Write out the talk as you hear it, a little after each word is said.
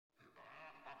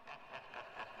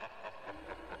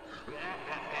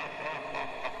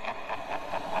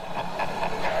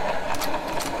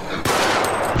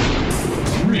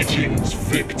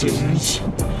Sisters,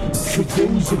 for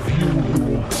those of you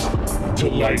who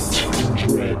delight in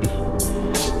dread,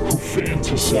 who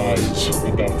fantasize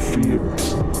about fear,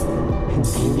 who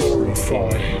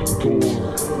glorify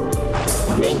gore,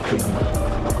 welcome.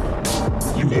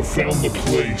 You have found the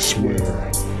place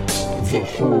where the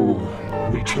horror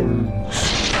returns.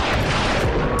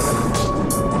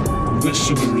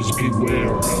 Listeners,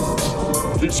 beware.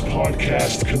 This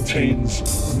podcast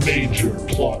contains major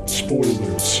plot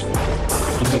spoilers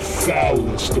and the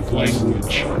foulest of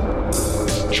language.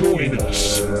 Join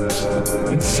us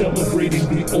in celebrating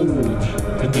the old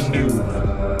and the new,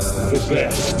 the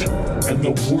best and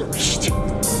the worst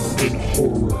in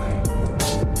horror.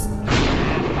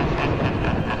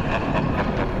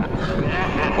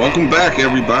 Welcome back,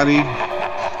 everybody.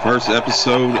 First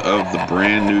episode of the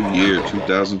brand new year,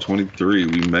 2023.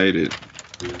 We made it.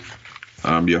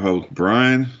 I'm your host,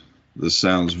 Brian. This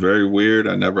sounds very weird.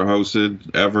 I never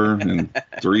hosted ever in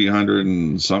 300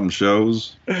 and some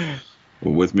shows. Well,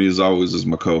 with me, as always, is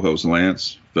my co-host,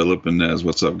 Lance, Philip, and Nez.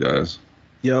 What's up, guys?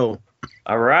 Yo.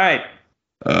 All right.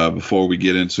 Before we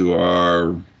get into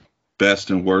our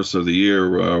best and worst of the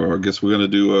year, I guess we're going to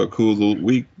do a cool little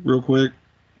week real quick.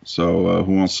 So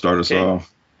who wants to start us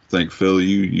off? I think, Phil,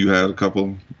 you had a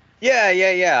couple.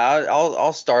 Yeah.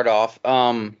 I'll start off.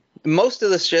 Most of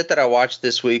the shit that I watched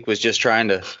this week was just trying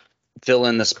to fill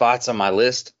in the spots on my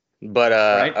list.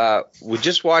 But we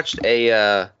just watched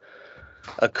a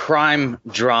crime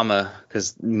drama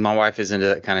because my wife is into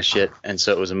that kind of shit, and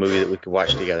so it was a movie that we could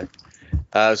watch together.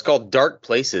 It's called Dark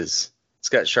Places. It's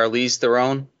got Charlize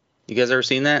Theron. You guys ever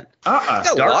seen that? It's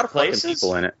got a lot of fucking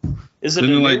people in it. Is it a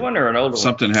new one or an old one?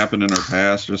 Something happened in her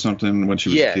past or something when she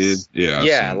was a kid?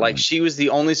 Yeah, like she was the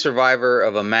only survivor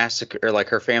of a massacre, or like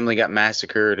her family got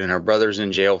massacred and her brother's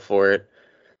in jail for it.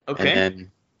 Okay. And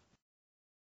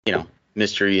then,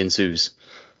 mystery ensues.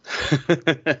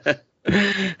 Dark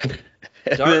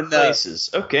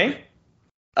Places. Okay.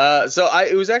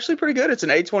 It was actually pretty good. It's an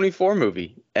A24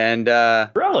 movie. And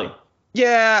really?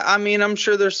 Yeah, I mean, I'm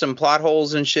sure there's some plot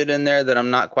holes and shit in there that I'm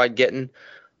not quite getting,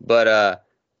 but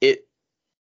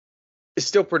it's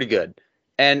still pretty good.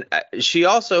 And she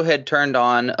also had turned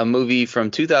on a movie from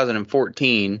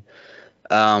 2014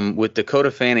 with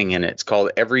Dakota Fanning in it. It's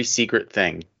called Every Secret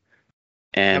Thing.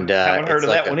 And I haven't heard of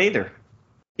that one either.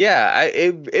 Yeah,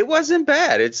 it wasn't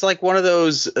bad. It's like one of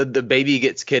those, the baby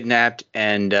gets kidnapped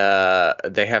and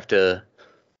they have to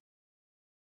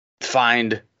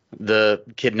find the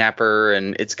kidnapper,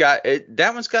 and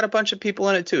that one's got a bunch of people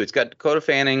in it too. It's got Dakota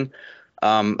Fanning,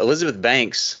 Elizabeth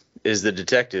Banks is the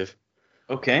detective.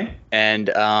 Okay. And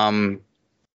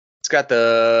it's got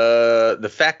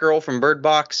the fat girl from Bird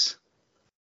Box.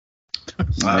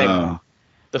 The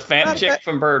fat chick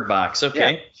from Bird Box.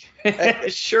 Okay. Yeah.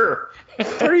 Sure.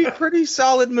 pretty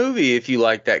solid movie if you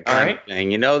like that kind of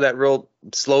thing. That real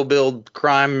slow build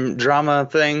crime drama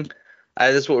thing.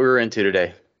 That's what we were into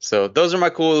today. So those are my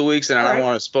cool of the weeks, and I don't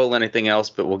want to spoil anything else,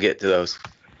 but we'll get to those.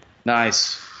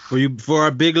 Nice. For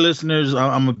our big listeners,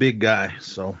 I'm a big guy,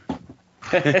 so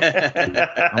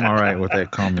I'm all right with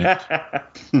that comment.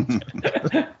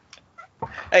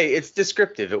 Hey, it's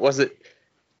descriptive. It wasn't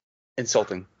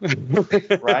insulting.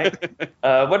 Right.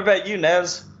 What about you,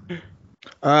 Nez?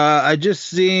 I just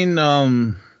seen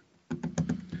what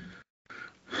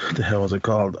the hell was it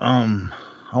called? I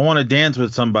Want to Dance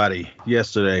with Somebody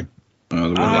yesterday.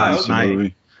 Last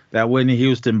night. That Whitney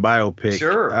Houston biopic.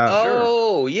 Sure.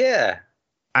 Oh, yeah.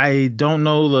 I don't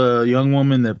know the young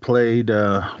woman that played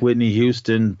Whitney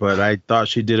Houston, but I thought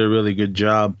she did a really good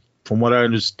job. From what I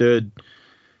understood,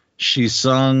 she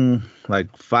sung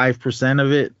like 5%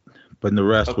 of it, but the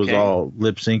rest was all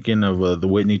lip syncing of the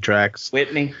Whitney tracks.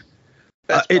 Whitney.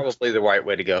 That's probably the right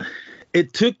way to go.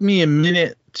 It took me a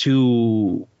minute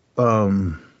to,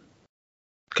 because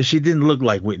she didn't look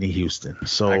like Whitney Houston.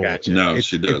 So I got you. No,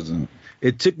 she doesn't.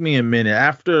 It took me a minute.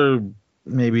 After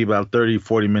maybe about 30,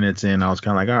 40 minutes in, I was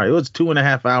kind of like, all right, it was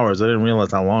 2.5 hours. I didn't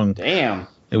realize how long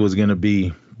it was going to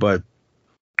be, but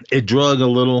it drug a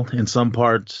little in some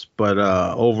parts, but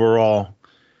overall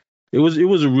it was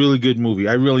a really good movie.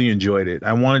 I really enjoyed it.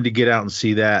 I wanted to get out and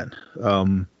see that,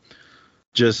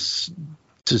 just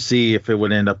to see if it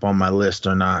would end up on my list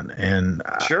or not. And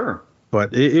sure,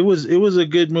 but it was a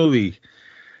good movie.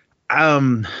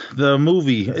 The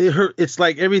movie, it's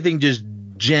like everything just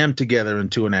jammed together in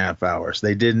 2.5 hours.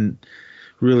 They didn't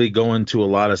really go into a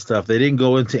lot of stuff. They didn't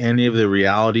go into any of the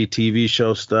reality TV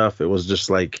show stuff. It was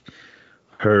just like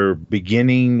her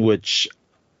beginning, which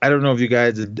I don't know if you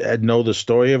guys know the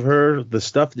story of her, the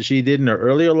stuff that she did in her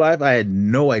earlier life. I had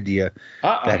no idea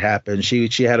that happened.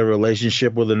 She had a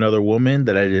relationship with another woman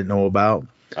that I didn't know about.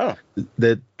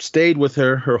 that stayed with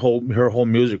her whole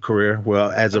music career.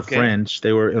 Well, as a friend,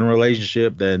 they were in a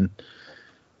relationship, then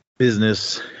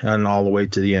business, and all the way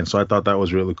to the end. So I thought that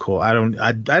was really cool. I don't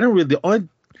really, the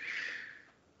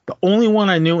only one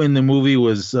I knew in the movie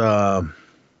was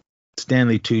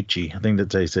Stanley Tucci. I think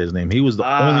that's how you say his name. He was the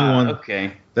only one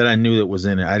that I knew that was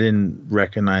in it. I didn't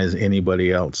recognize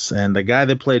anybody else. And the guy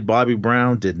that played Bobby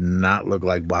Brown did not look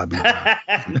like Bobby Brown.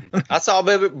 I saw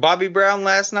Bobby Brown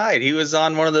last night. He was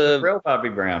on one of the real Bobby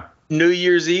Brown New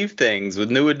Year's Eve things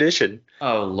with New Edition.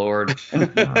 Oh, Lord.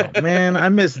 Oh, man, I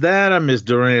miss that. I miss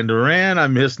Duran Duran. I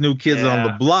miss New Kids on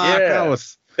the Block. Yeah.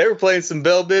 They were playing some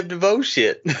Belle Biv DeVoe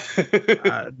shit.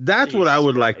 That's what I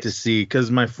would like to see,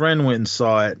 because my friend went and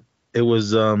saw it. It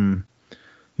was new.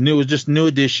 It was just New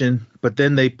Edition, but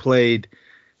then they played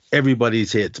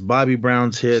everybody's hits, Bobby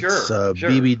Brown's hits,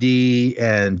 BBD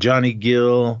and Johnny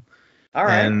Gill,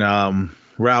 and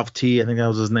Ralph T. I think that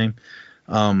was his name.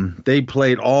 They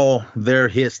played all their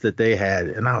hits that they had,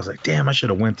 and I was like, damn, I should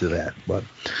have went to that. But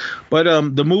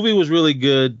the movie was really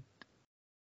good.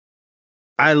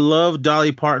 I love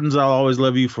Dolly Parton's "I'll Always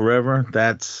Love You Forever."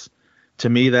 To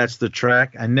me, that's the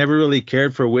track. I never really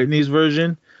cared for Whitney's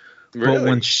version. Really? But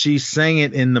when she sang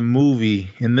it in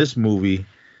this movie,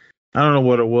 I don't know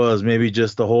what it was. Maybe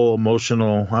just the whole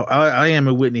emotional. I am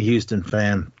a Whitney Houston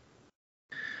fan.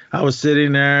 I was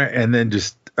sitting there, and then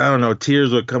just, I don't know,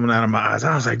 tears were coming out of my eyes.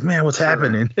 I was like, man, what's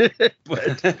happening?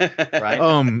 But,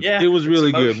 it was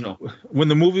really good. When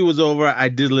the movie was over, I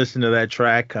did listen to that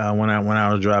track when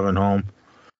I was driving home.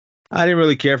 I didn't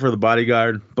really care for The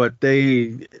Bodyguard, but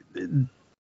they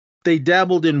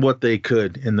dabbled in what they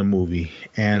could in the movie,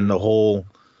 and the whole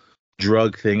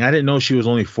drug thing. I didn't know she was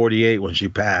only 48 when she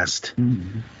passed.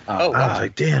 Mm-hmm. I was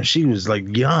like, damn, she was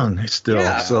like young still.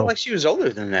 Yeah, I felt like she was older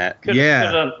than that. Could've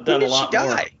done when did a lot she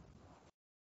die?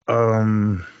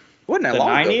 More. Wasn't that the long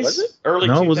 90s? ago, was it? Early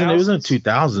no, 2000s? it wasn't the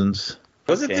 2000s.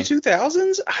 Was it the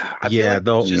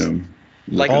 2000s?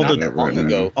 Like all not the that long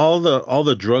ago. All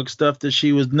the drug stuff that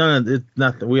she was, nothing.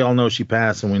 We all know she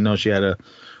passed, and we know she had a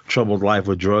troubled life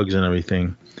with drugs and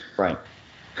everything. Right.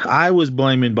 I was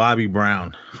blaming Bobby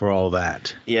Brown for all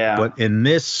that. Yeah. But in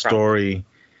this story,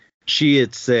 she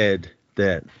had said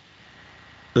that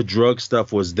the drug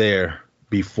stuff was there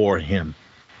before him.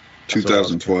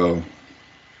 2012.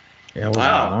 Yeah, it was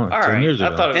Wow. All 10 right. years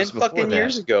ago. I thought it 10 was before fucking that.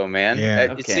 years ago, man.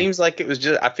 Yeah. It seems like it was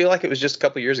just, I feel like it was just a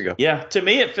couple years ago. Yeah, to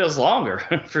me it feels longer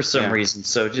for some reason.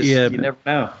 So you never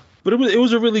know. But it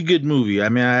was a really good movie. I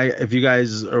mean, if you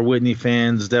guys are Whitney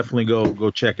fans, definitely go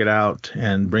check it out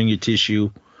and bring your tissue.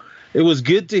 It was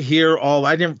good to hear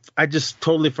I just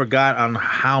totally forgot on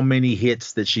how many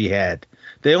hits that she had.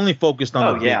 They only focused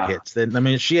on the big hits. I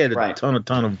mean, she had a ton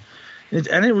of. I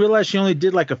didn't realize she only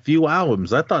did like a few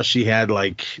albums. I thought she had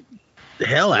like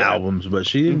albums, but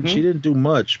she didn't do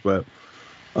much. But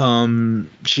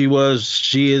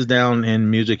she is down in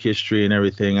music history and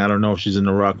everything. I don't know if she's in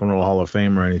the Rock and Roll Hall of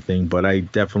Fame or anything, but I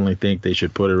definitely think they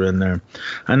should put her in there.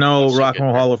 I know Rock and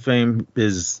Roll Hall of Fame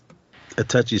is a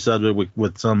touchy subject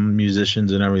with some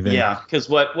musicians and everything. Yeah, because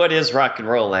what is rock and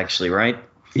roll actually, right?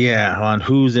 Yeah, on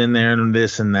who's in there and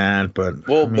this and that, but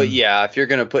if you're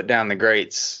gonna put down the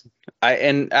greats, at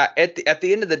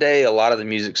the end of the day, a lot of the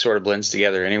music sort of blends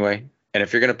together anyway. And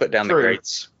if you're gonna put down the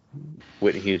greats,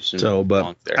 Whitney Houston.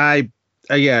 Belongs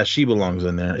there. She belongs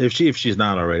in there. If she's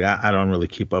not already, I don't really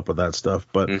keep up with that stuff,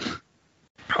 but.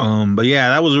 But yeah,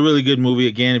 that was a really good movie.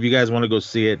 Again, if you guys want to go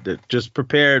see it, just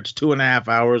prepare. It's 2.5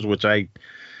 hours, which I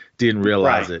didn't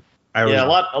realize it. A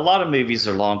lot of movies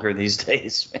are longer these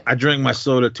days. I drank my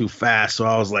soda too fast, so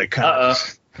I was like, at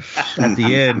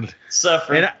the end,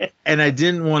 suffering. And I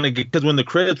didn't want to because when the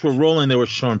credits were rolling, they were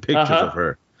showing pictures of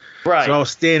her. Right. So I was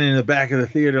standing in the back of the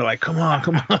theater, like, come on.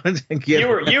 You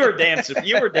were dancing.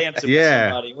 You were dancing with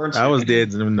somebody, weren't you? I was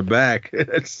dancing in the back.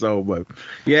 So, but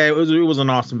yeah, it was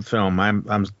an awesome film. I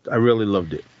really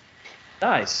loved it.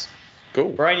 Nice. Cool.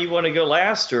 Brian, you want to go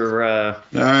last or? I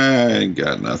ain't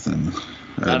got nothing.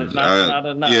 Not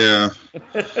enough.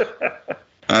 Yeah.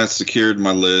 I secured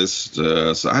my list,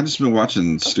 so I just been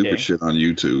watching stupid shit on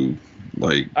YouTube.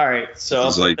 Like, all right, so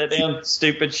I'll put that down.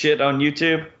 Stupid shit on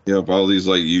YouTube. Yep, all these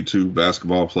like YouTube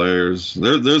basketball players.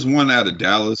 There's one out of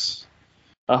Dallas.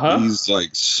 He's like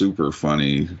super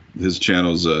funny. His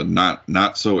channel's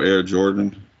not so Air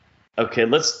Jordan. Okay,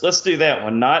 let's do that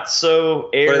one. Not so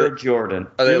Air Jordan.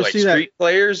 Are they like street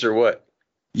players or what?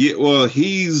 Yeah, well,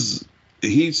 he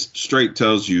straight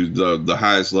tells you the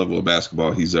highest level of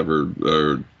basketball he's ever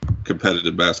or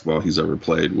competitive basketball he's ever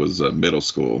played was middle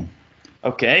school.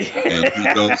 Okay. And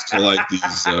he goes to like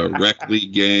these rec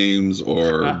league games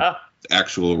or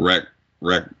actual rec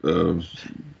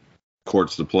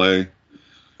courts to play.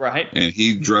 Right. And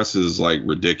he dresses like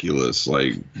ridiculous,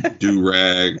 like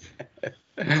do-rag,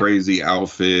 crazy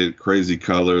outfit, crazy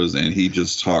colors, and he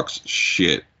just talks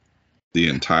shit the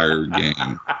entire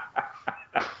game.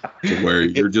 To where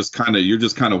you're just kind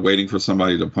of waiting for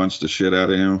somebody to punch the shit out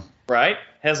of him. Right.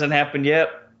 Hasn't happened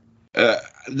yet.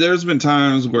 There's been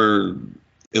times where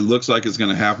it looks like it's going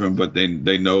to happen, but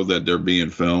they know that they're being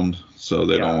filmed, so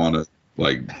they don't want to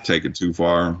like take it too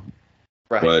far.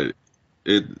 Right. But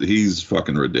he's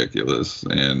fucking ridiculous,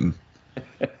 and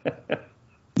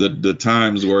the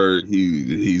times where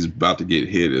he's about to get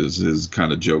hit is his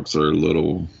kind of jokes are a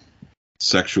little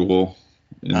sexual.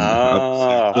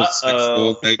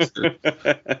 Sexual nature.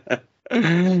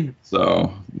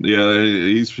 So yeah,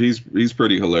 he's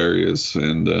pretty hilarious,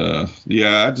 and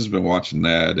I just been watching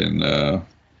that, and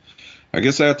I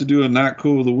guess I have to do a not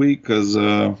cool of the week because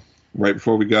right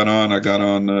before we got on, I got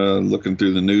on looking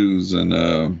through the news,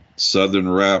 and Southern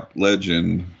rap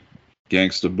legend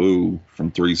Gangsta Boo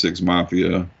from 3 6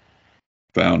 Mafia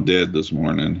found dead this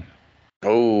morning.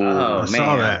 Oh, I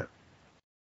saw that.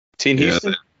 Teen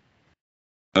Houston?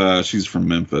 She's from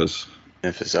Memphis.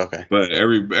 Memphis, okay. But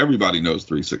everybody knows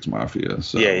 3 6 Mafia.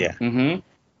 So yeah. Mm-hmm.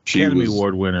 Academy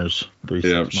Award winners. 3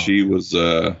 6 Mafia. She was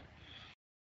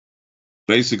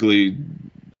basically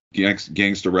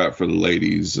gangster rap for the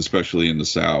ladies, especially in the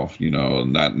South. You know,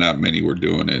 not many were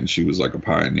doing it, and she was like a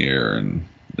pioneer, and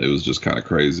it was just kind of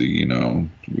crazy. You know,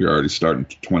 we're already starting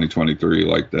 2023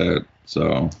 like that.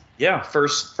 So yeah,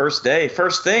 first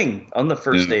thing on the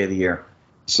first day of the year.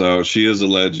 So she is a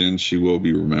legend. She will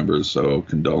be remembered. So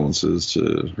condolences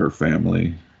to her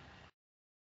family.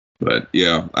 But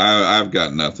yeah, I've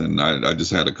got nothing. I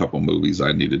just had a couple movies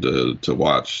I needed to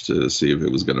watch to see if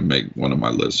it was going to make one of my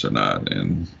lists or not,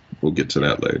 and we'll get to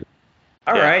that later.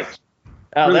 All right.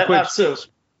 Really quick, so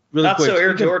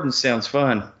Air Jordan sounds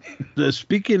fun.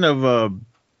 Speaking of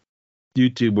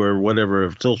YouTube or whatever,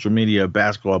 of social media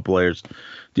basketball players,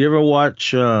 do you ever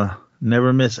watch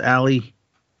Never Miss Allie?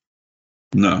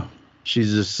 No.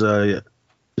 She's this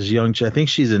young chick. I think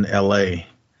she's in L.A.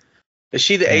 Is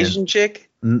she the Asian chick?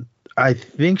 I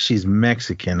think she's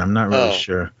Mexican. I'm not really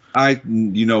sure.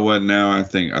 You know what? Now I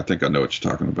think I know what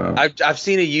you're talking about. I've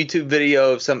seen a YouTube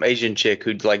video of some Asian chick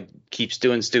who like keeps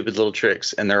doing stupid little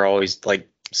tricks, and they're always like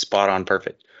spot on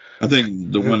perfect. I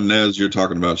think the one Nez you're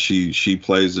talking about, she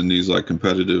plays in these like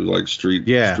competitive like street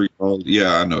ball.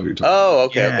 Yeah, I know who you're talking about. Oh,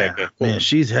 okay, cool. Man,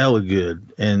 she's hella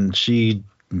good, and she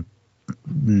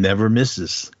never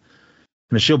misses.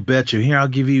 I mean, she'll bet you, here, I'll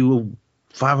give you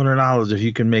 $500 if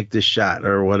you can make this shot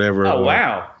or whatever. Oh,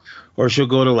 wow. Or she'll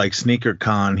go to like Sneaker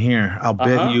Con. Here, I'll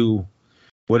bet you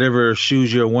whatever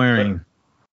shoes you're wearing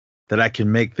that I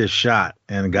can make this shot.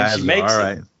 And guys go, all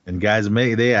right. And guys I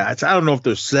don't know if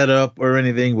they're set up or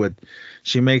anything, but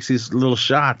she makes these little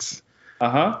shots.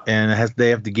 And they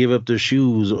have to give up their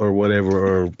shoes or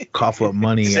whatever, or cough up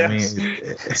money.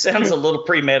 It sounds a little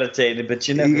premeditated, but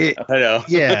you never know. I know.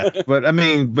 Yeah,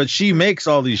 but she makes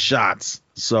all these shots,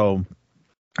 so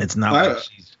it's not like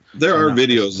she's. There are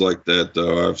videos like that,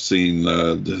 though. I've seen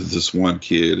this one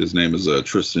kid. His name is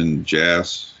Tristan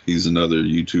Jass. He's another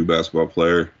YouTube basketball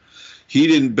player. He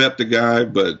didn't bet the guy,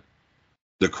 but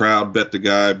the crowd bet the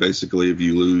guy. Basically, if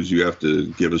you lose, you have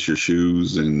to give us your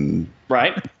shoes and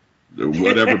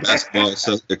whatever basketball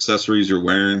accessories you're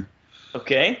wearing.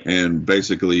 Okay. And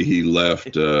basically, he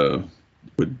left.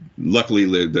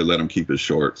 Luckily, they let him keep his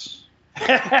shorts.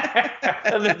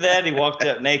 Other than that, he walked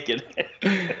out naked.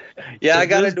 Yeah, I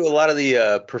got into a lot of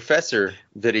the professor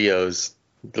videos.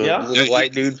 The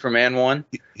white dude from And One.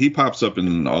 He pops up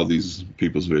in all these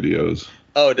people's videos.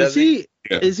 Oh, does he?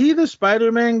 Yeah. Is he the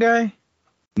Spider-Man guy?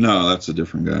 No, that's a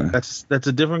different guy. That's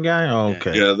a different guy? Oh,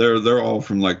 okay. Yeah, they're all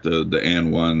from like the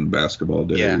And One basketball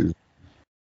days. Yeah.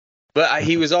 But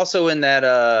he was also in that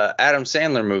Adam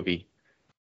Sandler movie.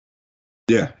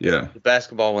 Yeah. The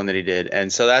basketball one that he did.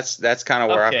 And so that's kind of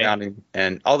where I found him.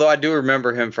 And although I do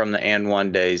remember him from the And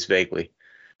One days vaguely.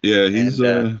 Yeah, he's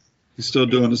still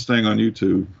doing his thing on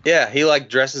YouTube. Yeah, he like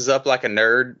dresses up like a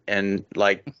nerd and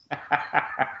like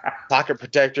pocket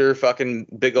protector, fucking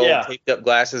big old taped up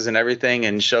glasses and everything,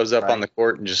 and shows up on the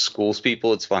court and just schools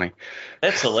people. It's funny.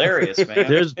 That's hilarious,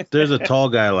 man. There's a tall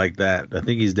guy like that. I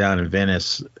think he's down in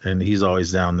Venice, and he's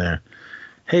always down there.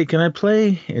 Hey, can I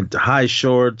play? In high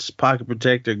shorts, pocket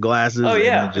protector, glasses. Oh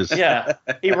yeah, and just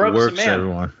he ropes works them in.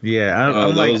 Everyone. Yeah,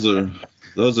 I'm like,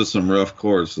 those are some rough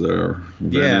courts there.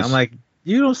 Venice. Yeah, I'm like,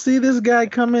 you don't see this guy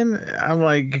coming? I'm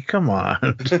like, come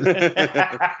on.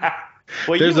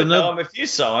 Well, you would know him if you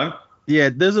saw him.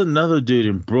 Yeah, there's another dude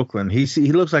in Brooklyn. He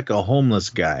looks like a homeless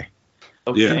guy.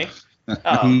 Okay.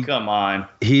 Oh, come on.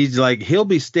 He's like, he'll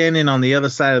be standing on the other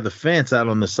side of the fence out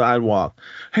on the sidewalk.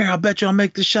 Hey, I bet you I'll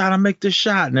make the shot.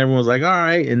 And everyone's like, all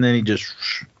right. And then he just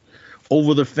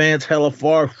over the fence, hella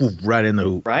far, whoop, right in the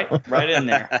hoop. Right in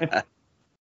there.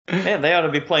 Man, they ought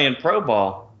to be playing pro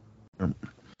ball.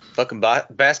 Fucking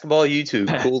basketball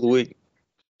YouTube. Cool of the week.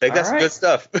 They got some good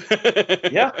stuff.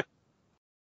 Yeah.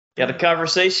 Got a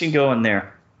conversation going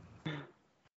there.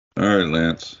 All right,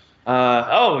 Lance.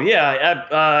 Well,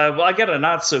 I got a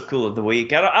not so cool of the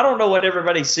week. I don't know what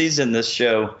everybody sees in this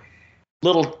show.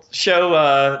 Little show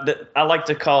that I like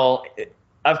to call.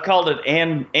 I've called it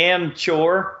and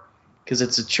chore because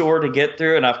it's a chore to get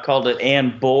through, and I've called it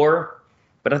and bore,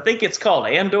 but I think it's called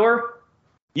Andor.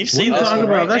 You've seen this one,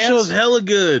 right, that show's hella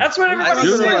good. That's what everybody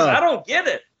says. I don't get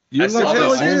it. You're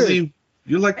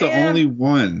like the only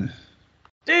one.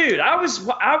 Dude, I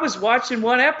was watching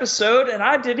one episode and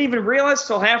I didn't even realize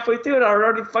till halfway through it I had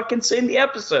already fucking seen the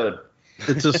episode.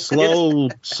 It's a slow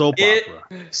soap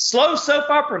opera. Slow soap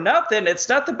opera, nothing. It's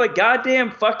nothing but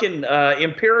goddamn fucking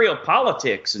imperial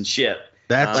politics and shit.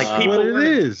 That's like people what it wearing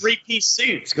is. 3-piece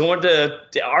suits going to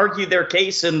argue their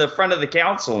case in the front of the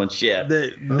council and shit.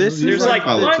 There's like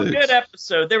politics. one good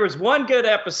episode. There was one good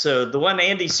episode, the one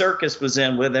Andy Serkis was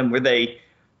in with him, where they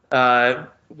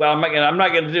well, I'm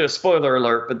not going to do a spoiler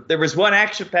alert, but there was one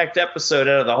action-packed episode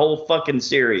out of the whole fucking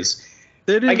series.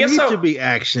 There didn't need to be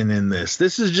action in this.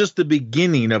 This is just the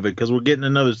beginning of it because we're getting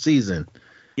another season.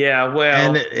 Yeah,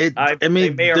 well, and I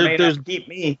mean, they may or may not keep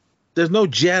me. There's no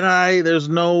Jedi. There's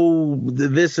no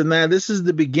this and that. This is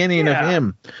the beginning of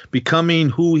him becoming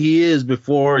who he is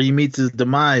before he meets his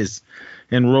demise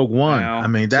in Rogue One. Wow. I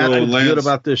mean, that's what's good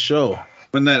about this show.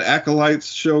 When that Acolytes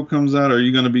show comes out, are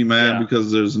you going to be mad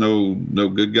because there's no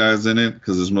good guys in it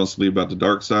because it's mostly about the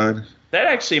dark side? That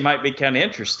actually might be kind of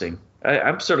interesting.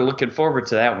 I'm sort of looking forward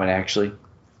to that one, actually.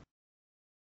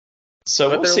 So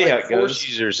we'll see how it goes. Force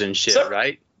users and shit,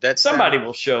 right? Somebody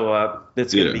will show up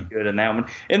that's going to be good in that one.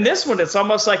 In this one, it's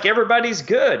almost like everybody's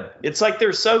good. It's like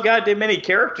there's so goddamn many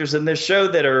characters in this show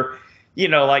that are,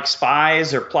 like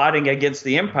spies or plotting against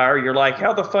the Empire. You're like,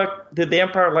 how the fuck did the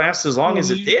Empire last as long as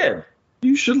it did?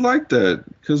 You should like that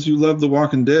because you love The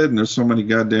Walking Dead and there's so many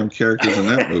goddamn characters in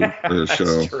that movie, show.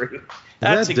 That's true.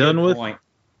 That's a good point.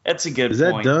 That's a good point. Is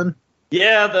that done?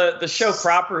 Yeah, the show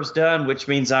proper is done, which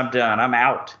means I'm done. I'm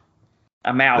out.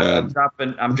 I'm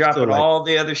dropping all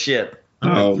the other shit.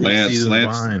 Oh, Lance is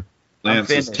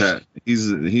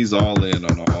he's all in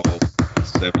on all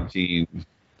 17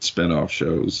 spinoff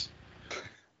shows.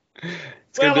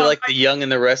 It's gonna be like The Young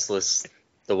and the Restless.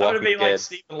 I'm going to be like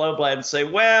Stephen Loblad and say,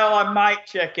 well, I might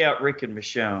check out Rick and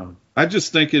Michonne. I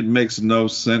just think it makes no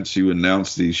sense you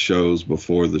announce these shows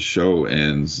before the show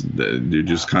ends. They're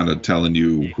just kind of telling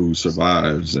you who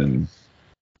survives. And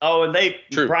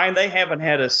Brian, they haven't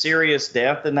had a serious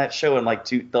death in that show in like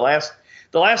the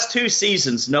last 2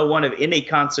 seasons. No one of any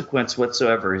consequence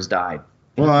whatsoever has died.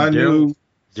 Well, I knew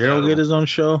Daryl get his own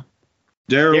show.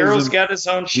 Daryl's got his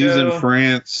own show. He's in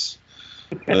France.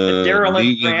 Daryl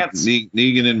in France.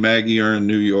 Negan and Maggie are in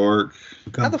New York.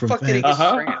 How the fuck did he get to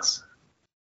France?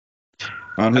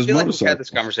 On his motorcycle. Like we've had this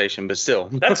conversation, but still.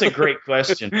 That's a great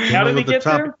question. How did he get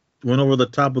there? Went over the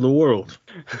top of the world.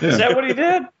 Yeah. Is that what he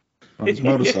did? On his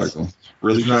motorcycle.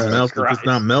 Really it's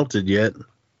not melted yet.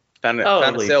 Found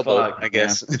a sailboat, I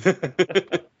guess.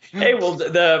 Hey, well,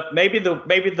 maybe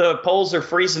the poles are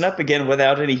freezing up again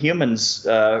without any humans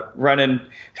running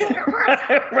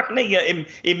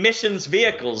emissions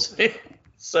vehicles.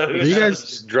 So you guys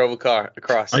just drove a car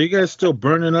across. Are you guys still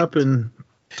burning up in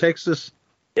Texas?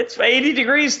 It's 80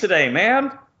 degrees today,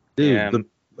 man. Dude,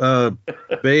 the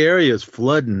Bay Area is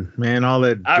flooding, man. All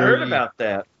that. I heard about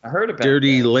that.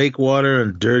 Dirty lake water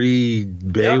and dirty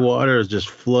bay water is just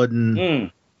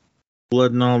flooding.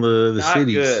 Flooding all the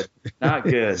cities. Not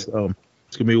good. So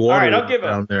it's gonna be water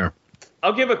down there.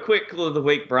 I'll give a quick clue of the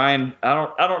week, Brian. I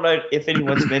don't know if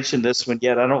anyone's mentioned this one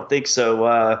yet. I don't think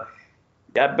so.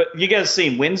 But you guys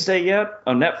seen Wednesday yet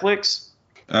on Netflix?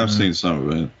 I've seen some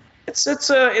of it. It's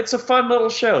a fun little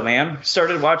show, man.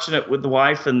 Started watching it with the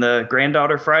wife and the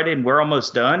granddaughter Friday, and we're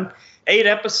almost done. 8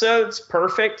 episodes,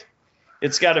 perfect.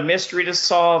 It's got a mystery to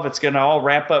solve. It's going to all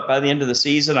wrap up by the end of the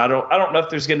season. I don't know if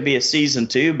there's going to be a season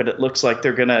 2, but it looks like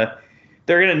they're going to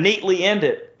neatly end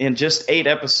it in just 8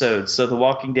 episodes, so The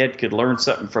Walking Dead could learn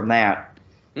something from that.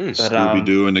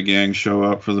 Scooby-Doo and the gang show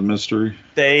up for the mystery.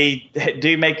 They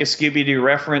do make a Scooby-Doo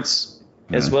reference,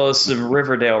 as well as some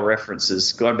Riverdale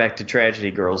references, going back to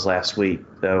Tragedy Girls last week.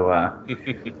 So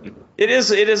it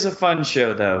is a fun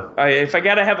show, though. If I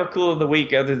got to have a cool of the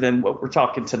week other than what we're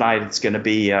talking tonight, it's going to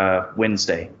be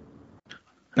Wednesday.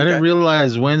 I didn't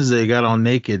realize Wednesday got all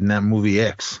naked in that movie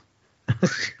X.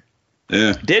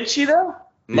 Yeah. Did she though?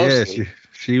 Mostly. Yeah,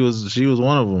 she was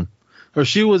one of them. Or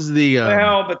she was the.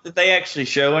 Well, but did they actually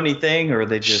show anything, or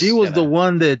they just? She was the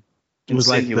one that was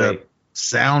like the insinuate?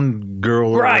 sound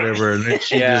girl or Right. whatever, and then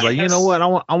she Yeah. just like, you know what,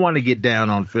 I want to get down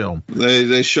on film.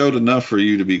 They showed enough for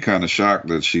you to be kind of shocked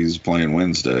that she's playing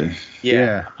Wednesday.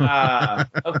 Yeah.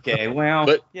 Okay. Well,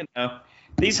 But-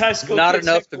 these high school Not kids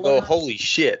enough have to to go, learn- holy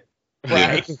shit.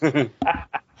 Right.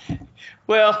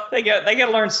 Well, they got to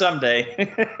learn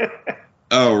someday.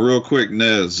 Oh, real quick,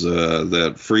 Nez,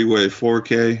 that Freeway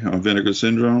 4K on Vinegar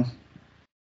Syndrome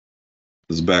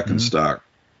is back in stock.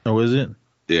 Oh, is it?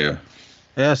 Yeah.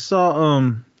 Yeah, I saw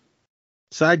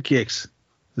Sidekicks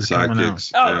is coming out.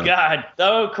 Sidekicks. Oh God,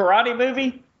 the karate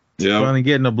movie. Yeah. Finally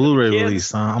getting a Blu-ray Kids.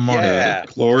 release. I'm on it. Yeah.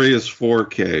 Glorious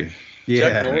 4K. Chuck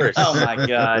Yeah. Norris. Oh my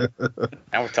God.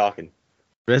 Now we're talking.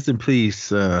 Rest in peace,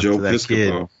 Joe to that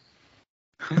Piscopo.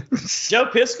 Joe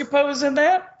Piscopo is in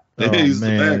that. kid. Oh He's the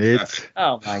man, bad guy. it's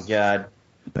Oh my God.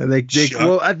 they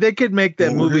Chuck they could make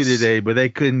that movie Norris. today, but they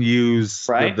couldn't use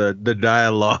Right. the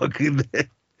dialogue.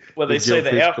 Well, they The say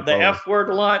Joe the Piscopo. F word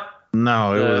a lot.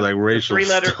 No, it was like racial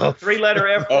stuff. Three letter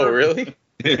F word. Oh, really?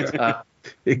 Yeah.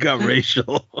 It got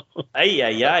racial. Ay,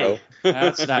 ay, ay. Uh-oh.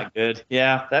 That's not good.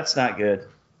 Yeah, that's not good.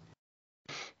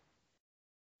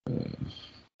 All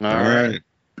right.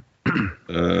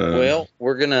 Well,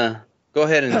 we're going to go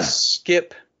ahead and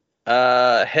skip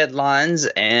headlines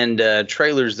and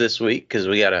trailers this week because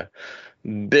we got a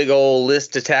big old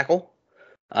list to tackle.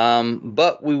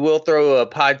 But we will throw a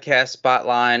podcast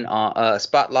spotlight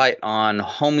on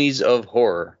Homies of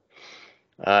Horror.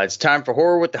 It's time for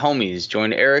Horror with the Homies.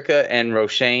 Join Erica and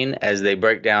Roshane as they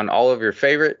break down all of your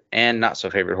favorite and not so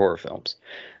favorite horror films.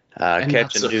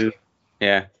 Catch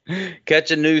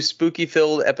a new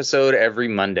spooky-filled episode every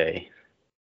Monday.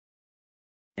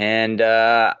 And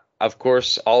of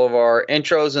course, all of our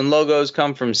intros and logos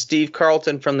come from Steve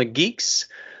Carlton from the Geeks.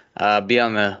 Be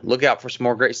on the lookout for some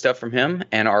more great stuff from him.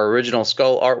 And our original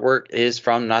skull artwork is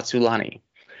from Natsulani.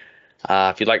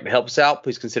 If you'd like to help us out,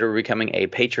 please consider becoming a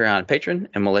Patreon patron,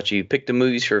 and we'll let you pick the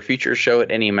movies for a future show at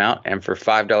any amount. And for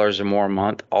 $5 or more a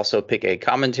month, also pick a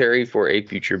commentary for a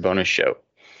future bonus show.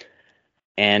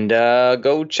 And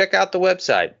go check out the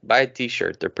website. Buy a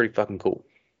t-shirt. They're pretty fucking cool.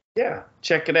 Yeah,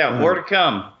 check it out. More to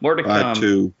come. More to Buy come.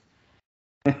 two.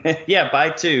 Yeah,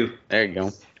 buy two. There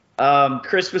you go.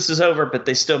 Christmas is over, but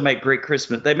they still make great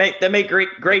Christmas. They make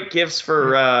great gifts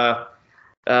for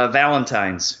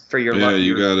Valentine's for your Yeah, love.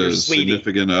 you got your a sweetie.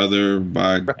 significant other.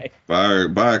 Buy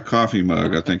a coffee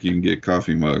mug. I think you can get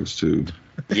coffee mugs too.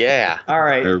 Yeah. All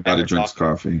right. Everybody we're drinks talking.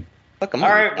 coffee. Fuck, I'm All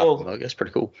on right, the well- mug. That's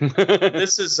pretty cool.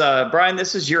 This is Brian.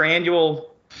 This is your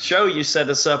annual show you set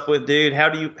us up with, dude. How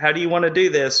do you want to do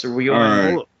this? Are we All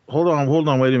on? right. Hold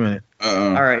on, wait a minute.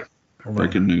 All right.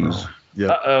 Breaking news. Yeah.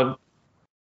 Uh-oh.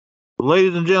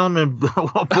 Ladies and gentlemen, boys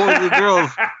and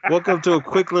girls, welcome to a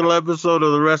quick little episode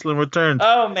of The Wrestling Returns.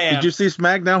 Oh man. Did you see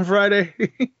SmackDown Friday?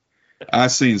 I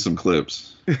seen some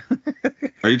clips.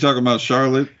 Are you talking about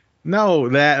Charlotte? No,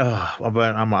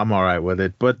 but I'm all right with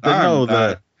it. But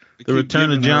the Keep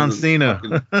return of giving John her Cena.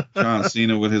 fucking John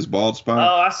Cena with his bald Oh, spot.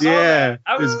 I saw Yeah, that.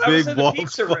 I was his in big the bald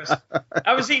pizza spot. rest-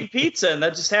 I was eating pizza, and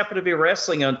that just happened to be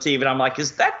wrestling on TV, and I'm like,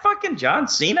 is that fucking John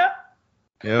Cena?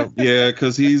 Yep. Yeah,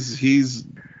 because he's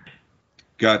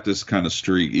got this kind of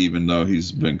streak, even though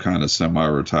he's been kind of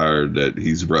semi-retired, that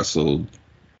he's wrestled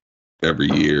every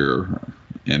year,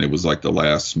 and it was like the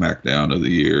last SmackDown of the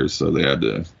year, so they had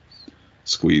to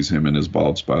squeeze him and his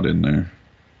bald spot in there.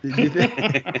 Do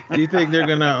you think they're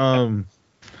gonna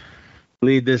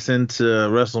lead this into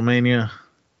WrestleMania?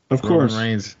 Of Roman course.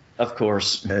 Reigns Of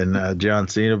course. and John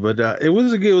Cena, but it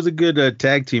was a good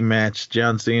tag team match.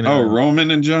 John Cena. Oh,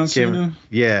 Roman and John Kevin- Cena?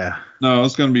 Yeah. No,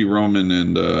 it's gonna be Roman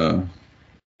and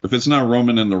if it's not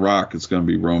Roman and The Rock, it's gonna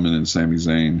be Roman and Sami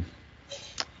Zayn.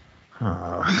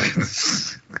 Oh.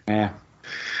 Yeah.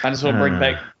 I just want to bring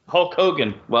back Hulk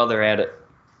Hogan while they're at it.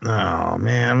 Oh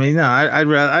man, I mean, no, I'd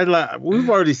rather. We've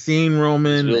already seen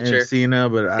Roman His wheelchair. and Cena,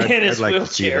 but In I'd his like to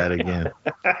see wheelchair. that again.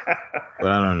 But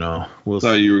I don't know. We'll I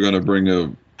thought see. you were gonna bring up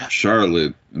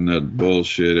Charlotte and that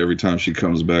bullshit. Every time she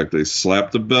comes back, they slap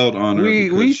the belt on her.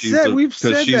 We've said she's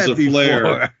that a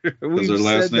Flair. before. Because her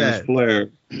last name is Flair.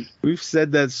 We've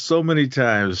said that so many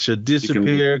times. Should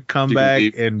disappear, come She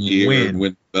back, can and year win. and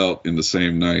win the belt in the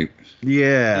same night.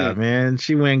 Yeah, man.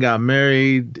 She went and got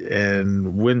married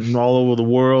and went all over the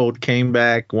world, came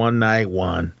back one night,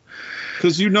 won.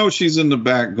 Because you know she's in the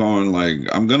back going like,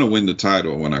 I'm gonna win the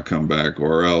title when I come back,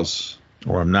 or else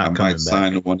Or I'm I not coming might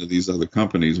sign back. to one of these other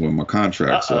companies when my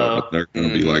contract's Uh-oh. up. They're gonna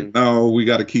be like, no, we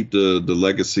got to keep the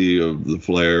legacy of the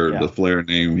Flair, Yeah. the Flair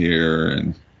name here,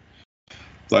 and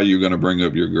Thought you were going to bring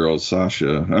up your girl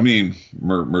Sasha. I mean,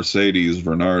 Mercedes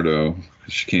Bernardo.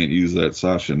 She can't use that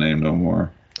Sasha name no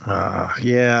more.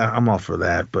 Yeah, I'm all for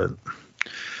that, but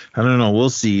I don't know. We'll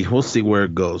see. We'll see where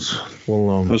it goes.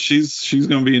 Well, she's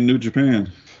going to be in New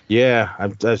Japan. Yeah,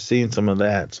 I've seen some of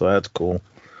that, so that's cool.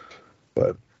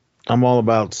 But I'm all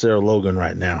about Sarah Logan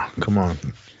right now. Come on,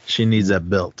 she needs that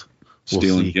belt.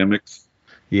 Stealing gimmicks.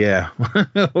 Yeah,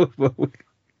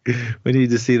 we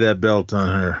need to see that belt on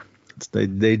her.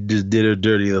 They just did her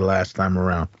dirty the last time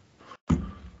around.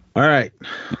 All right.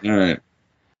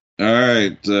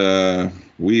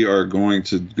 We are going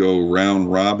to go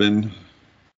round robin,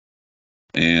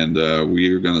 and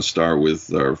we are going to start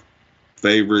with our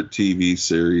favorite TV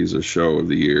series or show of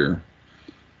the year.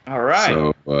 All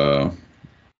right. So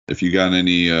if you got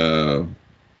any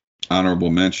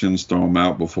honorable mentions, throw them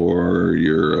out before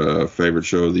your favorite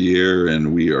show of the year,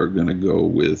 and we are going to go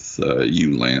with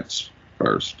you, Lance,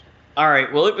 first. All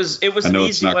right. Well, it was I know an easy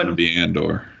it's not one. going to be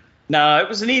Andor. No, it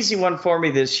was an easy one for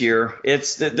me this year.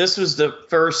 This was the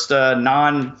first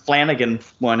non-Flanagan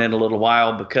one in a little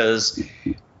while because,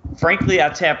 frankly, I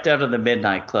tapped out of the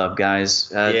Midnight Club,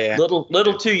 guys.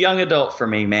 Little too young adult for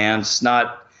me, man. It's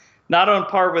not on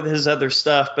par with his other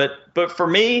stuff. But for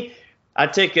me, I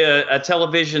take a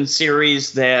television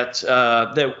series that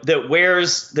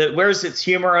wears its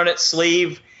humor on its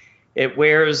sleeve. It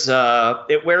wears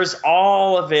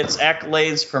all of its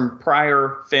accolades from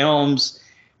prior films,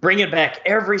 bringing back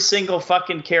every single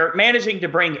fucking character, managing to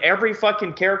bring every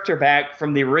fucking character back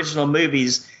from the original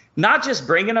movies, not just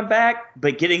bringing them back,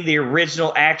 but getting the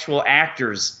original actual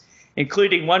actors,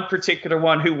 including one particular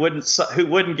one who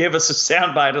wouldn't give us a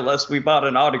soundbite unless we bought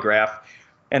an autograph,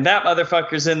 and that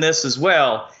motherfucker's in this as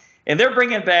well. And they're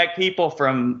bringing back people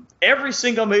from every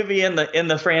single movie in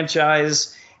the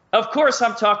franchise. Of course,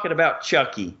 I'm talking about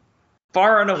Chucky.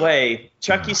 Far and away,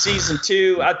 Chucky season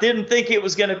 2. I didn't think it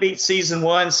was going to beat season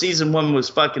 1. Season 1 was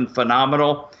fucking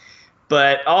phenomenal.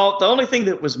 But the only thing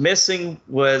that was missing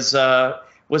was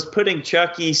putting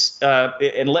Chucky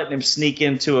and letting him sneak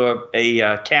into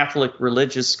a Catholic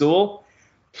religious school.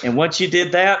 And once you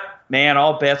did that, man,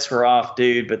 all bets were off,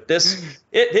 dude. But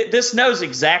this knows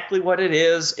exactly what it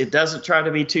is. It doesn't try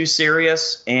to be too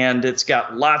serious, and it's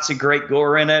got lots of great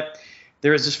gore in it.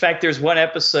 There's one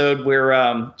episode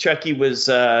where Chucky was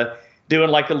doing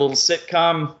like a little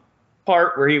sitcom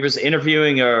part where he was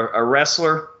interviewing a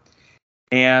wrestler.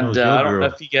 And I don't know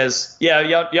if you guys,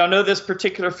 y'all know this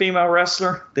particular female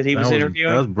wrestler that he was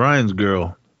interviewing? That was Brian's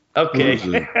girl. Okay.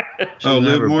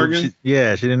 Liv Morgan? She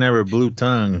didn't have her blue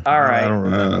tongue. All right. I don't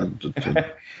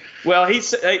remember. Well,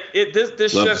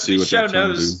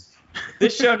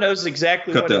 this show knows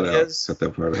exactly what it is. Cut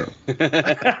that part out.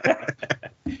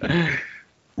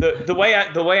 The way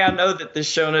I know that this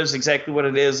show knows exactly what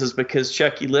it is because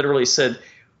Chucky literally said,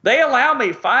 "They allow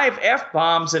me 5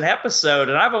 F-bombs an episode,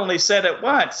 and I've only said it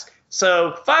once.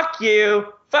 So fuck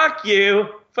you, fuck you,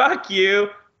 fuck you.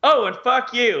 Oh, and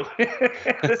fuck you."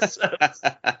 So,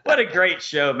 what a great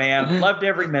show, man. Loved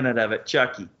every minute of it.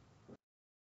 Chucky.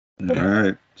 All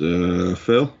right.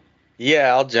 Phil?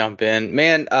 Yeah, I'll jump in.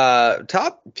 Man,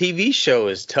 top TV show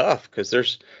is tough because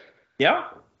there's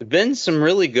been some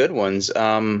really good ones.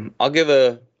 I'll give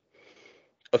a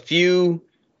few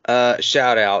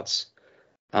shout outs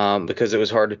because it was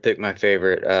hard to pick my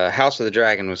favorite. House of the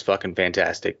Dragon was fucking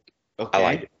fantastic. Okay. I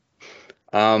liked it.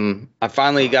 I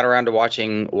finally got around to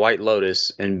watching White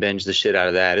Lotus and binged the shit out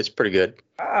of that. It's pretty good.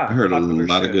 I heard a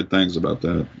lot of good things about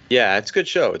that. Yeah, it's a good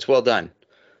show. It's well done.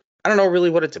 I don't know really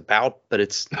what it's about, but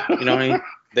it's,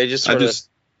 they just sort of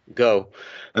go.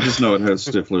 I just know it has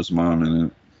Stifler's mom in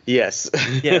it. Yes.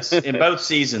 Yes, in both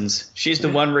seasons. She's the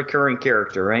one recurring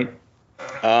character, right?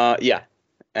 Yeah.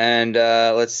 And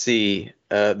let's see.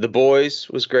 The Boys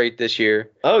was great this year.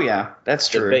 Oh, yeah, that's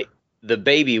true. The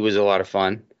Baby was a lot of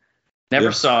fun.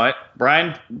 Never saw it.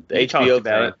 Brian, they talked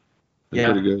about it.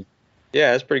 Yeah. Pretty good.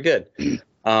 Yeah, it's pretty good.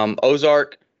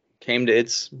 Ozark came to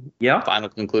its final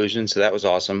conclusion, so that was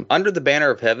awesome. Under the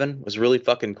Banner of Heaven was really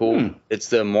fucking cool. It's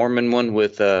the Mormon one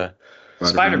with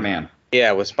Spider-Man.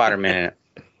 Yeah, with Spider-Man in it.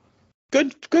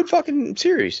 Good fucking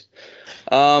series.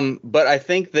 But I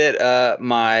think that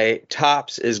my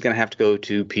tops is gonna have to go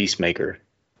to Peacemaker.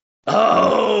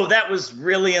 Oh, that was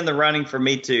really in the running for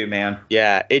me too, man.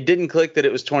 Yeah, it didn't click that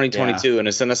it was 2022, and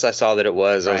as soon as I saw that it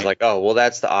was, I was like, oh, well,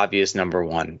 that's the obvious number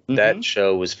one. Mm-hmm. That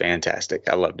show was fantastic.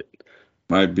 I loved it.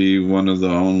 Might be one of the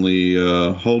only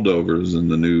holdovers in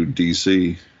the new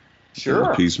DC.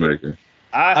 Sure. Peacemaker.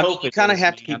 I hope you kind of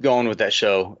have to keep going with that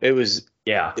show. It was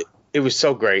it was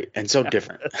so great and so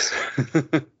different.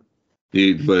 But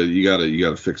you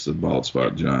gotta fix the bald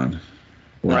spot, John.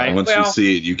 Well, Right. once you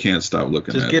see it, you can't stop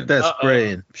looking Just at get it. that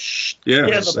spray and Yeah,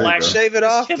 the there you black. go. Shave it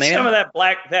off, Get man. some of that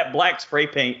black spray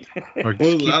paint. or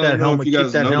Well, keep I that don't know helmet. if you Keep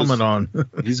guys that noticed. helmet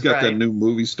on. He's got that Right. new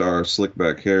movie star slick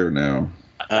back hair now.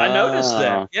 I noticed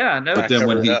that. Yeah, I But noticed. then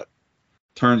when covered he up.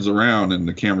 turns around and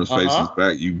the camera's facing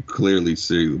back, you clearly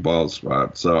see the bald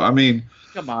spot. So I mean,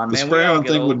 Come on, the man. spray we all on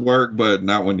get thing old. would work, but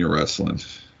not when you're wrestling.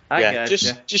 I Yeah,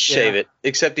 gotcha. just shave it.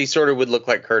 Except he sort of would look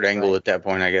like Kurt Angle at that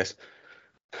point, I guess.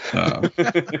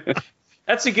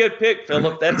 That's a good pick,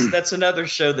 Philip. That's another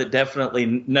show that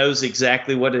definitely knows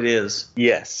exactly what it is.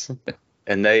 Yes,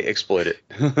 and they exploit it.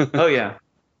 Oh yeah.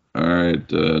 All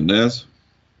right, Nez.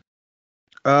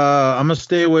 I'm gonna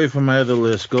stay away from my other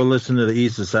list. Go listen to the E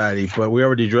Society, but we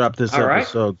already dropped this All right.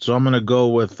 episode, so I'm gonna go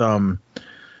with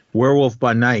Werewolf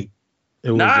by Night.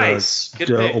 It was Nice.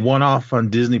 Good a pick. one-off on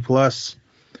Disney Plus.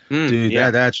 Dude, yeah.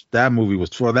 that movie was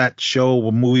for that show,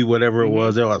 movie, whatever it Mm-hmm.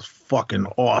 was. It was fucking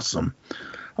awesome.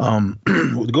 Go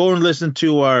and listen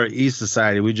to our E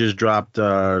Society. We just dropped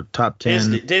top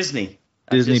 10 Disney.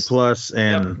 Disney Plus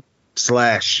and /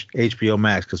 HBO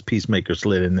Max because Peacemaker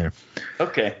slid in there.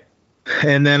 Okay.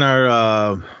 And then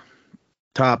our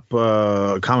top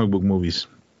comic book movies.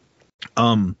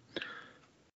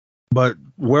 But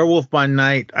Werewolf by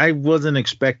Night, I wasn't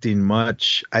expecting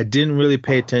much. I didn't really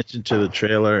pay attention to the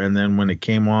trailer, and then when it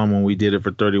came on, when we did it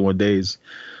for 31 Days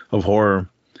of Horror,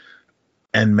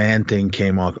 and Man-Thing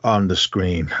came on the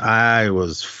screen, I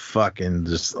was fucking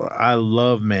just. I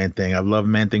love Man-Thing. I've loved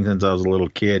Man-Thing since I was a little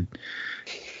kid,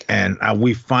 and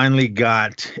we finally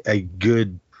got a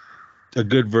good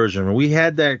version. We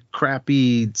had that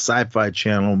crappy Sci-Fi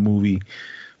Channel movie,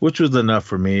 which was enough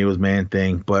for me. It was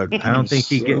Man-Thing, but I don't think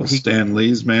Stan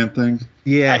Lee's Man-Thing.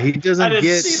 Yeah, he I doesn't didn't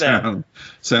get. see that.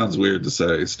 Sounds weird to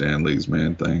say Stan Lee's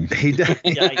Man-Thing.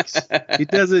 Yikes. He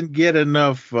doesn't get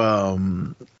enough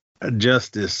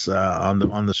justice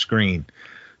on the screen.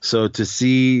 So to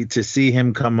see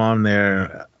him come on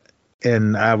there,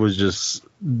 and I was just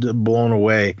blown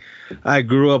away. I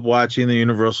grew up watching the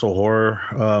Universal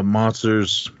horror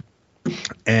monsters,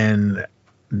 and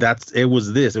it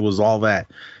was all that.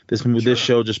 This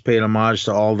show just paid homage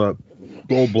to all the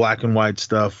old black and white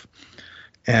stuff,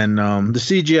 and the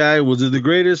CGI was the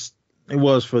greatest. It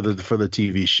was for the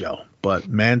TV show, but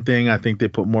Man-Thing, I think they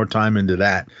put more time into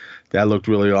that. That looked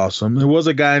really awesome. There was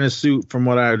a guy in a suit, from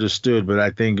what I understood, but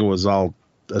I think it was all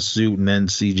a suit and then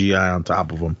CGI on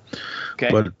top of him. Okay.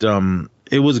 But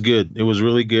it was good. It was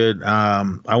really good.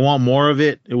 I want more of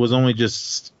it. It was only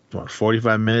just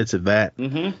 45 minutes of that.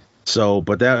 Mm-hmm. So,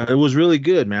 but it was really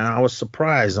good, man. I was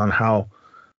surprised on how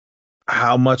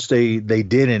much they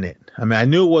did in it. I mean, I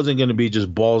knew it wasn't going to be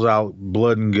just balls out,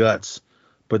 blood and guts,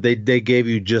 but they gave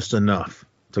you just enough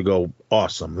to go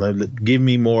awesome. Give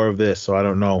me more of this. So I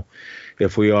don't know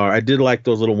if we are. I did like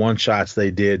those little one shots they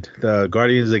did. The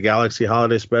Guardians of the Galaxy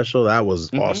holiday special, that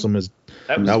was awesome.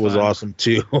 That was awesome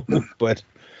too. But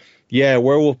yeah,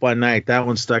 Werewolf by Night, that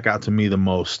one stuck out to me the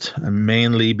most, and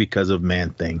mainly because of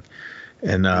Man-Thing.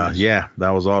 And yeah, that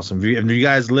was awesome. If you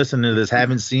guys listen to this,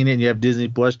 haven't seen it, and you have Disney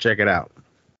Plus, check it out.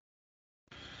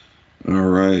 All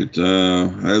right.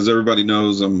 As everybody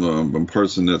knows, I'm a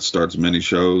person that starts many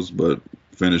shows, but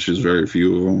finishes very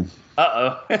few of them.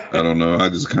 Uh-oh. I don't know. I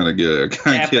just kind of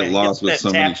get lost with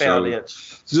so many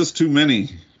shows. It's just too many.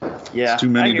 Yeah. It's too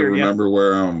many to remember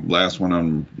where last one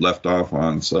I'm left off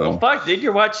on. So. Well, fuck, dude,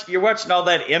 you're watching all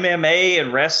that MMA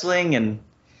and wrestling and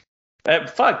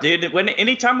fuck, dude.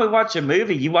 Anytime we watch a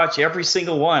movie, you watch every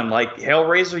single one. Like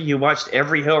Hellraiser, you watched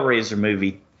every Hellraiser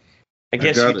movie. I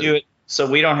guess you do it so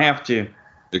we don't have to.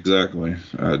 Exactly.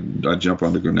 I jump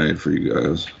on the grenade for you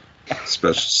guys.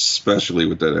 Especially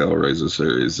with that Hellraiser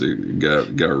series, it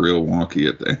got real wonky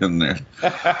at the end there.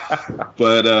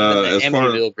 But as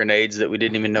far as grenades that we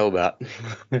didn't even know about,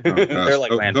 they're like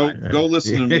go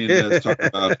listen to me and let's talk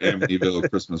about Amityville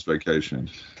Christmas Vacation.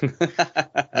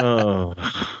 Oh.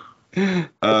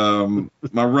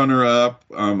 My runner-up,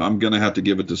 I'm gonna have to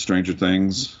give it to Stranger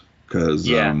Things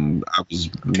because I was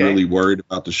really worried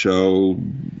about the show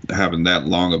having that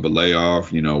long of a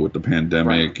layoff, with the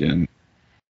pandemic and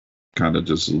kind of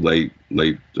just late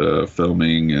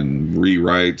filming and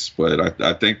rewrites, but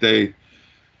I think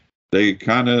they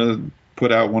kind of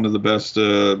put out one of the best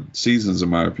seasons in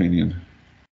my opinion.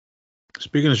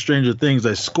 Speaking of Stranger Things,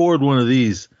 I scored one of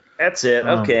these. That's it.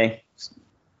 Okay.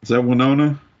 Is that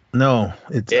Winona? No,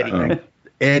 it's Eddie.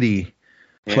 Eddie.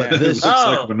 Yeah. But this looks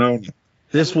like Winona.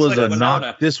 This was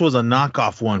a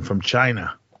knockoff one from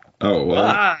China. Oh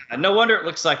wow. No wonder it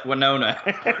looks like Winona.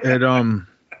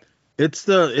 It's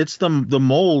the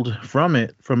mold from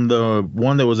the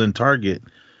one that was in Target,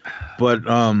 but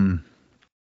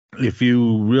if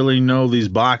you really know these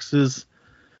boxes,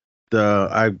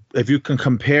 if you can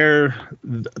compare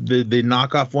the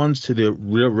knockoff ones to the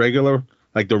real regular,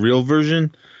 like the real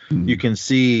version, you can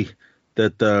see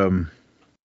that the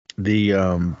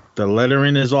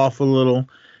lettering is off a little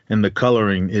and the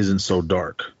coloring isn't so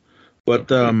dark. But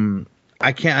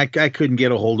I couldn't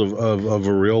get a hold of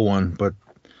a real one, but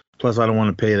plus I don't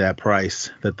want to pay that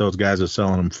price that those guys are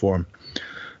selling them for.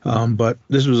 But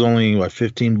this was only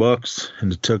 $15,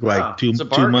 and it took like two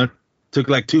months. Took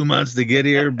like 2 months to get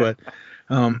here, but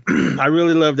I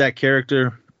really love that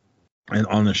character and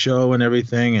on the show and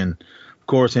everything, and of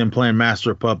course him playing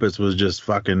Master of Puppets was just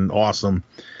fucking awesome.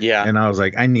 Yeah. And I was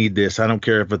like, I need this. I don't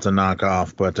care if it's a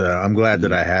knockoff, but I'm glad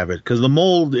that I have it because the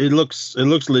mold it looks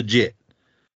legit.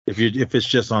 If it's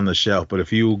just on the shelf, but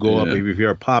if you go up, if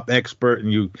you're a pop expert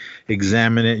and you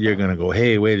examine it, you're gonna go,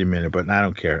 hey, wait a minute, but I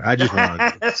don't care. I just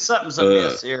wanted it. Something's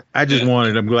amiss here. I just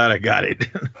wanted it. I'm glad I got it.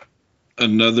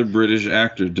 Another British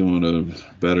actor doing a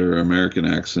better American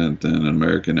accent than an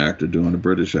American actor doing a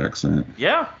British accent.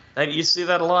 Yeah, you see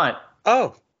that a lot.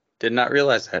 Oh, did not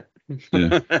realize that.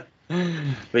 Yeah.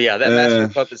 But yeah, that Master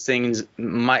of Puppets thing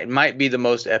might be the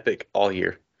most epic all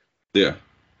year. Yeah.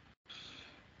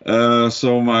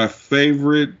 So my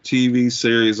favorite TV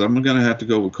series, I'm gonna have to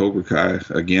go with Cobra Kai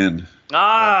again.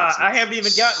 I haven't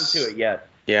even gotten to it yet.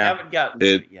 Yeah, I haven't gotten to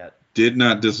it yet. Did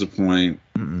not disappoint.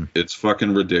 It's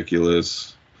fucking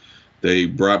ridiculous. They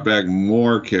brought back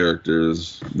more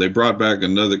characters. They brought back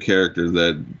another character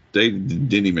that they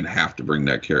didn't even have to bring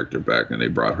that character back, and they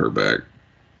brought her back.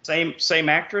 Same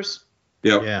actress?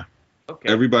 Yep. Yeah. Okay.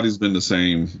 Everybody's been the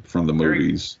same from the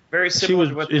movies. Very similar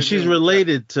to what she's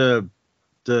related to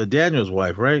Daniel's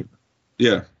wife, right?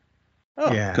 Yeah.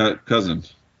 Oh. Yeah. Cousin.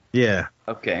 Yeah.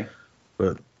 Okay.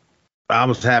 But I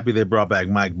was happy they brought back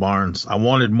Mike Barnes. I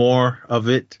wanted more of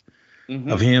it,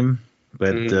 of him,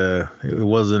 but it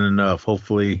wasn't enough.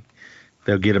 Hopefully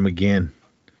they'll get him again.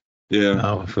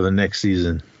 Yeah. For the next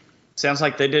season. Sounds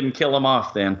like they didn't kill him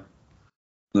off then.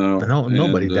 No,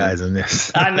 nobody dies in this.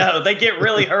 I know. They get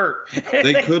really hurt.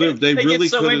 They could have. They really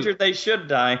get so could've, injured they should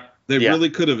die. They really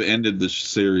could have ended the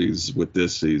series with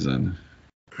this season.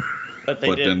 But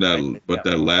they didn't.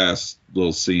 That last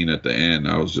little scene at the end,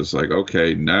 I was just like,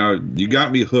 okay, now you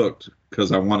got me hooked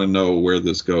because I want to know where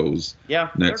this goes. Yeah,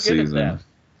 next they're good season. At that.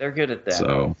 They're good at that.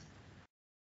 So,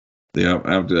 yeah,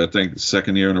 I think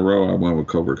second year in a row I went with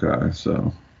Cobra Kai.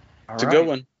 So it's a good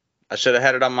one. I should have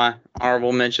had it on my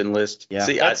honorable mention list. Yeah,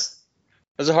 see, that's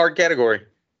a hard category.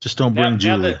 Just don't bring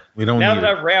Julie. We don't. Now need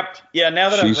that I've wrapped,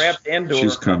 I've wrapped Endor.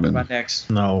 She's coming. My next.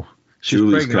 No,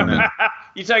 Julie's coming.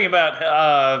 You talking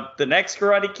about the next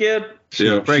Karate Kid?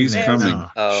 She's coming.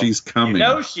 Oh. She's coming. You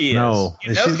know she is. No,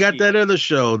 she's got that other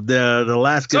show, the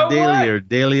Alaska Daily or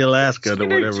Daily Alaska or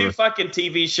whatever. 2 fucking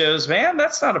TV shows, man.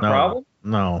 That's not a problem.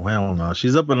 No, hell no.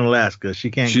 She's up in Alaska.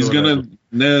 She can't. She's go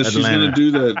gonna. She's gonna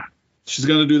do that. She's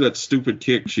gonna do that stupid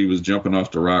kick she was jumping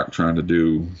off the rock trying to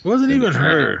do. It wasn't even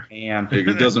her. Man.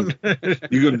 It doesn't.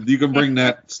 You can bring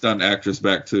that stunt actress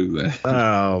back too. Then.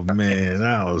 Oh man,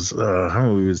 that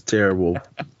movie was terrible.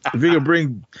 If you could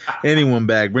bring anyone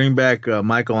back, bring back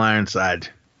Michael Ironside.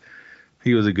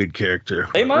 He was a good character.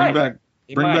 They might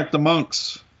bring back the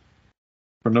monks.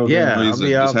 For no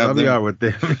reason. I'll be out with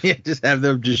them. Yeah, just have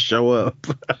them just show up.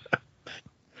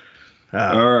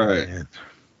 All right. Man.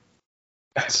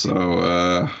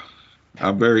 So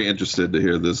I'm very interested to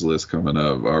hear this list coming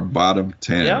up. Our bottom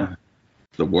 10,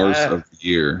 the worst of the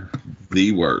year,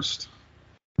 the worst.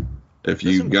 If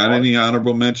you got any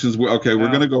honorable mentions, we're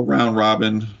going to go round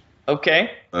robin.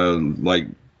 Okay. Like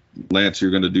Lance,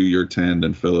 you're going to do your 10,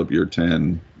 then Philip your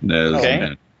 10, Nez,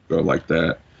 and go like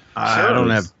that. I don't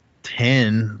have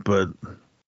 10, but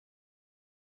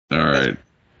all right.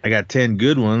 I got 10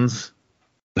 good ones.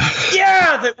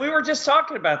 Yeah, we were just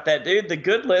talking about that, dude. The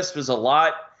good list was a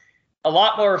lot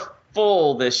more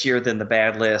full this year than the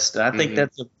bad list. And I think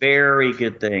that's a very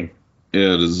good thing.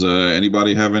 Yeah. Does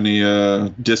anybody have any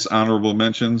dishonorable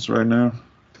mentions right now?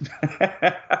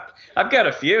 I've got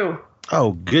a few.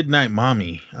 Oh, Good Night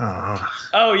Mommy.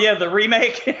 Oh yeah, the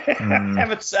remake. I'm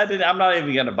not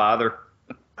even gonna bother.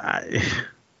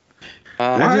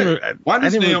 Why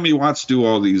does Naomi Watts do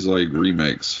all these like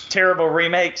remakes? Terrible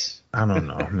remakes. I don't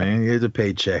know, man. It's a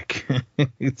paycheck.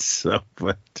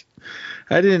 But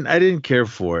I didn't care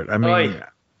for it. I mean,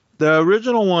 the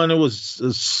original one, it was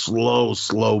a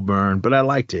slow burn, but I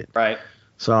liked it. Right.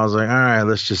 So I was like, all right,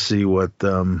 let's just see what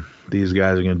these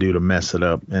guys are gonna do to mess it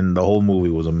up. And the whole movie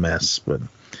was a mess. But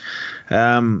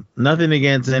nothing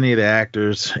against any of the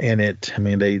actors in it. I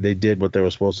mean, they did what they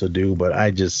were supposed to do, but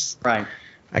I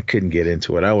I couldn't get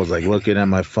into it. I was like looking at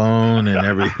my phone and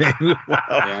everything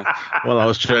while I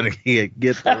was trying to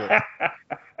get through it.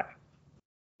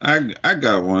 I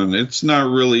got one. It's not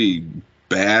really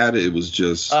bad. It was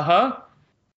just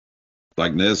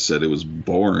like Ned said, it was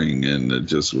boring, and it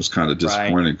just was kind of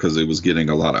disappointing because it was getting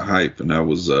a lot of hype, and that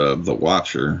was The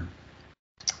Watcher.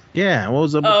 Yeah, what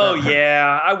was up?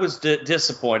 Yeah, I was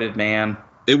disappointed, man.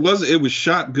 It was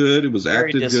shot good. It was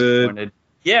acted good.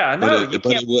 Yeah, no,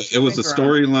 but it was a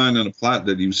storyline and a plot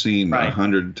that you've seen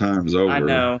 100 times over. I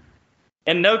know,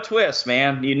 and no twist,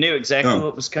 man. You knew exactly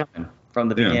what was coming from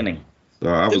the beginning.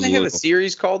 So Didn't they have a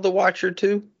series called The Watcher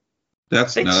too?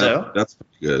 That's pretty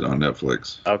good on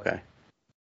Netflix. Okay,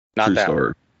 not true that story,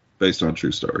 one. Based on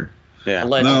true story. Yeah.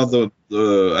 No,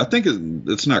 the I think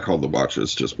it's not called The Watcher.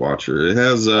 It's just Watcher. It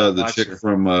has the chick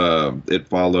from It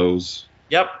Follows.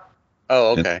 Yep.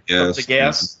 Oh, okay. The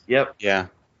Guest. Yep. Yeah.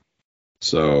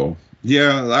 So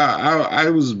yeah, I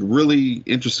was really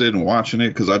interested in watching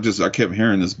it because I kept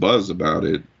hearing this buzz about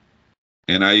it,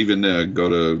 and I even go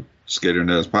to Skater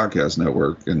Ned's podcast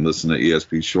network and listen to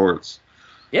ESP Shorts.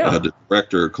 Yeah. The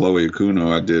director Chloe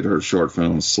Okuno, I did her short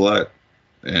film Slut,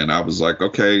 and I was like,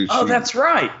 okay. That's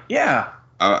right. Yeah.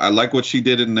 I like what she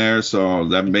did in there, so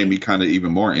that made me kind of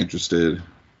even more interested.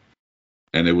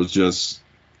 And it was just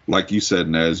like you said,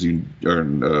 Nez,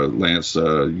 Lance,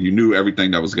 you knew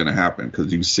everything that was going to happen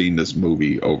because you've seen this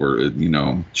movie over. You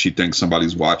know, she thinks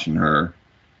somebody's watching her.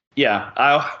 Yeah,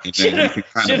 and then you can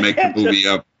kind of make the movie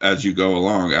up as you go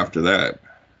along after that.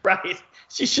 Right.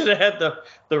 She should have had the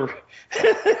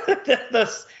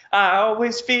I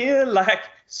always feel like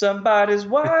somebody's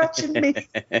watching me.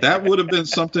 That would have been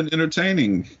something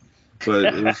entertaining, but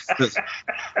it was just,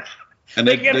 and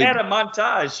they could have had a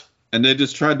montage. And they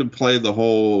just tried to play the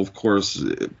whole, of course,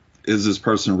 is this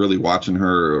person really watching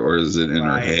her or is it in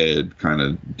her head kind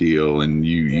of deal? And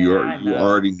you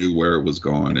already knew where it was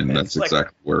going, and that's like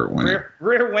exactly where it went.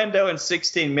 Rear Window and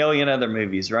 16 million other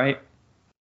movies, right?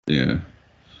 Yeah.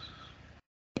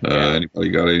 Anybody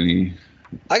got any?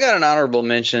 I got an honorable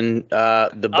mention. The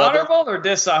Bubble. Honorable or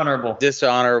dishonorable?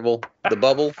 Dishonorable. The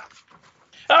Bubble.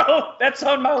 Oh, that's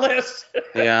on my list.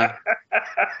 Yeah.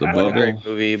 The Bubble. Great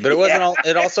movie, but it wasn't.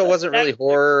 It also wasn't really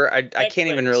horror. I can't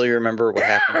even really remember what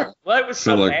happened. Well, it was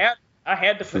so bad. I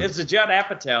had to put. It's a Judd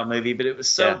Apatow movie, but it was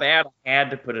so bad I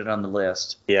had to put it on the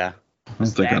list. Yeah. I don't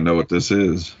think I know what this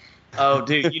is. Oh,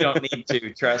 dude, you don't need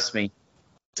to. Trust me.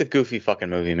 It's a goofy fucking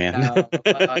movie, man.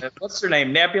 What's her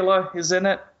name? Nebula is in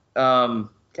it. God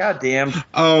damn.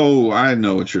 Oh, I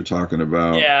know what you're talking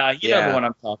about. Yeah, you know the one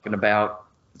I'm talking about.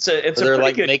 It's they're pretty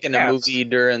like good making cast. a movie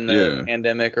during the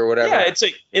pandemic or whatever. Yeah,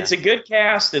 it's a good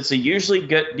cast. It's a usually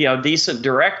good, decent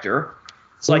director.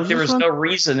 It's like there was no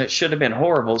reason it should have been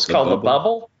horrible. It's called The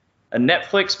Bubble, a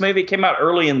Netflix movie. It came out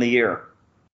early in the year.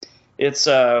 It's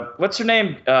what's her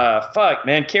name? Fuck,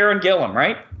 man, Karen Gillan,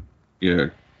 right? Yeah.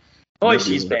 Boy,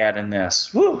 she's bad in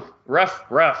this. Woo, rough.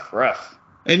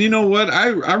 And you know what?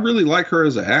 I really like her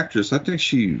as an actress. I think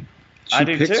she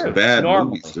picks bad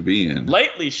movies to be in.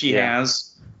 Lately, she has.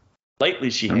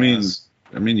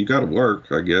 I mean, you got to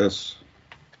work, I guess.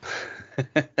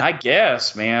 I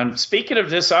guess, man. Speaking of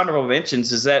dishonorable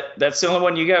mentions, that's the only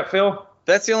one you got, Phil?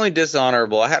 That's the only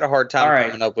dishonorable. I had a hard time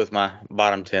coming up with my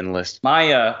bottom 10 list.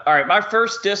 My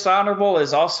first dishonorable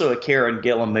is also a Karen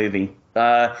Gillan movie.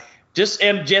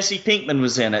 And Jesse Pinkman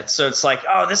was in it, so it's like,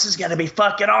 oh, this is gonna be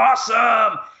fucking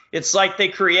awesome. It's like they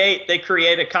create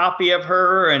a copy of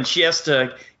her, and she has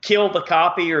to kill the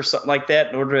copy or something like that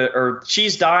in order to, or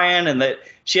she's dying, and that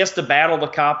she has to battle the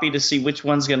copy to see which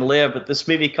one's gonna live. But this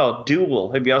movie called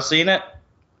Duel, have y'all seen it?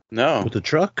 No. With the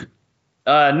truck?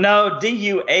 No,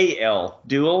 Dual,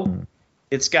 Duel.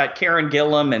 It's got Karen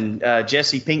Gillan and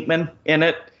Jesse Pinkman in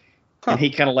it. And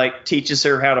he kind of like teaches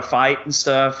her how to fight and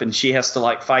stuff, and she has to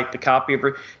like fight the copy of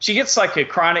her. She gets like a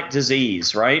chronic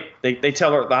disease, right? They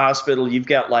tell her at the hospital, you've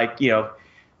got like,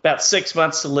 about 6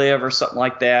 months to live or something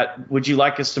like that. Would you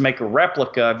like us to make a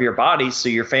replica of your body so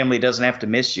your family doesn't have to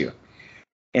miss you?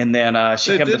 And then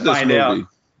she comes to find out.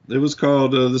 It was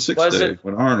called The Sixth Day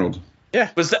with Arnold. Yeah.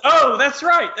 That's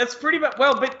right. That's pretty much.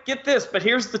 Well, but get this. But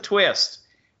here's the twist.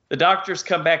 The doctors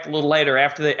come back a little later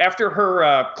after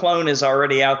her clone is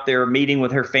already out there meeting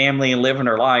with her family and living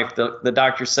her life. The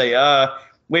doctors say,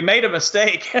 we made a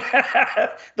mistake.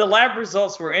 The lab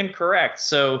results were incorrect.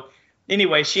 So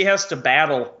anyway, she has to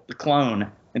battle the clone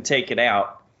and take it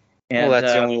out. And,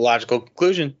 that's the only logical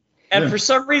conclusion. And for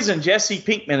some reason, Jesse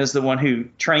Pinkman is the one who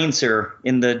trains her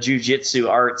in the jujitsu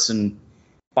arts and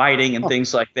fighting and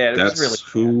things like that. That's really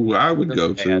who I would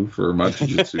go to for my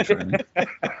jiu-jitsu training.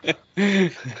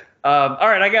 All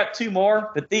right, I got two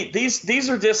more, but these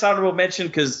are dishonorable mention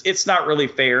because it's not really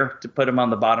fair to put them on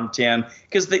the bottom 10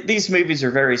 because these movies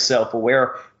are very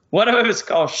self-aware. One of them is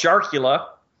called Sharkula.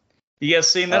 You guys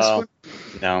seen this one?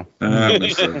 No.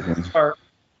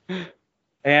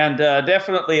 And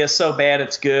definitely is so bad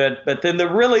it's good. But then the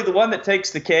one that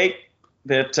takes the cake,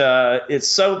 that it's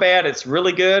so bad it's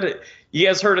really good. You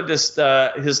guys heard of this?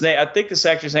 His name, I think this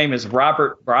actor's name is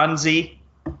Robert Bronzi.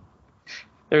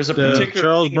 There's a particular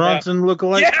Charles Bronson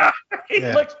lookalike. Yeah, he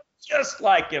looks just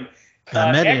like him.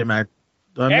 I met him at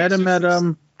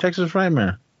Texas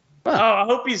Frightmare. Oh, I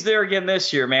hope he's there again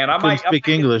this year, man. I might speak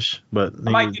English, but I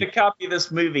might get a copy of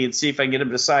this movie and see if I can get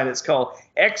him to sign it. It's called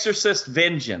Exorcist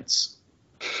Vengeance.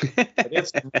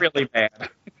 It's really bad.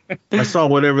 I saw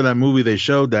whatever that movie they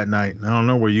showed that night. I don't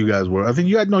know where you guys were. I think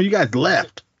you guys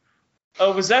left.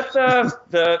 Oh, was that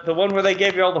the one where they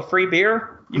gave you all the free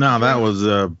beer? No, that was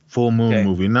a Full Moon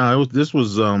movie. No, this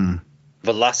was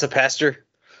Velocipaster.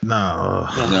 No.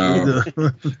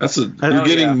 You're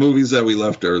getting movies that we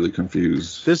left early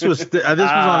confused. This was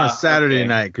on a Saturday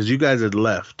night because you guys had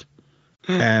left,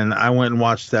 and I went and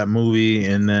watched that movie,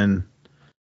 and then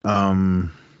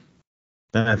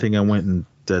I think I went and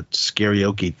that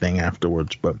karaoke thing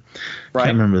afterwards, but I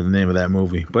can't remember the name of that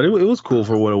movie. But it was cool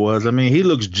for what it was. I mean, he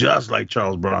looks just like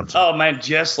Charles Bronson. Oh man,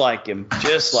 just like him.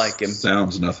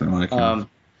 Sounds nothing like him.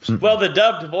 Well, the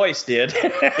dubbed voice did.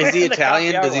 Is he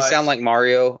Italian? Does he sound like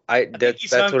Mario?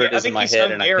 That's what it is in my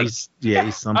head. He's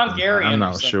something. Hungarian. I'm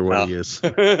not sure what he is.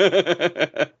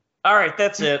 All right,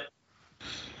 that's it.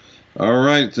 All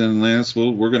right, then, Lance.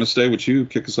 Well, we're going to stay with you.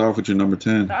 Kick us off with your number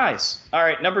 10. Nice. All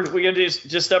right, we're going to do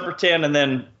just number 10 and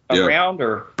then a round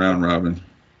or round robin.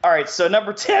 All right, so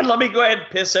number 10. Let me go ahead and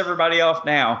piss everybody off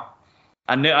now.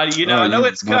 I know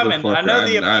it's coming. I know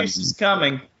the abuse is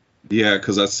coming. Yeah,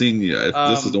 because I've seen you.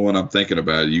 This is the one I'm thinking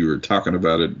about. You were talking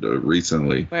about it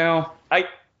recently. Well,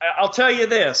 I'll tell you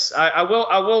this. I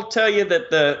will tell you that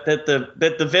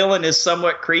the villain is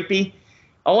somewhat creepy.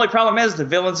 Only problem is the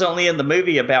villain's only in the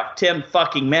movie about 10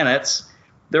 fucking minutes.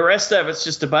 The rest of it's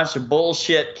just a bunch of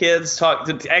bullshit kids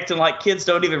acting like kids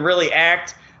don't even really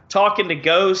act, talking to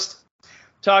ghosts,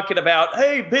 talking about,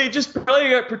 hey, babe, just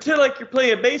pretend like you're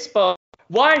playing baseball.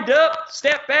 Wind up,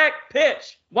 step back,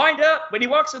 pitch. Wind up. When he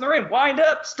walks in the ring, wind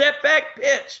up, step back,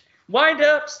 pitch. Wind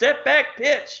up, step back,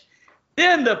 pitch.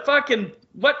 Then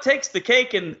what takes the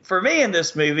cake for me in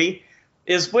this movie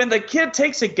is when the kid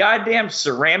takes a goddamn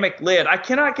ceramic lid. I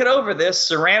cannot get over this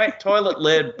ceramic toilet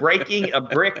lid breaking a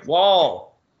brick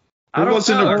wall. It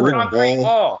wasn't a brick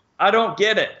wall. I don't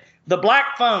get it. The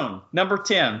black phone, number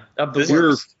 10 of the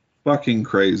worst. Fucking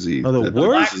crazy. Oh, the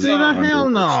worst? Hell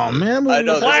no, man. I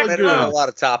know there's been a lot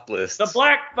of top lists. The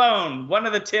Black Phone, one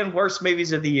of the 10 worst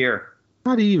movies of the year.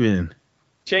 Not even.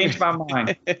 Changed my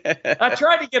mind. I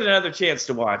tried to get another chance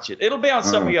to watch it. It'll be on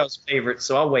some of y'all's favorites,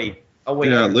 so I'll wait.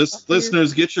 Yeah,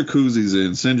 listeners, get your koozies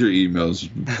in. Send your emails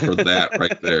for that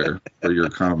right there for your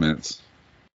comments.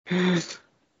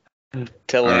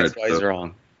 Tell Lance why he's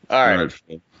wrong. All right.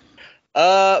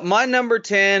 My number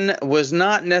 10 was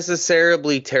not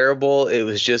necessarily terrible. It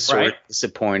was just sort of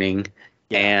disappointing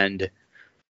and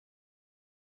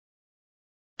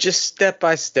just step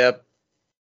by step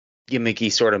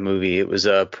gimmicky sort of movie. It was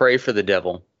Pray for the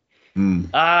Devil.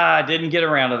 I didn't get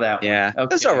around to that one. Yeah,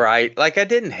 that's all right. Like, I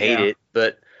didn't hate it,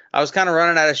 but I was kind of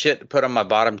running out of shit to put on my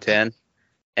bottom 10.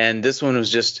 And this one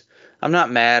was just, I'm not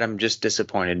mad. I'm just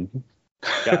disappointed.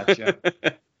 Gotcha.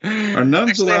 Are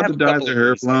nuns allowed to dye their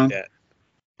hair blonde?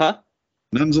 Huh?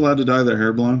 Nuns allowed to dye their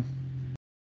hair blonde?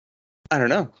 I don't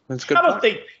know. That's good. I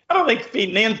don't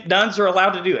think nuns are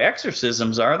allowed to do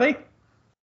exorcisms, are they?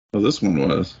 Well, this one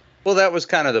was. Well, that was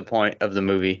kind of the point of the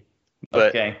movie.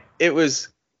 But it was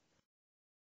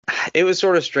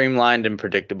sort of streamlined and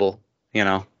predictable, you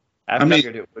know. I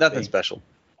figured it would nothing special.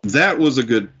 That was a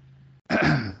good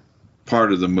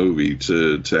part of the movie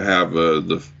to have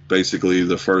basically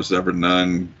the first ever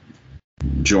nun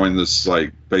join this,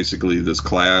 like, basically this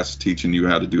class teaching you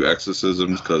how to do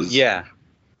exorcisms, because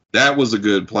that was a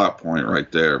good plot point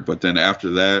right there. But then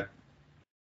after that,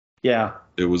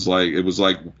 it was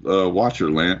like Watcher,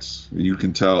 Lance. You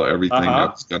can tell everything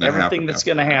that's going to happen. Everything that's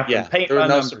going to happen. Yeah, there were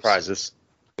no surprises.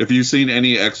 If you've seen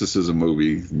any exorcism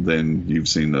movie, then you've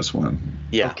seen this one.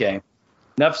 Yeah. Okay.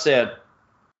 Enough said.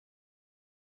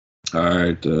 All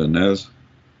right, Nez.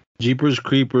 Jeepers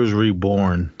Creepers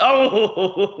Reborn.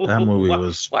 Oh, that movie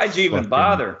was. Why'd you even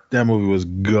bother? That movie was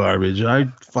garbage. I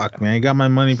got my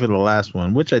money for the last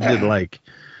one, which I did like,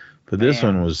 but this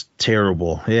one was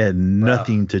terrible. It had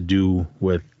nothing to do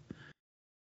with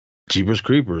Jeepers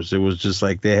Creepers. It was just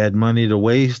like they had money to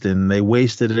waste, and they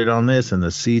wasted it on this, and the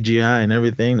CGI and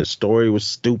everything. The story was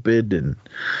stupid, and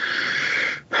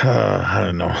I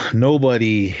don't know.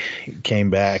 Nobody came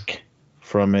back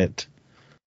from it.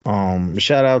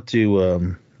 Shout out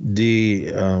to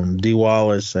D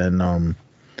Wallace and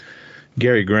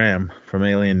Gary Graham from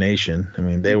Alien Nation. I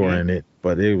mean, they were in it,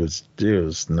 but it was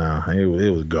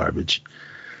garbage.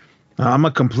 I'm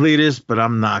a completist, but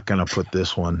I'm not gonna put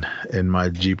this one in my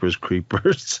Jeepers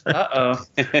Creepers.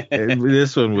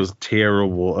 This one was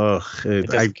terrible. Ugh. It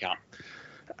doesn't count.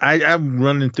 I'm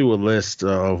running through a list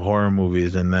of horror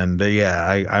movies, and then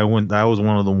I was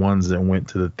one of the ones that went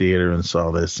to the theater and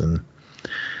saw this, and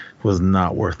was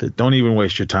not worth it. Don't even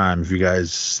waste your time if you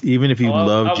guys, even if you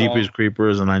love Jeepers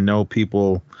Creepers, and I know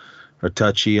people are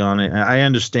touchy on it. I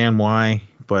understand why,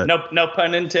 but no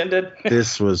pun intended.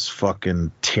 This was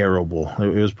fucking terrible. It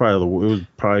was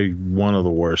probably one of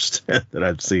the worst that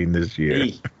I've seen this year.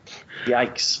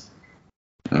 Yikes.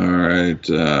 All right,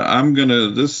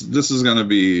 This is gonna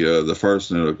be the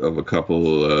first of a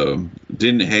couple.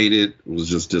 Didn't hate it. Was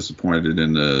just disappointed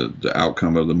in the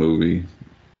outcome of the movie,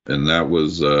 and that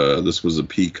was this was a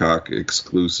Peacock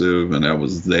exclusive, and that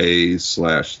was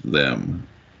They/Them.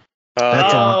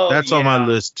 That's on my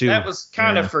list too. That was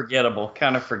kind of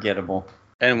forgettable.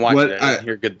 And watch it. I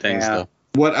hear good things though.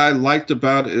 What I liked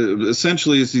about it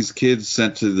essentially is these kids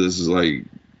sent to this like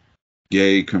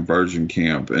gay conversion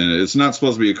camp, and it's not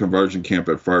supposed to be a conversion camp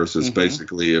at first. It's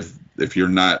basically if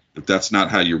that's not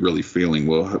how you're really feeling,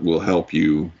 we'll help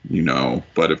you,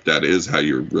 but if that is how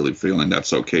you're really feeling,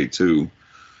 that's okay too.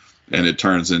 And it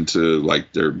turns into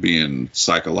like they're being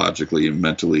psychologically and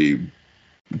mentally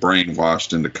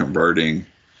brainwashed into converting.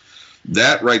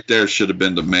 That right there should have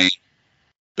been the main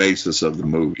basis of the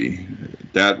movie.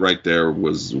 That right there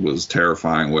was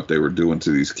terrifying, what they were doing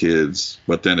to these kids.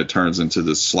 But then it turns into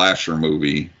this slasher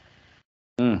movie.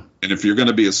 And if you're going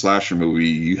to be a slasher movie,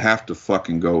 you have to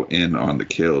fucking go in on the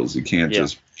kills. You can't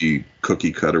just be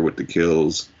cookie cutter with the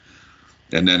kills.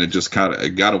 And then it just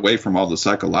it got away from all the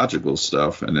psychological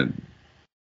stuff, and it,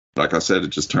 like I said, it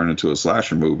just turned into a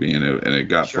slasher movie, and it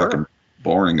got fucking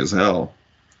boring as hell.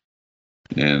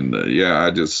 And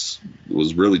I just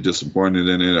was really disappointed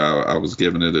in it. I was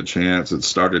giving it a chance. It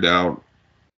started out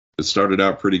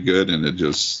pretty good, and it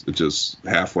just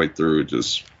halfway through it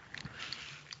just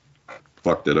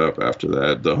fucked it up. After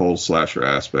that, the whole slasher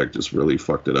aspect just really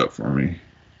fucked it up for me.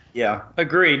 Yeah,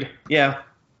 agreed. Yeah,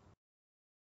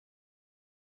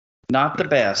 not the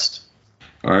best.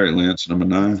 All right, Lance, number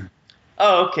 9.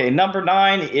 Oh, okay. Number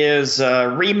 9 is a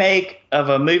remake of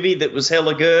a movie that was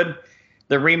hella good.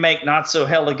 The remake not so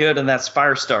hella good, and that's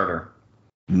Firestarter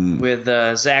with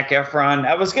Zac Efron.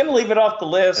 I was going to leave it off the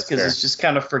list because it's just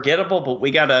kind of forgettable, but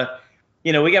we gotta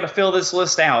fill this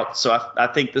list out. So I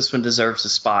think this one deserves a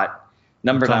spot.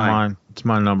 Number 9. It's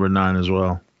my number 9 as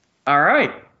well. All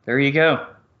right, there you go.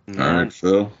 All right,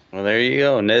 Phil. Well, there you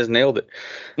go. Nez nailed it.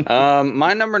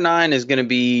 My number 9 is going to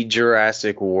be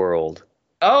Jurassic World.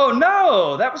 Oh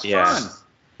no, that was fun.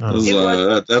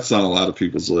 That's on a lot of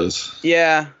people's list.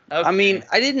 Yeah. Okay. I mean,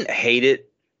 I didn't hate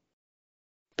it,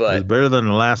 but it's better than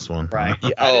the last one. Right.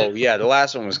 The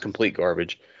last one was complete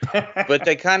garbage. But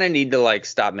they kind of need to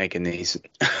stop making these.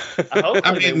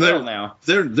 They will now.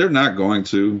 They're not going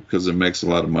to, because it makes a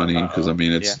lot of money. Because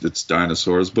it's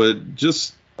dinosaurs, but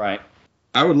just right.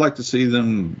 I would like to see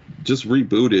them just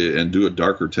reboot it and do a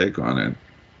darker take on it.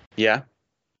 Yeah,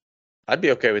 I'd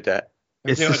be okay with that.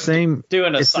 It's the same. Do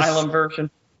an asylum version.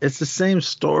 It's the same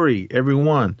story, every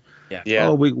one. Yeah.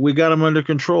 Oh, we got them under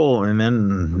control, and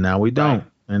then now we don't, right.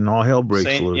 And all hell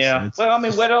breaks loose. Yeah. Well, I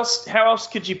mean, what else? How else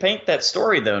could you paint that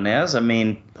story, though, Nez? I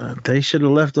mean, they should have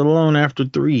left it alone after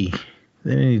 3.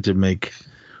 They need to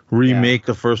remake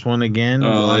the first one again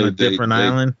on a different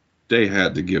island. They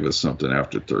had to give us something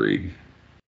after 3.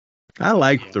 I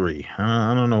like 3.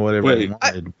 I don't know what everybody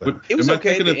wanted, but it was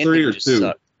okay. Am I thinking of 3 or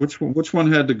 2? Which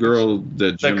one had the girl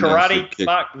that the karate kick,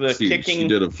 the kicking? She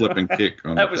did a flipping kick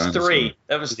on that was 3.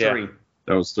 That was 3.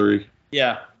 That was 3.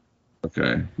 Yeah.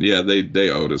 Okay. Yeah, they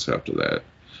owed us after that.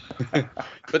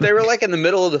 But they were in the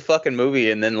middle of the fucking movie,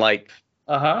 and then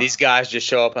these guys just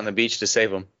show up on the beach to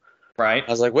save them. Right.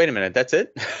 I was like, wait a minute, that's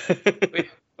it?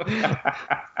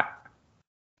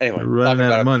 Anyway, running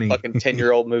out of money. Fucking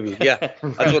 10-year-old movie. Yeah, that's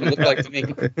what it looked like to me.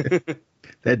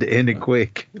 Had to end it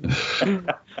quick.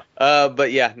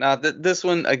 But yeah, no, this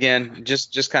one again,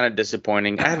 just kind of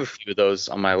disappointing. I have a few of those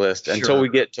on my list until we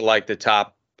get to the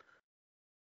top,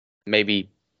 maybe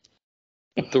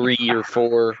 3 or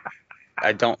 4.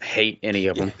 I don't hate any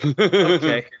of them.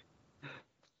 Okay.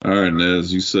 All right,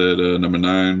 Nez, you said number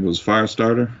 9 was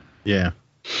Firestarter? Yeah.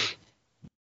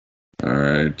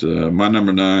 right. My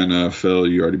number 9, Phil,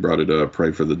 you already brought it up.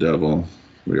 Pray for the Devil.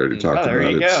 We already talked about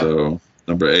it. Go. So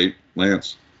number 8,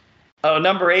 Lance. Oh,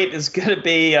 number 8 is going to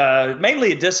be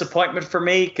mainly a disappointment for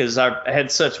me because I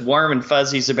had such warm and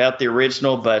fuzzies about the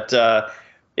original, but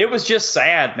it was just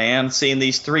sad, man, seeing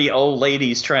these 3 old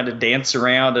ladies trying to dance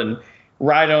around and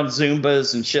ride on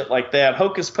Zumbas and shit like that.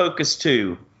 Hocus Pocus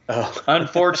 2. Oh.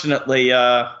 Unfortunately,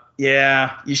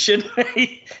 yeah, you shouldn't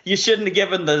have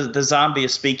given the zombie a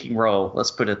speaking role.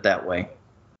 Let's put it that way.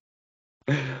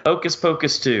 Hocus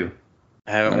Pocus 2.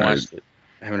 I haven't watched it.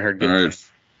 I haven't heard good. All right,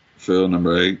 Phil,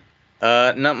 number 8.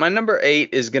 No, my number 8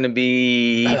 is going to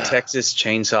be Texas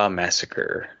Chainsaw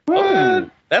Massacre. What?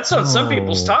 That's on some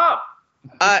people's top.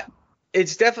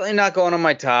 It's definitely not going on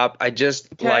my top. I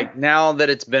just like now that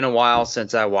it's been a while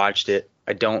since I watched it,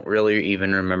 I don't really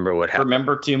even remember what happened.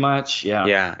 Remember too much? Yeah.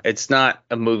 Yeah, it's not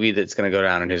a movie that's going to go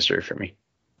down in history for me.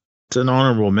 It's an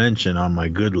honorable mention on my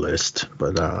good list,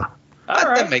 but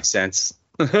that makes sense.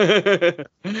 Like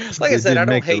I said, I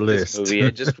don't hate this movie.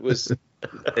 It just was.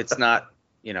 It's not,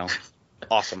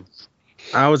 awesome.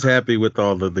 I was happy with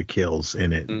all of the kills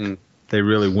in it. Mm-hmm. They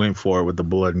really went for it with the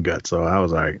blood and guts, so I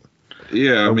was like,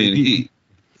 yeah. I mean,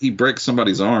 he breaks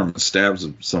somebody's arm and stabs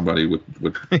somebody with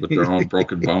their own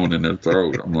broken bone in their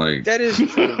throat. I'm like, that is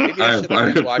true. I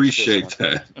appreciate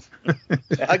that.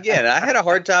 Again, I had a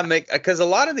hard time because a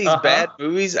lot of these bad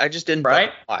movies I just didn't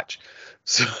watch,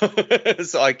 so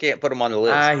I can't put them on the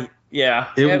list.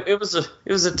 It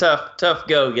was a tough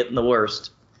go getting the worst.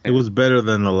 It was better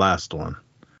than the last one.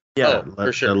 Yeah,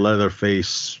 for sure. The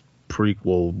Leatherface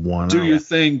prequel one. Do your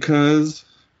thing, cuz.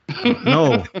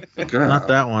 No, not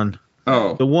that one.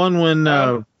 Oh, the one when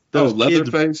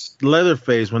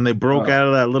Leatherface when they broke out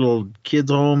of that little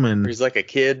kid's home and he's like a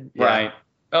kid, right?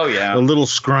 Oh yeah, the little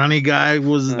scrawny guy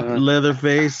was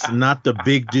Leatherface, not the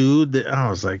big dude. I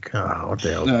was like, oh, what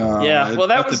the hell? Well,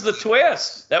 that was the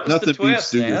twist. That was the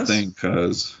twist. Do your thing,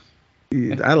 cuz.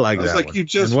 I like that. It's like one. You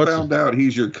just found out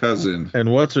he's your cousin.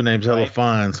 And what's her name's hella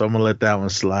fine, so I'm gonna let that one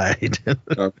slide.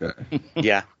 Okay.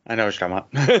 Yeah, I know what you're talking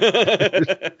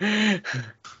about.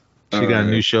 She got a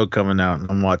new show coming out, and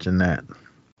I'm watching that.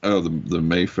 Oh, the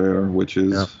Mayfair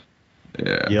Witches. Yep.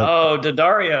 Yeah. Yep. Oh,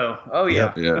 Daddario. Oh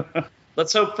yeah. Yeah.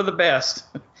 Let's hope for the best.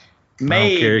 Maybe I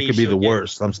don't care. It could be the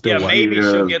worst. I'm still watching. Maybe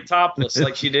she'll get topless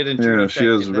like she did in True Detective. She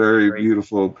has a very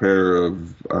beautiful pair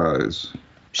of eyes.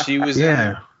 She was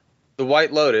in The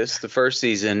White Lotus, the first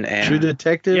season, and True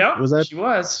Detective. Yeah, was that? She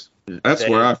was. That's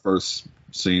where I first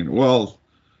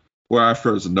where I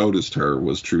first noticed her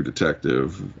was True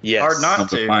Detective. Yes. Hard not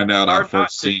to find out I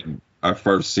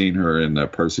first seen her in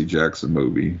that Percy Jackson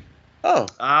movie. Oh.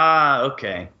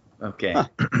 Okay. Look at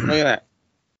that.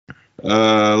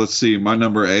 Let's see. My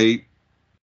number 8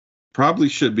 probably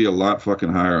should be a lot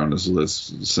fucking higher on this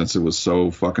list since it was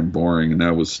so fucking boring, and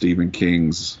that was Stephen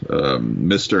King's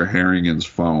Mr. Harrigan's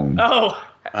Phone. Oh,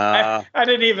 I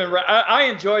didn't even. I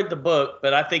enjoyed the book,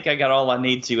 but I think I got all I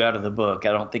need to out of the book.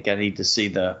 I don't think I need to see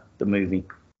the movie.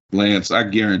 Lance, I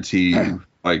guarantee you,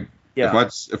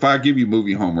 if I give you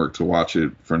movie homework to watch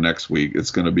it for next week, it's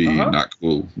going to be not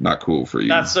cool for you.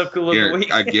 Not so cool of the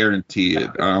week. I guarantee it.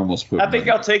 I almost put. I think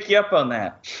I'll take you up on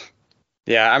that.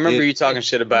 Yeah, I remember you talking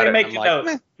shit about it. Let me make a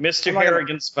note. Mr.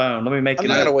 Harrigan's Phone. Let me make a note. I'm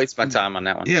not going to waste my time on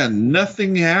that one. Yeah,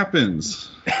 nothing happens.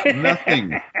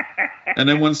 Nothing. And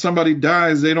then when somebody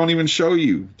dies, they don't even show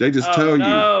you. They just tell you.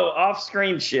 No,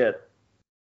 off-screen shit.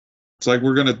 It's like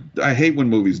I hate when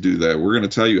movies do that. We're going to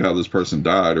tell you how this person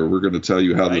died, or we're going to tell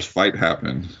you how this fight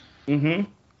happened. Mm-hmm.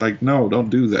 Like, no, don't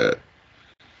do that.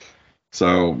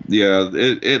 So, yeah,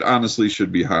 it honestly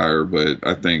should be higher, but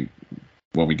I think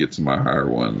when we get to my higher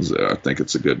ones, I think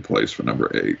it's a good place for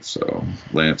number 8. So,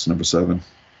 Lance, number 7.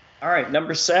 All right,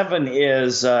 number 7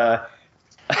 is our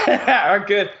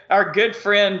good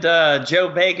friend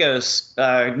Joe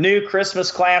Bagos' new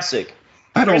Christmas classic.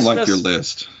 I don't like your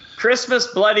list. Christmas,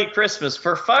 Bloody Christmas.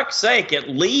 For fuck's sake, at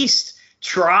least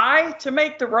try to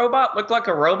make the robot look like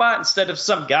a robot instead of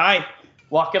some guy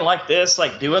walking like this,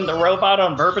 like doing the robot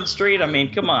on Bourbon Street. I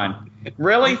mean, come on.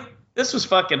 Really? This was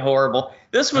fucking horrible.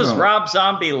 This was Rob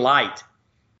Zombie light.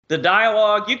 The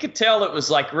dialogue, you could tell it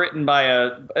was like written by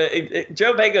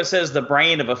Joe Bagos has the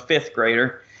brain of a 5th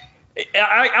grader.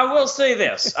 I will say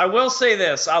this. I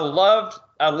loved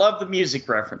the music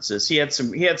references. He had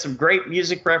some great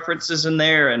music references in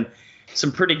there and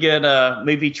some pretty good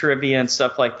movie trivia and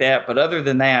stuff like that. But other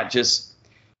than that, just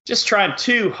trying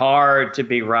too hard to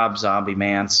be Rob Zombie,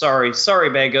 man. Sorry,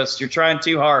 Bagos, you're trying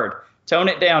too hard. Tone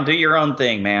it down. Do your own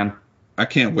thing, man. I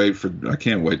can't wait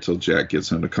till Jack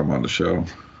gets him to come on the show.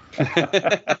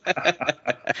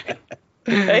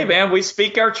 Hey, man, we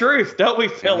speak our truth, don't we,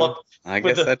 Philip? I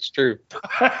guess that's true.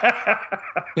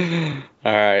 All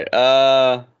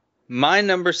right. My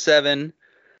number 7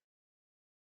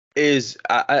 is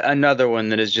another one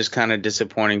that is just kind of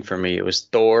disappointing for me. It was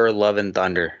Thor: Love and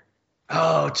Thunder.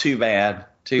 Oh, too bad.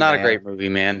 Not a great movie,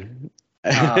 man.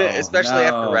 Especially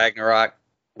after Ragnarok,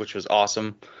 which was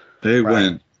awesome. They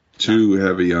went too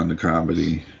heavy on the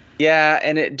comedy. Yeah,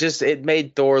 and it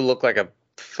made Thor look like a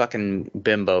fucking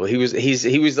bimbo. He played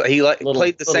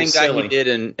the same guy silly. He did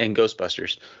in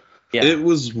Ghostbusters. Yeah. It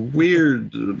was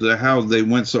weird how they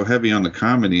went so heavy on the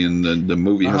comedy, and the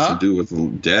movie has to do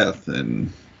with death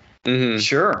and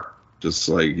sure, just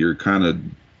like you're kind of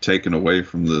taken away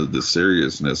from the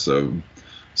seriousness of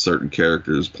certain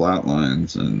characters' plot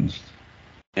lines, and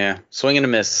swing and a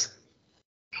miss.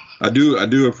 I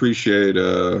do appreciate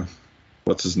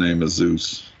what's his name is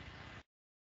Zeus.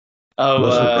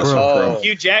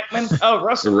 Hugh Jackman. Oh,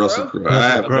 Russell Crowe. I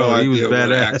have no he was idea what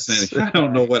badass. accent. I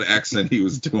don't know what accent he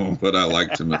was doing, but I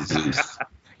liked him as Zeus.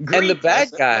 And the bad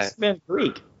guy,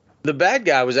 Greek. The bad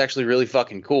guy was actually really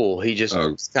fucking cool. He just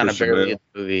was kind of barely in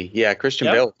the movie. Yeah, Christian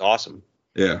Bale was awesome.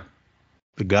 Yeah.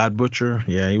 The God Butcher,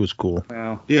 yeah, he was cool.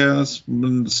 Wow. Yeah, that's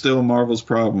still Marvel's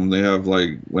problem. They have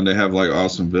when they have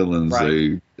awesome villains,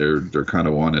 they're kind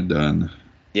of one and done.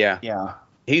 Yeah. Yeah.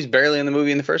 He's barely in the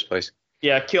movie in the first place.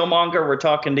 Yeah, Killmonger, we're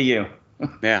talking to you.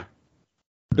 Yeah.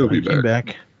 He'll be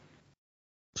back.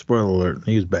 Spoiler alert,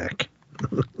 he's back.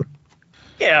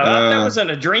 Yeah, that was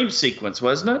in a dream sequence,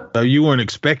 wasn't it? So you weren't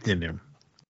expecting him.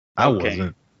 I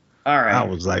wasn't. All right. I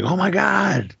was like, oh my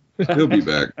God. He'll be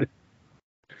back.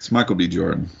 It's Michael B.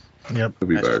 Jordan. Yep. He'll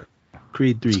be back.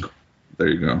 Creed 3. There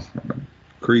you go.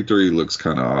 Creed 3 looks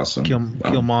kind of awesome.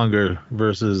 Killmonger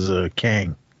versus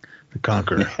Kang, the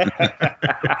Conqueror.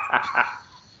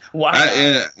 Wow.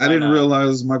 I didn't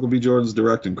realize Michael B. Jordan's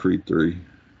directing Creed 3.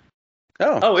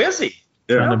 Oh, is he?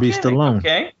 Yeah. Trying to be Stallone.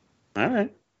 Okay. All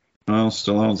right. Well,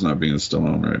 Stallone's not being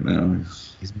Stallone right now.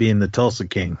 He's being the Tulsa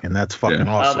King, and that's fucking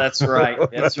awesome. Oh, that's right.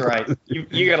 That's right.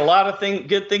 You got a lot of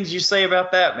good things you say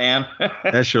about that, man.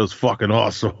 That show's fucking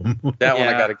awesome. That one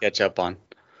I got to catch up on.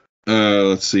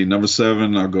 Let's see. Number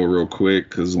 7, I'll go real quick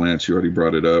because Lance, you already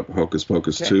brought it up. Hocus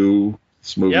Pocus 2.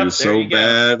 This movie was so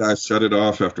bad, I shut it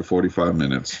off after 45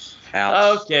 minutes.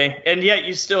 Ouch. Okay. And yet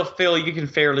you still feel you can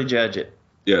fairly judge it.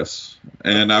 Yes.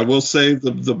 And I will say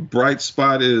the bright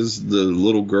spot is the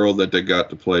little girl that they got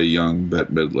to play young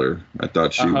Bette Midler. I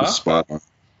thought she was spot on.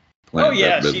 Oh,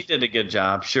 yeah, she did a good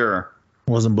job, sure.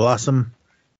 Wasn't Blossom?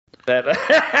 That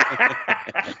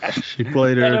she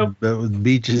played her with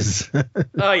Beaches.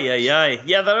 Oh, yeah.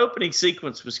 Yeah, that opening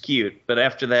sequence was cute, but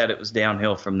after that it was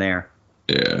downhill from there.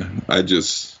 Yeah, I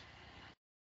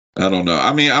don't know.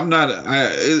 I mean,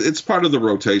 it's part of the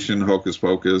rotation, Hocus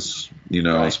Pocus,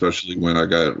 especially when I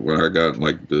got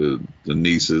like the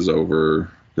nieces over.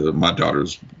 My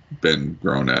daughter's been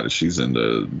grown at it. She's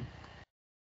into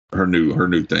her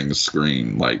new thing,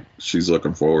 Scream. Like, she's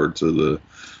looking forward to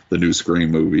the new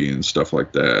Scream movie and stuff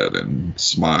like that, and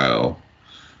Smile.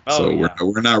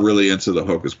 We're not really into the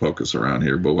Hocus Pocus around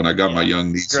here. But when I got my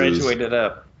young nieces, graduated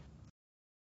up.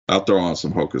 I'll throw on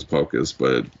some Hocus Pocus,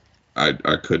 but I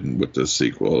couldn't with the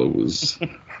sequel. It was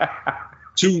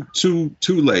too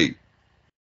late.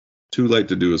 Too late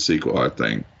to do a sequel, I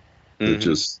think.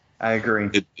 I agree.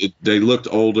 They looked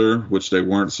older, which they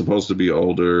weren't supposed to be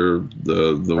older.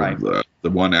 The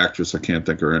one actress, I can't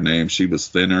think of her name. She was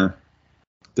thinner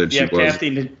than she was.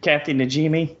 Kathy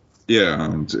Najimy.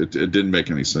 Yeah, it didn't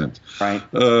make any sense. Right.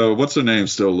 What's her name?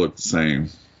 Still looked the same.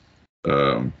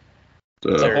 The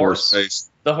horse. Face.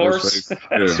 The horse.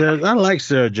 Yeah. I like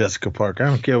Sarah Jessica Parker. I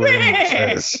don't care what anyone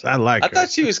says. I like her. I thought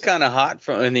she was kind of hot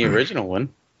in the original one.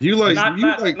 You like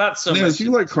not so much. You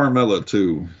like Carmella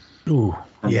too. Ooh,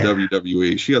 from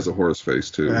WWE. She has a horse face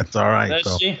too. That's all right.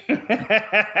 Does she?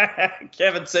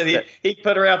 Kevin said he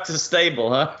put her out to the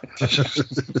stable, huh?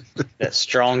 That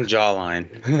strong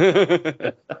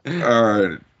jawline. All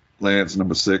right, Lance,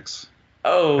 number 6.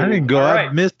 Oh, I didn't go. I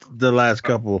missed the last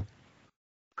couple.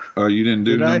 Oh, you didn't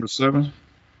do number 7?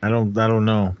 I don't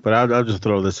know, but I'll just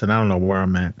throw this in. I don't know where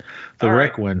I'm at. The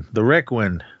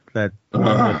Requiem. That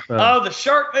the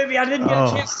shark movie. I didn't get a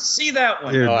chance to see that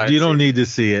one. You don't need to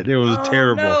see it. It was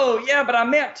terrible. No, yeah, but I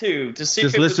meant to see.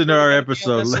 Just listen to our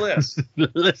episode.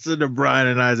 Listen to Brian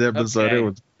and I's episode.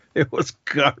 Okay. It was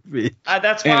garbage.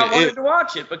 That's why I wanted to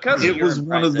watch it, because it was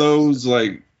one of those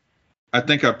like. I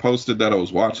think I posted that I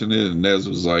was watching it, and Nez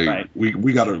was like,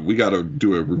 "We gotta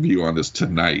do a review on this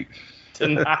tonight."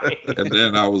 And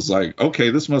then I was like, "Okay,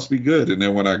 this must be good." And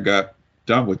then when I got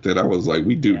done with it, I was like,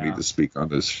 "We do need to speak on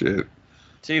this shit."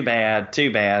 Too bad.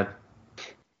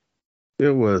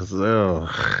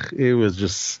 It was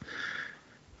just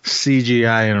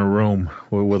CGI in a room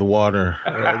with water.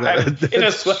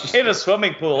 in a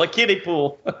swimming pool, a kiddie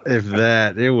pool. If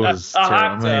that, it was a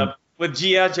hot tub with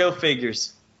G.I. Joe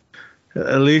figures.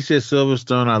 Alicia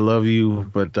Silverstone, I love you,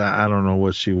 but I don't know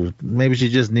what she was. Maybe she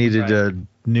just needed a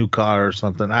new car or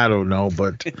something. I don't know,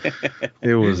 but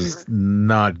it was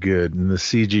not good, and the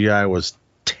CGI was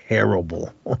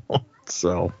terrible.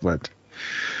 So, but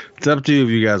it's up to you if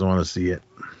you guys want to see it.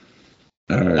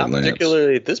 All right, not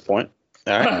particularly at this point.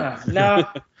 All right. No.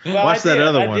 Well, Watch that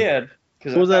other one. I did.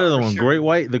 What was that other one?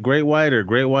 Sure. The Great White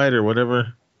or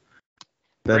whatever.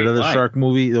 That Great other White. shark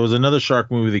movie. There was another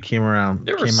shark movie that came out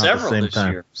There were at several the same this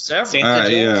time. year. Several. Santa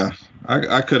Jones. Yeah.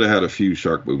 I could have had a few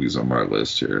shark movies on my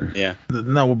list here. Yeah.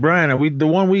 No, well, Brian, the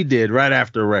one we did right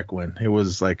after Requiem, it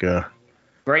was like a.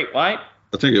 Great White.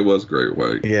 I think it was Great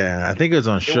White. Yeah, I think it was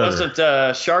on It Shudder. wasn't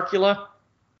Sharkula.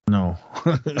 No.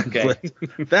 Okay.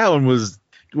 That one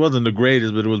wasn't the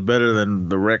greatest, but it was better than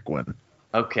the Wreck one.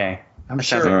 Okay. I'm That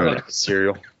sure. sounds All right. like a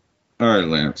cereal. All right,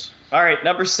 Lance. All right,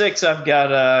 number 6, I've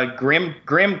got Grim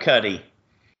Cuddy.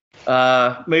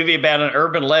 Movie about an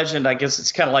urban legend. I guess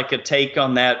it's kind of like a take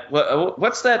on that.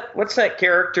 What's that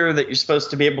character that you're supposed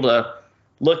to be able to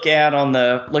look at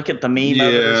the meme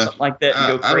of it or something like that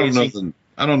and go crazy?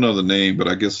 I don't know the name, but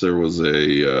I guess there was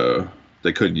they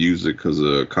couldn't use it because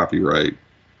of copyright.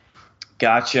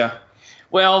 Gotcha.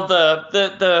 Well,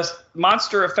 the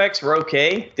monster effects were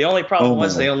okay. The only problem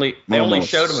was they only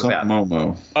showed them about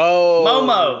Momo. Oh,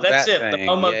 Momo. That's it. thing. The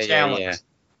Momo challenge.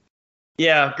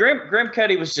 Yeah, Grim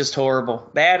Cuddy was just horrible.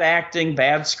 Bad acting,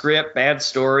 bad script, bad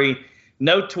story,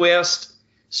 no twist,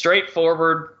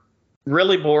 straightforward,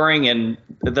 really boring, and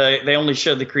they only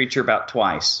showed the creature about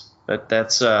twice. But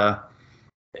that's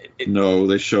No,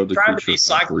 they showed the trying to creature be 3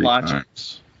 psychological.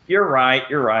 times. You're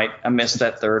right. I missed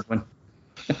that third one.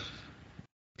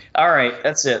 All right,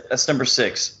 that's it. That's number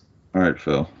 6. All right,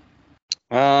 Phil.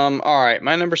 All right,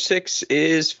 my number 6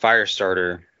 is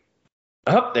Firestarter.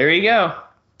 Oh, there you go.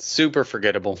 Super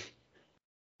forgettable.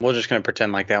 We're just gonna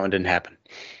pretend like that one didn't happen.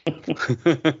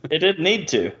 It didn't need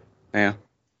to. Yeah.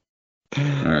 All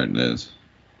right, Nez.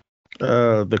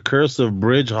 The Curse of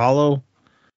Bridge Hollow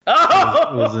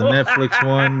Oh, was a Netflix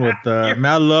one with. I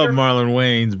love Marlon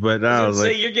Wayans, but I was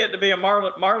like, you're getting to be a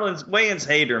Marlon Wayans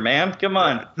hater, man. Come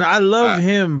on. no, I love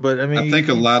him, but I mean, I think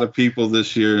a lot of people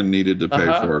this year needed to pay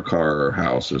Uh-huh. for a car or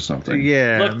house or something.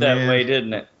 Yeah, Looked that man. way,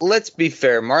 didn't it? Let's be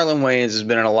fair. Marlon Wayans has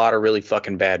been in a lot of really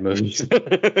fucking bad movies.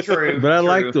 True. But I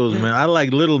like those, man. I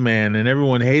like Little Man, and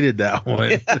everyone hated that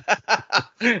one.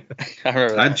 I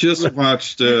remember I that. just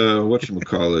watched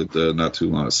whatchamacallit not too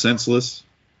long. Senseless.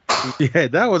 Yeah,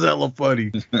 that was hella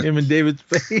funny. Him and David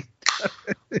Spade.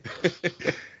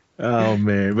 Oh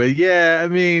man, but yeah, I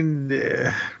mean,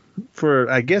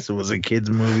 I guess it was a kids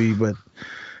movie, but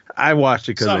I watched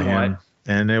it because of him,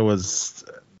 and it was.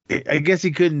 I guess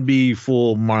he couldn't be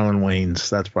full Marlon Wayans.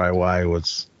 That's probably why it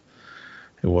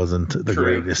wasn't the True.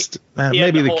 greatest. He had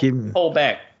Maybe to the kid, hold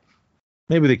back.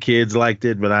 maybe the kids liked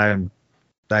it, but I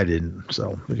didn't.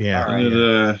 So yeah. All right.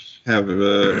 Did have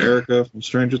Erica from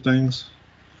Stranger Things?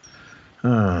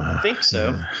 I think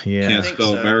so. Yeah. Can't think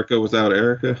spell so. America without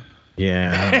Erica.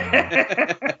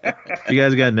 Yeah. If you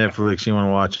guys got Netflix, you want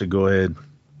to watch it, go ahead.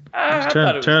 I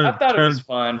thought it was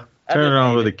fun. Turn it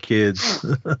on with the kids.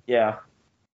 Yeah.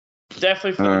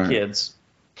 Definitely for All the right. kids.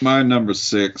 My number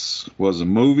 6 was a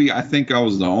movie. I think I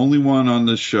was the only one on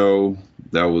this show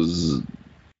that was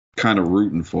kind of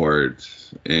rooting for it.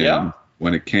 And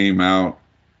when it came out,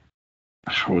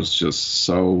 I was just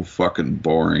so fucking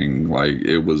boring. Like,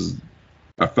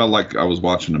 I felt like I was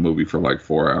watching a movie for like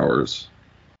 4 hours.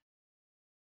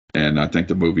 And I think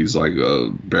the movie's like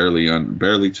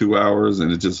barely 2 hours,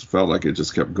 and it just felt like it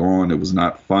just kept going. It was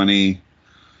not funny.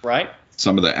 Right?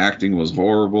 Some of the acting was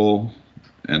horrible,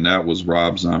 and that was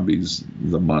Rob Zombie's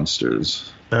The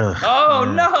Monsters.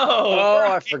 Oh, no. Oh,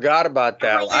 I forgot about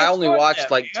that. really I only enjoyed watched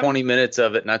that, like man. 20 minutes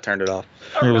of it and I turned it off.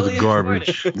 I It was really garbage.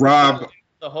 enjoyed it Rob,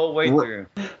 the whole way Ro- through.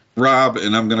 Rob,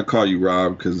 and I'm going to call you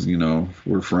Rob because,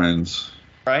 we're friends.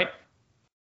 Right?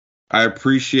 I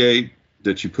appreciate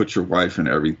that you put your wife in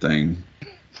everything,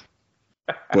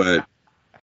 but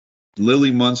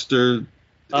Lily Munster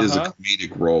is a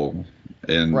comedic role,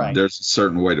 and there's a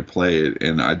certain way to play it,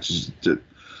 and I just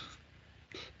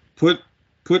put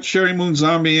Sherry Moon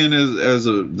Zombie in as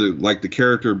the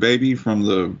character Baby from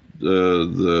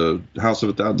the House of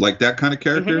a Thousand, like that kind of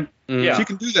character. Mm-hmm. Yeah. She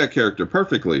can do that character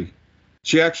perfectly.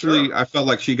 She actually, I felt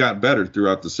like she got better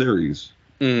throughout the series.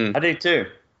 Mm. I do too.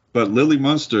 But Lily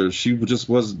Munster, she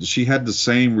had the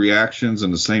same reactions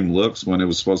and the same looks when it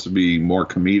was supposed to be more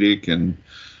comedic, and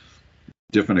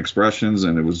different expressions,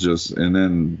 and it was just. And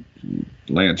then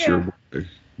Lance,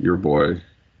 your boy.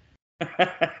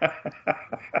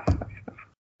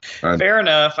 Fair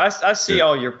enough. I see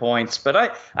all your points, but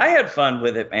I had fun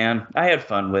with it, man. I had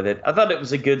fun with it. I thought it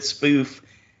was a good spoof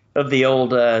of the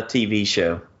old TV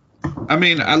show. I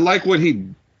mean, I like what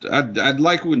I'd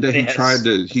like when he tried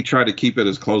to keep it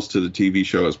as close to the TV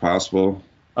show as possible.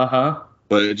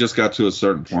 But it just got to a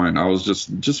certain point. I was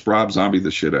just Rob Zombie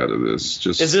the shit out of this.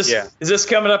 Is this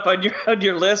coming up on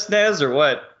your list, Nez, or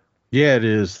what? Yeah, it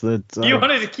is. You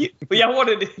wanted to keep. I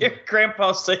wanted to hear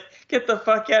Grandpa say, "Get the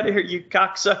fuck out of here, you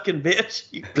cocksucking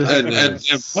bitch."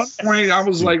 At one point, I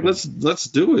was like, "Let's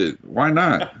do it. Why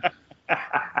not?"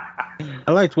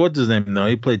 I liked what's his name though.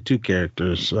 He played two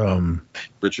characters.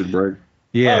 Richard Brake.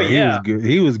 Yeah, he was good.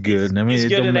 He was good. He's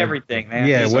good in everything, man.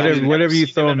 Yeah, whatever you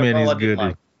throw him in, he's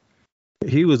good.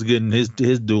 He was good in his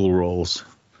dual roles.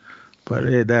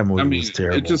 But that movie was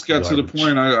terrible. It just got to the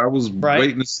point I was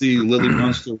waiting to see Lily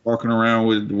Munster walking around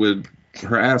with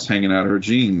her ass hanging out of her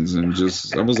jeans, and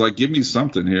I was like, give me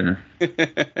something here.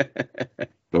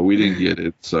 But we didn't get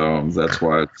it, so that's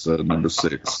why it's number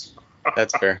 6.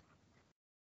 That's fair.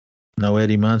 No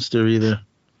Eddie Munster either.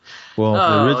 Well,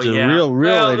 the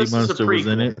real Eddie Munster was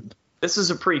in it. This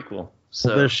is a prequel. So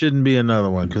well, there shouldn't be another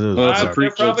one because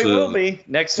there probably will be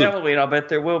next Halloween. I'll bet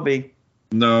there will be.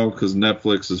 No, because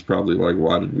Netflix is probably like,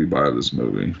 why did we buy this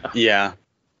movie? Yeah,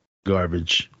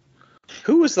 garbage.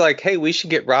 Who was like, hey, we should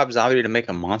get Rob Zombie to make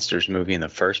a Monsters movie in the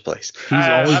first place? He's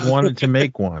always wanted to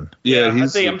make one. Yeah,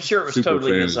 I'm sure it was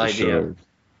totally his idea.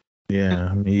 Yeah,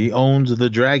 I mean, he owns the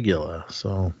Dragula,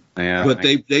 so. Yeah, but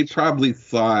they probably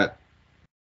thought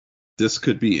this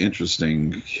could be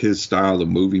interesting, his style of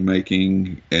movie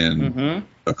making and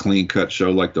a clean cut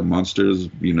show like the Monsters,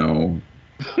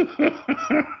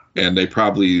 and they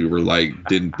probably were like,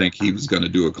 didn't think he was going to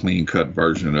do a clean cut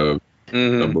version of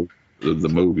the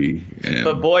movie.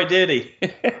 But boy, did he.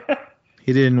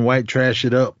 He didn't white trash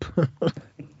it up.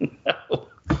 No.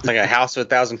 It's like a House of a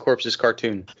Thousand Corpses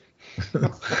cartoon.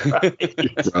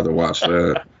 I'd rather watch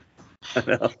that. I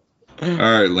know.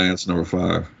 All right, Lance, number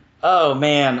 5. Oh,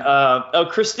 man.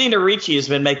 Christina Ricci has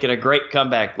been making a great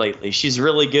comeback lately. She's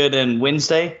really good in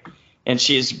Wednesday, and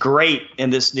she's great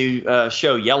in this new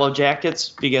show, Yellow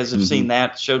Jackets. If you guys have seen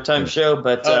that Showtime show,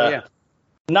 but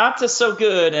not so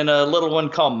good in a little one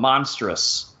called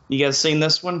Monstrous. You guys seen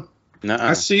this one? No.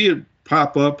 I see it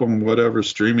pop up on whatever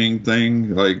streaming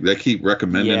thing. Like, they keep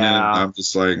recommending it. I'm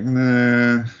just like,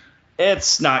 nah.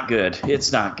 It's not good.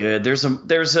 It's not good. There's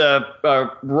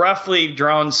a roughly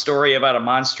drawn story about a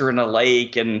monster in a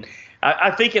lake, and I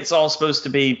think it's all supposed to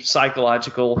be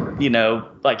psychological,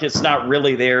 like it's not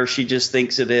really there. She just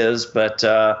thinks it is, but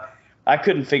I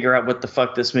couldn't figure out what the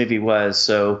fuck this movie was.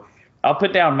 So I'll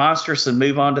put down Monstrous and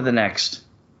move on to the next.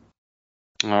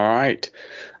 All right.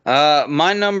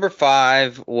 My number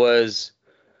 5 was,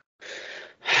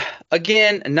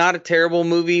 again, not a terrible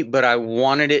movie, but I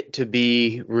wanted it to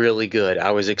be really good.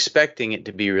 I was expecting it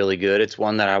to be really good. It's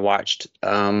one that I watched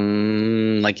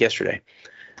like yesterday.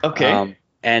 Okay.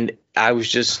 And I was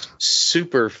just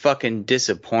super fucking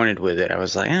disappointed with it. I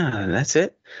was like, that's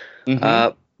it.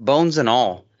 Bones and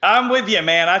All. I'm with you,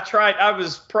 man. I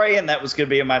was praying that was going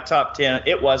to be in my top 10.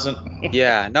 It wasn't.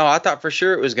 Yeah, no, I thought for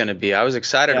sure it was going to be. I was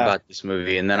excited about this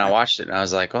movie, and then I watched it, and I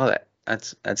was like, oh,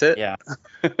 that's it. Yeah.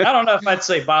 I don't know if I'd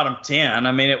say bottom 10.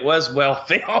 I mean, it was well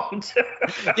filmed.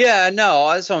 Yeah, no,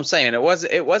 that's what I'm saying. It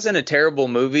wasn't a terrible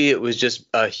movie. It was just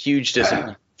a huge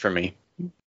disappointment for me.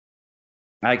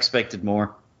 I expected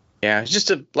more. Yeah, it's just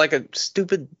a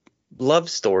stupid love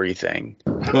story thing.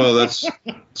 Well, that's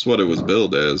what it was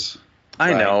billed as.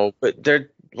 I know, but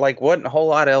there wasn't a whole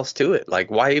lot else to it.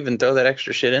 Like, why even throw that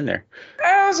extra shit in there?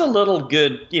 It was a little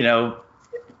good,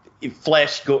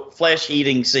 flesh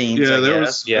eating scenes. Yeah, there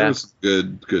was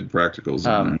good practicals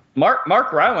in there.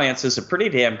 Mark Rylance is a pretty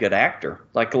damn good actor.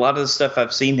 Like a lot of the stuff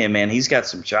I've seen him in, he's got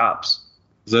some chops.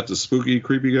 Is that the spooky,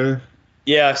 creepy guy?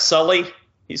 Yeah, Sully.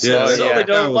 Sully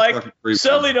don't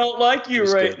like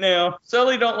you right now.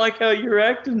 Sully don't like how you're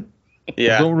acting.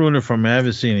 Yeah. Don't ruin it for me. I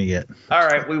haven't seen it yet. All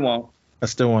right, we won't. I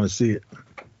still want to see it.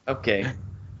 Okay.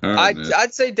 Right,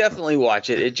 I'd say definitely watch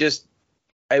it.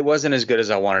 It wasn't as good as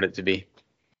I wanted it to be.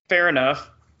 Fair enough.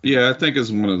 Yeah, I think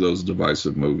it's one of those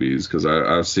divisive movies because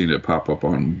I've seen it pop up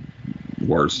on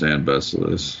worst and best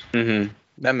lists.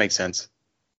 That makes sense.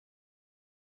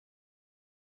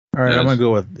 All right, I'm gonna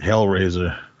go with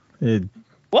Hellraiser.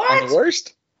 What? On the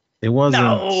worst? It wasn't.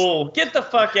 No, get the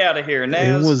fuck out of here,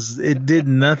 Naz. It did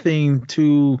nothing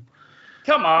to.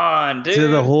 Come on, dude. To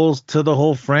the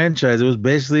whole franchise. It was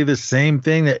basically the same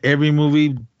thing that every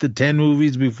movie, the 10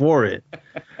 movies before it.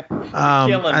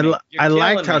 I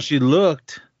liked how she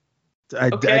looked. I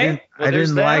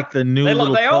didn't like the new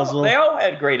little puzzle. They all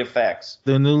had great effects.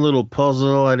 The new little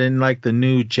puzzle. I didn't like the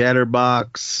new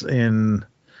chatterbox, and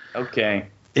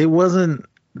it wasn't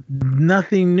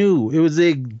nothing new. It was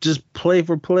just play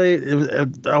for play. It was,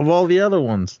 of all the other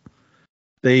ones,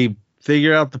 they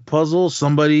figure out the puzzle.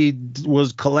 Somebody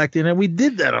was collecting it. We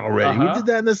did that already. We did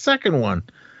that in the second one.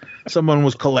 Someone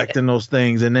was collecting those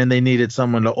things, and then they needed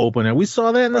someone to open it. We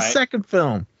saw that in the second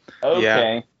film.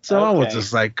 So I was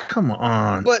just like, come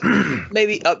on. But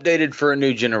maybe updated for a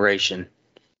new generation.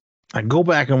 I go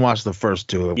back and watch the first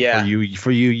two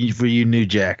for you new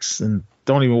jacks, and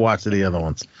don't even watch the other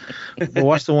ones. But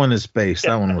watch the one in space.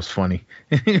 That one was funny.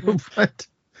 but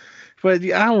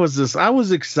I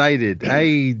was excited.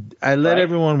 I let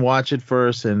everyone watch it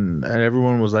first, and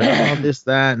everyone was like, oh, this,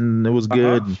 that, and it was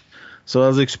good. So I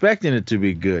was expecting it to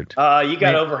be good. You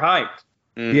got overhyped.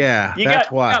 Yeah, that's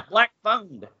why. You got black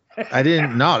phoned. I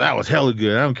didn't. No, that was hella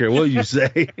good. I don't care what you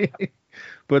say.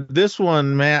 But this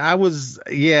one, man, it was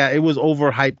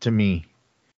overhyped to me.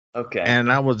 Okay. And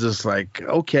I was just like,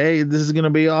 okay, this is gonna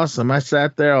be awesome. I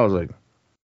sat there, I was like,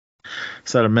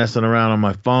 started messing around on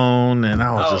my phone, and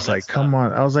I was just like, come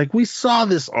on. I was like, we saw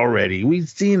this already. We've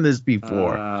seen this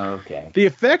before. The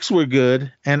effects were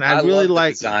good, and I really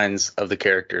liked the designs of the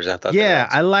characters. I thought. Yeah,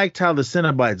 I liked how the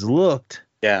Cenobites looked.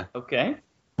 Yeah. Okay.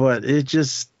 But it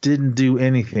just didn't do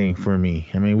anything for me.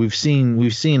 I mean, we've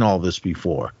seen all this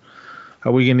before.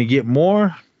 Are we going to get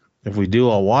more? If we do,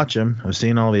 I'll watch them. I've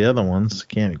seen all the other ones.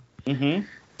 Can't be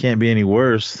any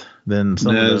worse than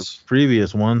some of the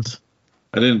previous ones.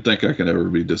 I didn't think I could ever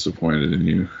be disappointed in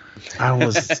you. I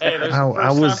was.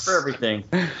 I was for everything.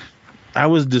 I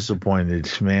was disappointed,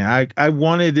 man. I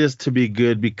wanted this to be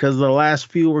good because the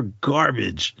last few were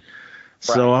garbage.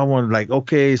 So I wanted, like,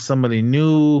 okay, somebody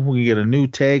new. We can get a new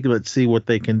take. Let's see what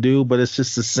they can do. But it's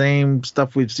just the same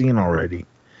stuff we've seen already.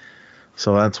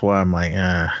 So that's why I'm like,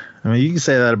 I mean, you can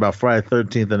say that about Friday the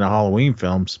 13th and the Halloween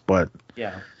films, but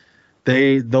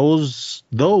those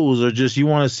are just, you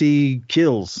want to see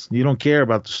kills. You don't care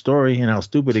about the story and how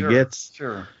stupid it gets.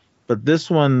 Sure. But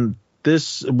this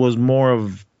was more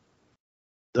of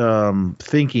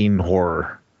thinking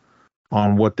horror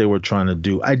on what they were trying to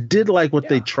do. I did like what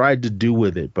they tried to do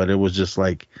with it, but it was just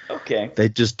like, they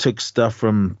just took stuff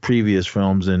from previous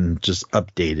films and just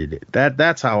updated it.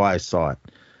 That's how I saw it.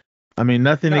 I mean,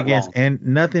 nothing against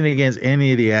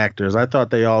any of the actors. I thought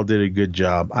they all did a good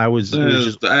job. I was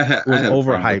overhyped.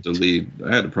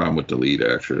 I had a problem with the lead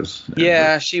actress.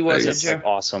 Yeah, she was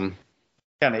awesome.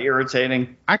 Kind of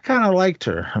irritating. I kind of liked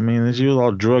her. I mean, she was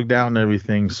all drugged out and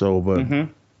everything. So, but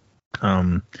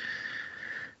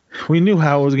we knew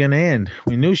how it was going to end.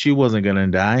 We knew she wasn't going to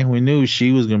die. We knew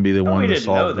she was going to be the one to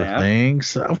solve the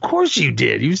things. Of course you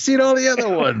did. You've seen all the other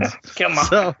ones. Come on.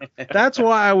 So that's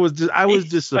why I was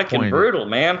disappointed. Fucking brutal,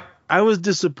 man. I was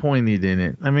disappointed in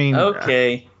it. I mean,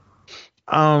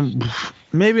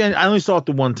 maybe I only saw it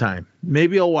the one time.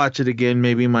 Maybe I'll watch it again.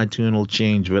 Maybe my tune will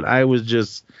change. But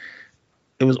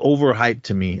it was overhyped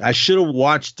to me. I should have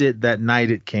watched it that night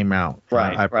it came out.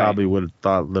 I probably would have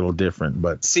thought a little different.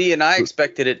 But see, and I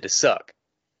expected it to suck,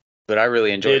 but I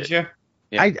really enjoyed it. Did you?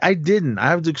 Yeah. I didn't.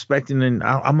 I was expecting, and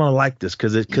I'm gonna like this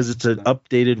because it's an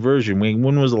updated version.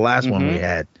 When was the last one we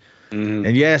had?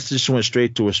 And yes, this went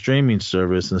straight to a streaming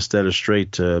service instead of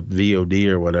straight to VOD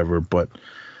or whatever. But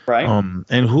and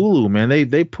Hulu, man,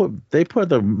 they put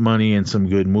their money in some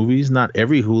good movies. Not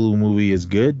every Hulu movie is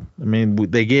good. I mean,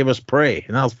 they gave us Prey,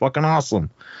 and that was fucking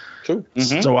awesome. True.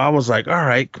 So I was like, all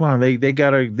right, come on, they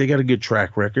got a good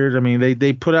track record. I mean,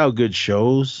 they put out good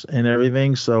shows and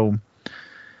everything. So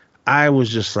I was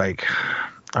just like,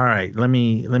 all right, let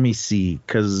me see,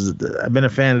 because I've been a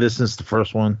fan of this since the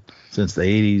first one, since the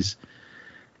 80s.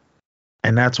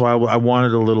 And that's why I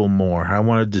wanted a little more. I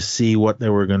wanted to see what they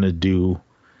were going to do.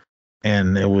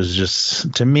 And it was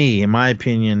just, to me, in my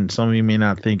opinion, some of you may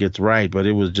not think it's right, but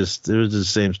it was the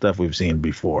same stuff we've seen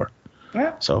before.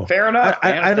 Yeah, so fair enough.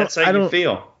 That's how you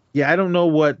feel. Yeah, I don't know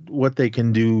what they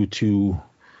can do to.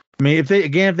 I mean, if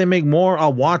they make more,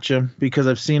 I'll watch them because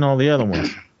I've seen all the other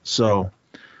ones. So,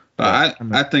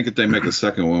 I think if they make a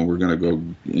second one, we're gonna go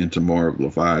into more of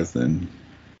Leviathan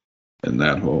and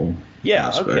that whole. Yeah.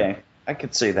 aspect. Okay, I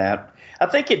could see that. I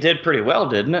think it did pretty well,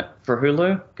 didn't it, for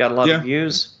Hulu? Got a lot of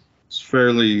views. It's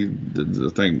fairly, the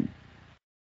thing,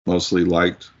 mostly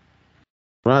liked.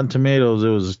 Rotten Tomatoes, it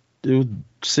was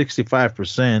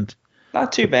 65%.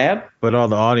 Not too bad. But all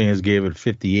the audience gave it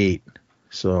 58.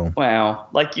 So. Wow,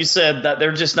 like you said, that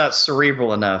they're just not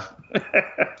cerebral enough.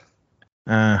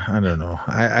 I don't know.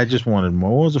 I just wanted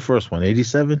more. What was the first one?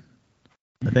 87,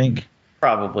 I think.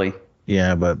 Probably.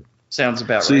 Yeah, but sounds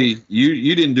about right. See,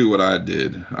 you didn't do what I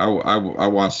did. I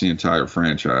watched the entire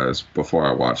franchise before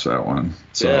I watched that one,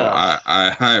 so Yeah.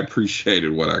 I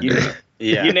appreciated what I got.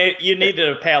 Yeah. You needed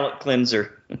a palate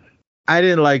cleanser. I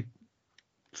didn't like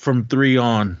from 3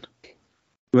 on.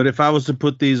 But if I was to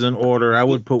put these in order, I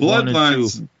would put 1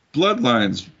 and 2.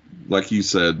 Bloodlines, like you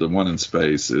said, the one in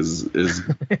space is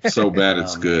so bad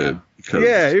it's good. Because,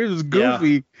 Yeah, it was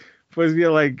goofy. But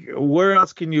you're like, where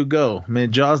else can you go?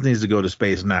 Man, Jaws needs to go to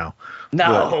space now.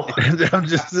 No. But I'm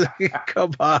just like,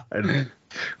 come on.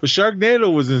 But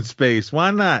Sharknado was in space.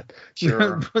 Why not?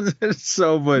 Sure. But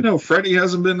no, Freddy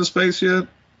hasn't been to space yet.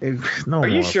 No, are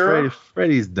you sure?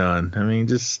 Freddy's done. I mean,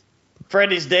 just.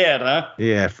 Freddy's dead, huh?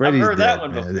 Yeah, Freddy's I've heard dead, that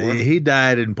one before. He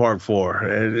died in part 4.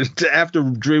 And after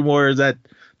Dream Warriors, that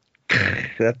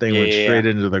thing went straight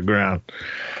into the ground.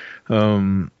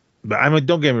 But I mean,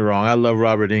 don't get me wrong. I love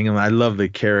Robert Englund. I love the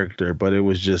character, but it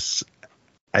was just,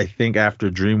 I think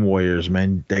after Dream Warriors,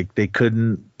 man, they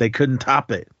couldn't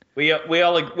top it. We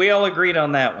all agreed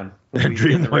on that one.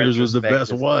 Dream Warriors was the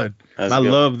best one. I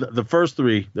love the first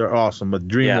 3; they're awesome. But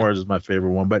Dream Warriors is my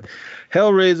favorite one. But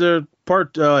Hellraiser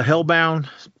Hellbound,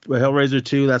 Hellraiser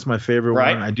 2, that's my favorite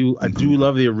one. I do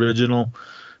love the original.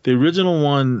 The original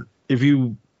one, if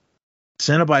you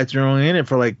Cenobites are only in it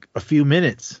for like a few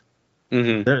minutes.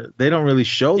 Mm-hmm. They don't really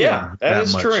show them. Yeah, that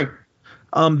is much. True.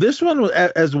 This one was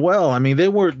as well. I mean,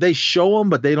 they show them,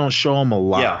 but they don't show them a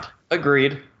lot. Yeah,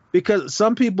 agreed. Because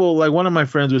some people, like one of my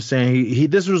friends was saying, he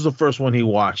this was the first one he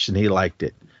watched and he liked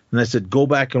it. And I said, go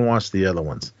back and watch the other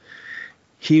ones.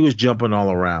 He was jumping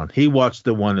all around. He watched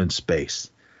the one in space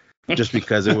just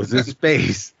because it was in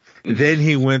space. Then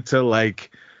he went to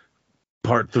like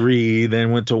part 3,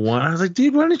 then went to 1. I was like,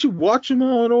 dude, why didn't you watch them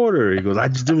all in order? He goes,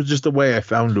 it was just the way I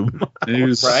found them. He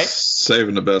was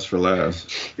saving the best for last.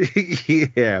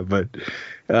 Yeah, but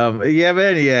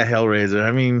Hellraiser.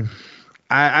 I mean,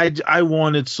 I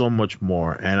wanted so much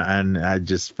more, and I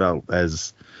just felt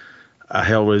as a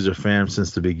Hellraiser fan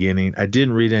since the beginning. I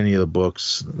didn't read any of the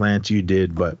books. Lance, you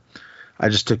did, but I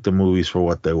just took the movies for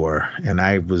what they were, and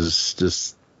I was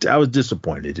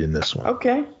disappointed in this one.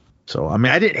 Okay. So I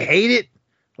mean, I didn't hate it.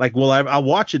 Like, well, I'll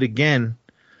watch it again,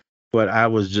 but I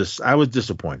was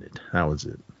disappointed. That was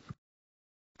it.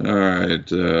 All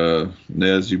right,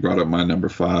 Nez, you brought up my number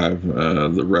 5,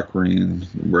 the Requiem,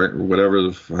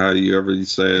 whatever, how you ever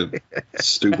say it,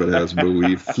 stupid ass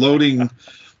movie, floating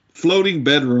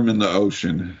bedroom in the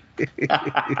ocean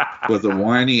with a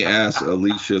whiny ass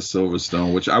Alicia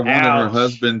Silverstone, which I wanted her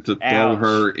husband to throw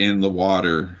her in the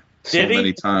water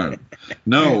many times.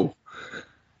 No.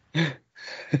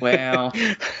 Well,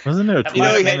 wasn't there? He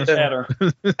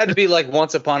had to be like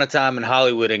Once Upon a Time in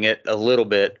Hollywooding it a little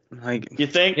bit. Like, you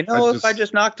think? If I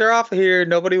just knocked her off here,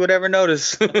 nobody would ever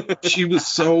notice. She was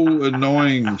so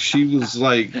annoying. She was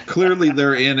like, clearly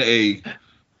they're in a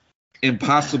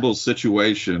impossible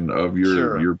situation of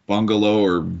your bungalow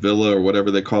or villa or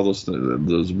whatever they call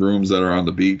those rooms that are on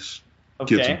the beach.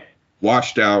 Okay. Gets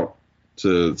washed out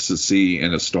to sea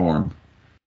in a storm.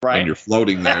 Right. And you're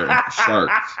floating there with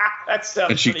sharks.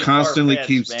 And she constantly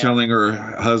keeps telling her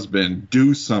husband,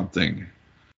 do something.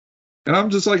 And I'm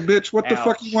just like, bitch, what the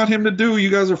fuck you want him to do? You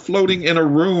guys are floating in a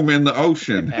room in the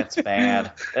ocean. That's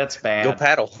bad. Go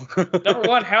paddle. Number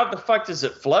one, how the fuck does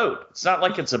it float? It's not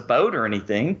like it's a boat or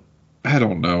anything. I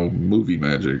don't know. Movie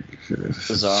magic.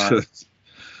 Bizarre.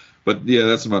 But yeah,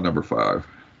 that's my number 5.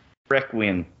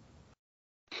 Requiem.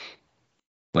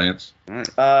 Lance?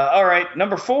 All right.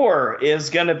 Number 4 is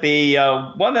going to be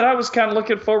one that I was kind of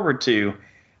looking forward to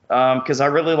because I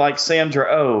really like Sandra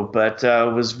Oh, but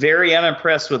was very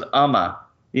unimpressed with Uma.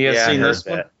 You guys seen this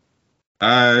one?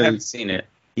 I haven't seen it.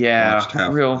 Yeah.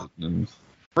 Real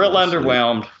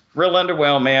underwhelmed. Real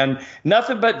underwhelmed, man.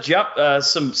 Nothing but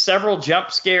several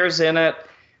jump scares in it.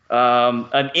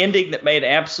 An ending that made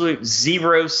absolute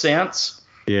zero sense.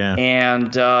 Yeah.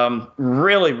 And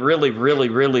really, really, really,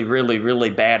 really, really, really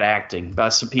bad acting by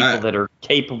some people that are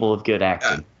capable of good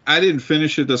acting. I didn't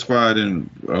finish it. That's why I didn't.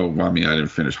 I didn't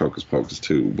finish Hocus Pocus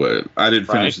 2, but I didn't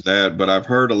finish that. But I've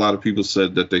heard a lot of people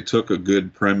said that they took a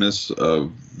good premise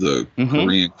of the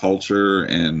Korean culture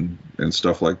and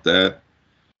stuff like that,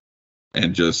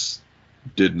 and just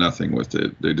did nothing with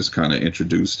it. They just kind of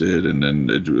introduced it, and then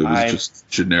it was just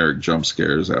generic jump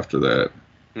scares after that.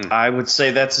 I would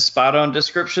say that's a spot-on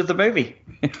description of the movie.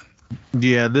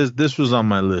 Yeah, this was on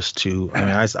my list too. I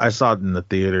mean, I saw it in the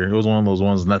theater. It was one of those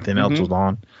ones nothing else was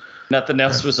on. Nothing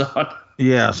else was on.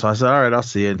 Yeah, so I said, all right, I'll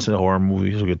see it. It's a horror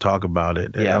movie, so we could talk about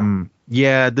it.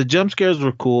 Yeah. The jump scares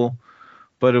were cool,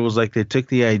 but it was like they took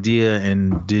the idea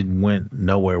and went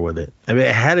nowhere with it. I mean,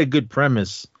 it had a good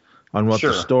premise. on what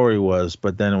the story was,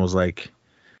 but then it was like,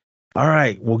 all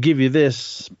right, we'll give you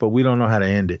this, but we don't know how to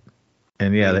end it.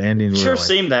 And yeah, the ending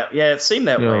seemed that. Yeah, it seemed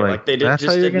that way. Like they didn't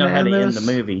know how to end the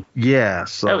movie. Yeah,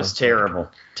 so that was terrible.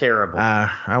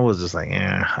 I was just like,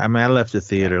 yeah. I mean, I left the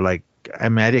theater like. I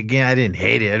mean, I didn't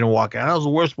hate it. I didn't walk out. That was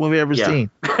the worst movie I've ever seen.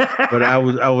 But I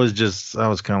was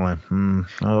kind of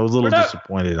like, I was a little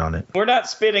disappointed on it. We're not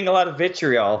spitting a lot of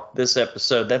vitriol this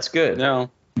episode. That's good. No.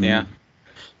 Yeah.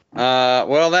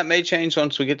 Well, that may change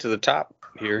once we get to the top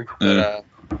here. But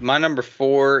my number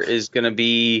 4 is going to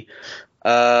be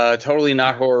totally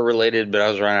not horror related, but I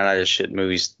was running out of shit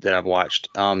movies that I've watched.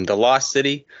 The Lost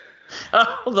City.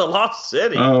 Oh, The Lost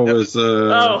City. Oh, it was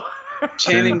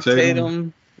Channing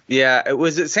Tatum. Yeah,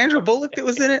 was it Sandra Bullock that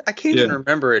was in it? I can't even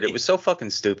remember it. It was so fucking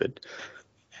stupid.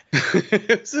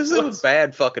 This is a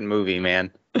bad fucking movie,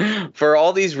 man. For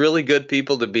all these really good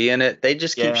people to be in it, they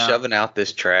just keep shoving out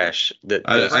this trash.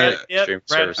 I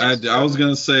was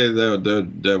gonna say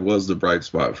that was the bright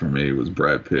spot for me. Was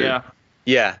Brad Pitt?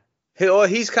 Yeah.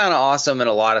 He's kind of awesome in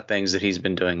a lot of things that he's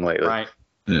been doing lately. Right.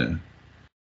 Yeah.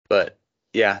 But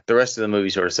yeah, the rest of the movie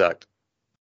sort of sucked.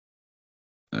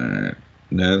 All right,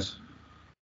 Nez.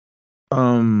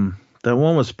 That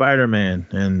one with Spider-Man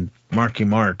and Marky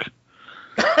Mark.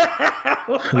 The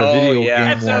video game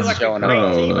that sounds like a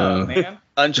great team up, man.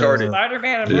 Uncharted.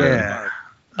 Spider-Man and Marky Mark.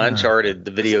 Uncharted,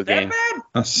 the video game.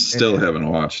 I still haven't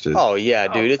watched it. Oh yeah,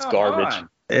 dude, it's garbage.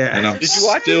 Yeah. And I'm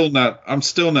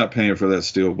still not paying for that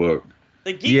steelbook.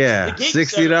 The geek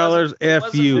 $60.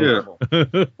 F you.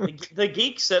 The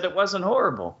geek said it wasn't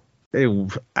horrible.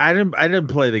 I didn't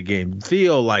play the game.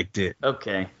 Theo liked it.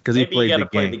 Okay. Because he played the game. You gotta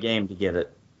play the game to get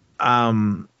it.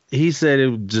 He said it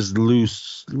was just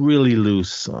really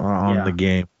loose on the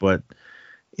game, but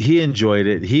he enjoyed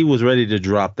it. He was ready to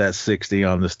drop that 60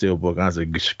 on the steelbook. I was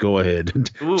like, go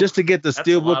ahead. Ooh, just to get the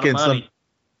steelbook and some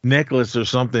necklace or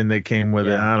something that came with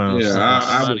it. I don't know. Yeah,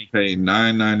 I would pay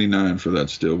 $9.99 for that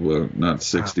steelbook, not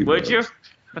 $60. Would you?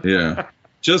 Yeah.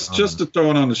 Just to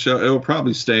throw it on the shelf. It will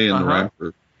probably stay in the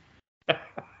wrapper.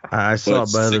 I saw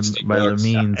by the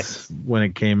means when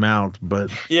it came out,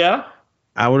 but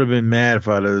I would have been mad if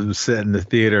I'd have sat in the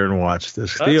theater and watched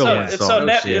this. It's on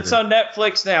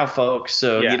Netflix now, folks.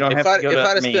 So you don't have to go to If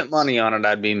I'd have spent money on it,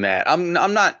 I'd be mad. I'm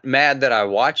not mad that I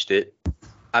watched it.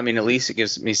 I mean, at least it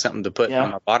gives me something to put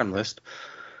on my bottom list.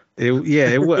 It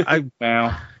was.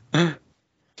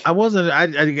 I wasn't. I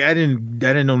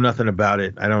didn't know nothing about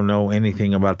it. I don't know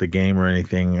anything about the game or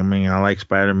anything. I mean, I like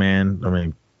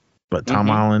Spider-Man. But Tom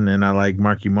Holland, and I like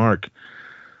Marky Mark.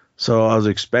 So I was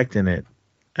expecting it.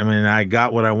 I mean, I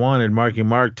got what I wanted, Marky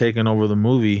Mark taking over the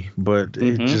movie, but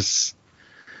it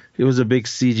was a big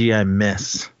CGI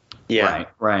mess. Yeah.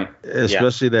 Right.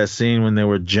 Especially that scene when they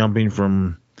were jumping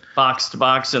from box to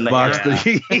box in the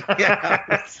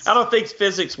air. I don't think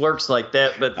physics works like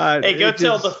that, but hey, go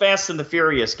tell the Fast and the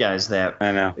Furious guys that.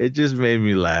 I know. It just made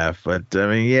me laugh. But I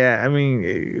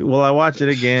mean, will I watch it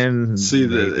again? See,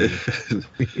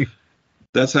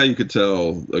 that's how you could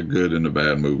tell a good and a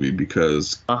bad movie,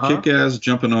 because Kick-Ass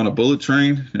jumping on a bullet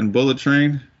train in Bullet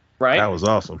Train. Right. That was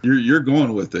awesome. You're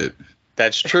going with it.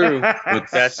 That's true. But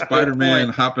that's Spider-Man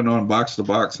hopping on box to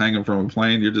box, hanging from a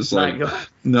plane. You're just like,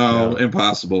 no,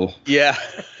 impossible. Yeah.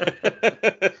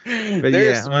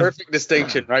 There's the perfect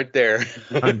distinction right there.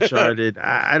 Uncharted.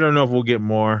 I don't know if we'll get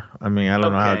more. I mean, I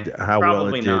don't know how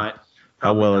well it did.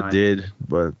 How well it did,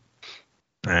 but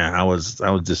I was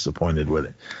disappointed with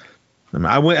it. I mean,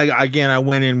 I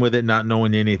went in with it not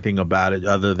knowing anything about it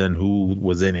other than who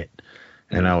was in it,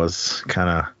 and I was kind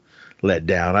of let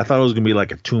down. I thought it was gonna be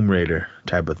like a Tomb Raider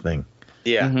type of thing.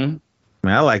 Yeah. I mean,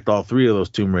 I liked all 3 of those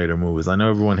Tomb Raider movies. I know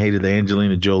everyone hated the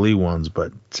Angelina Jolie ones,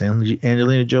 but it's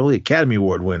Angelina Jolie, Academy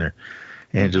Award winner,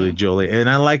 Angelina Jolie, and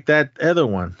I like that other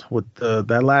one with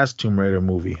that last Tomb Raider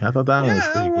movie. I thought that one was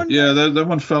pretty good. Yeah, that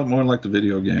one felt more like the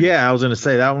video game. Yeah, I was gonna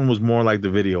say that one was more like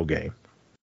the video game.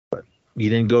 You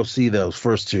didn't go see those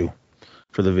first 2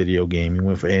 for the video game. You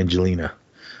went for Angelina.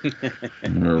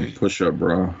 Or Push Up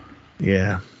Bra.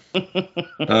 Yeah.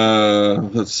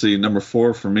 Let's see. Number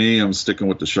 4 for me, I'm sticking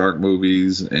with the shark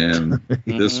movies, and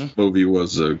this movie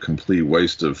was a complete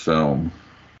waste of film,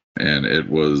 and it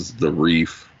was The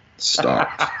Reef.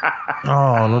 Stopped.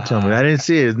 Oh, don't tell me. I didn't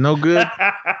see it. It's no good?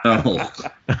 No.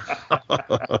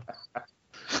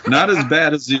 Not as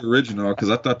bad as the original, because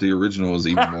I thought the original was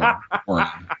even more boring.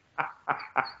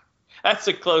 That's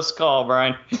a close call,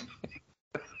 Brian.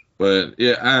 But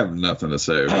yeah, I have nothing to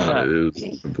say about it. It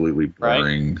was completely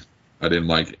boring. Right? I didn't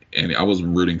like any. I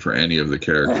wasn't rooting for any of the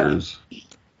characters.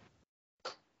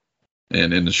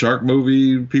 And in the shark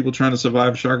movie, people trying to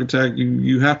survive a shark attack,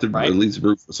 you have to at least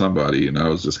root for somebody. And I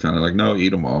was just kind of like, no, eat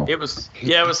them all. It was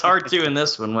hard to in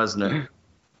this one, wasn't it?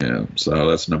 Yeah, so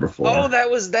that's number 4. Oh,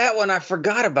 that was that one. I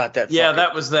forgot about that. Yeah,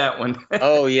 that was that one.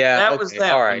 Oh, yeah. That was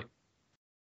that all one. right.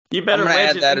 You better I'm going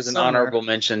to add that as an somewhere. honorable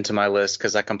mention to my list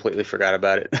because I completely forgot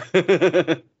about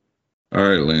it. All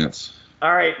right, Lance.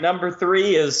 All right, number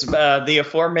 3 is the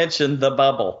aforementioned The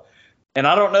Bubble. And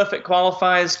I don't know if it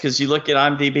qualifies because you look at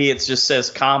IMDb, it just says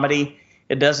comedy.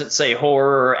 It doesn't say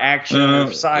horror or action or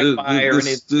sci-fi or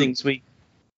any of the things we...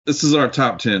 This is our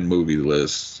top 10 movie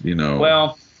list, you know.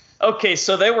 Well, okay,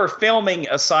 so they were filming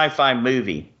a sci-fi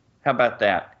movie. How about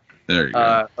that? There you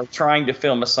go. Or trying to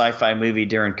film a sci-fi movie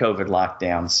during COVID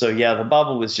lockdown. So, yeah, The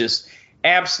Bubble was just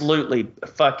absolutely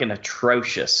fucking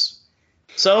atrocious.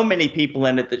 So many people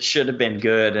in it that should have been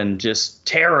good and just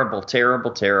terrible,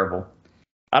 terrible, terrible.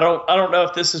 I don't know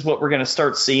if this is what we're going to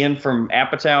start seeing from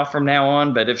Apatow from now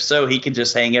on, but if so, he can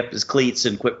just hang up his cleats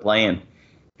and quit playing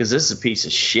because this is a piece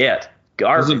of shit.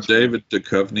 Garbage. Wasn't David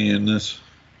Duchovny in this?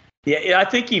 Yeah, I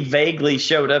think he vaguely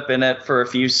showed up in it for a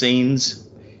few scenes,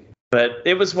 but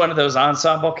it was one of those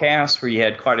ensemble casts where you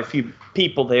had quite a few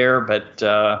people there, but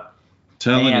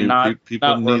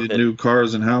people needed new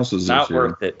cars and houses not this year.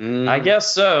 worth it. I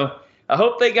guess so. I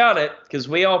hope they got it because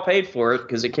we all paid for it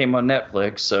because it came on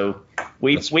Netflix. So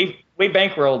we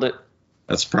bankrolled it.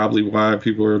 That's probably why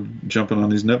people are jumping on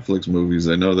these Netflix movies.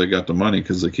 They know they got the money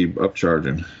because they keep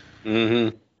upcharging.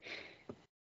 Mm-hmm.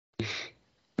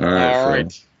 All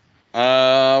right.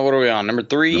 What are we on? Number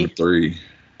 3? Number 3.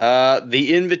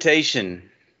 The Invitation.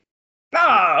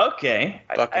 Oh, okay.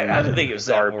 I didn't think it was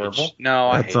that horrible. No,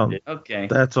 I hated it. Okay.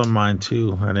 That's on mine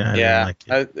too. I didn't like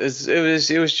it.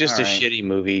 It was just a shitty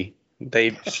movie.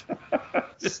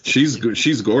 She's good.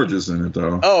 She's gorgeous in it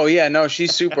though. Oh yeah, no,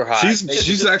 she's super hot.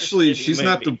 She's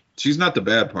not the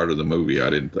bad part of the movie.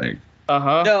 I didn't think.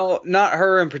 No, not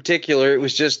her in particular. It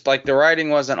was just like the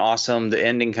writing wasn't awesome. The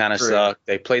ending kind of sucked.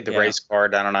 They played the race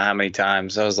card. I don't know how many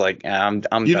times. I was like, I'm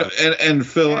done. And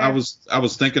Phil, I was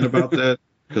thinking about that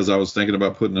because I was thinking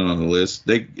about putting it on the list.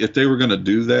 If they were gonna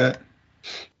do that,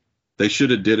 they should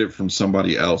have did it from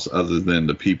somebody else other than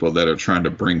the people that are trying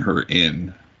to bring her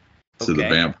in to the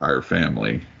vampire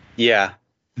family. Yeah.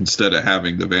 Instead of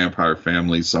having the vampire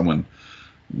family, someone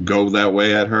go that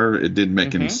way at her, it didn't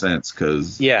make any sense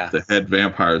because the head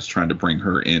vampire is trying to bring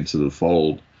her into the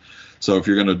fold. So if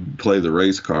you're going to play the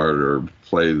race card or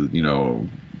play, into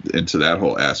that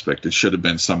whole aspect, it should have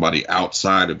been somebody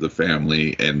outside of the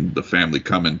family and the family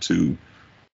coming to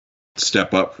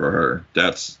step up for her.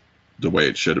 That's the way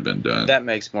it should have been done. That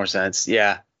makes more sense.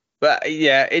 Yeah. But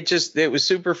yeah, it was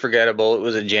super forgettable. It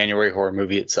was a January horror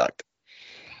movie. It sucked.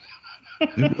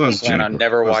 It was. And I'm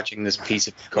never watching this piece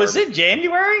of garbage. Was it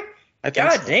January?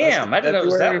 God damn! I didn't know it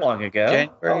was that long ago.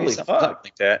 January, Holy something fuck!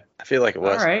 like that. I feel like it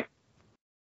was. All right.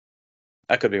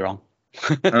 I could be wrong.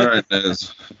 All right,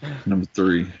 Nez. Number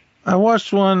 3. I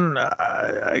watched one.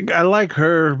 I like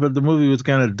her, but the movie was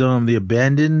kind of dumb. The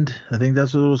Abandoned. I think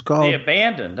that's what it was called. The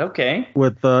Abandoned. Okay.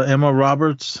 With Emma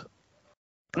Roberts.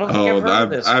 I don't think I've heard of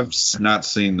this. I've not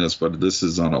seen this, but this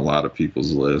is on a lot of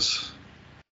people's lists.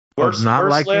 Not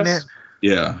liking list? it.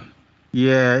 Yeah.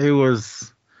 Yeah, it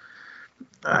was.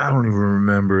 I don't even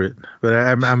remember it, but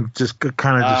I'm just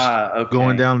kind of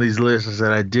going down these lists. I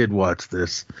said I did watch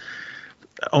this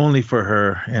only for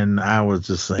her, and I was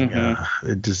just like,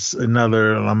 it just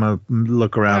another. I'm gonna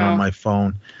look around on my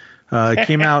phone. It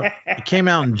came out. It came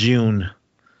out in June,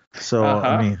 so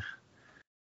I mean,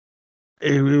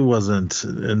 it wasn't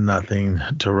nothing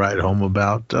to write home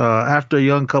about. After a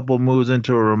young couple moves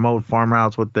into a remote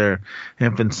farmhouse with their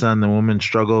infant son, the woman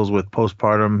struggles with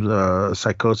postpartum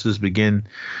psychosis begin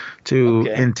to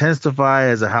intensify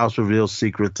as the house reveals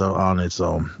secrets on its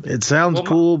own. It sounds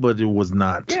cool, but it was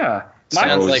not. Yeah.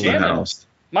 Michael Shannon.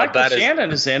 Michael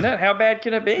Shannon is in it. How bad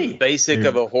can it be? Basic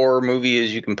of a horror movie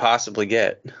as you can possibly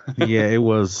get. Yeah, it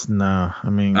was. No, I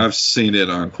mean, I've seen it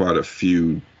on quite a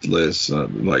few lists,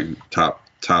 like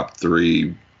top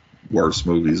 3 worst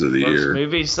movies of the year.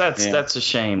 Movies. That's a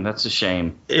shame. That's a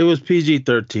shame. It was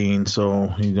PG-13,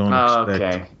 so you don't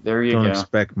expect. There you don't go.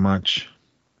 expect much.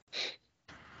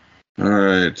 All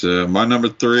right, my number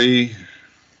 3.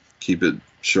 Keep it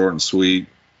short and sweet.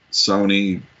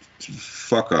 Sony,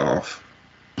 fuck off.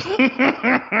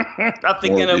 I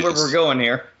think I know where we're going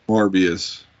here.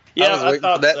 Morbius. Yeah, I was waiting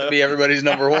for that to be everybody's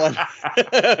number 1.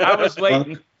 I was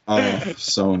waiting.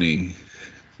 Sony.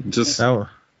 Just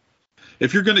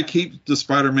if you're gonna keep the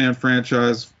Spider-Man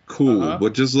franchise, cool,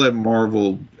 but just let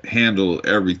Marvel handle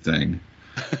everything.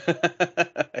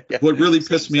 What really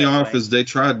pissed me off is they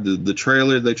tried the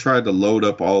trailer. They tried to load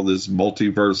up all this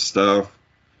multiverse stuff,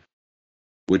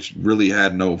 which really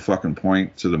had no fucking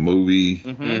point to the movie.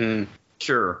 Mm-hmm.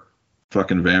 Sure.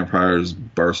 Fucking vampires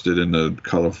bursted into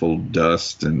colorful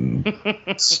dust and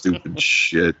stupid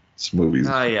shit. This movie's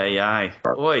Aye.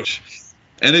 Boy.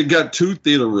 And it got 2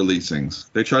 theater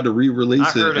releasings. They tried to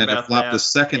re-release it, and it flopped that. a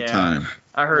second time.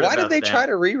 I heard. Why about did they that. try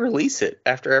to re-release it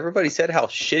after everybody said how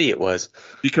shitty it was?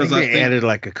 Because I think they added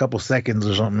like a couple seconds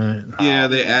or something in it. Yeah,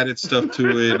 they added stuff to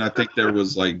it, and I think there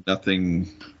was like nothing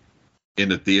in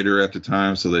the theater at the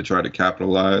time, so they tried to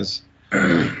capitalize,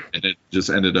 and it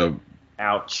just ended up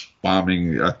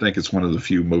bombing. I think it's one of the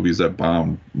few movies that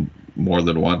bombed more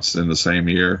than once in the same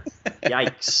year.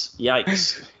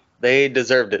 Yikes. They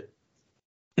deserved it.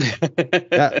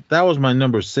 that was my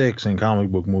number 6 in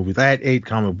comic book movies. I had 8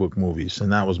 comic book movies,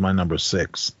 and that was my number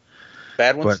 6.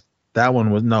 Bad ones? But that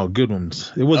one was good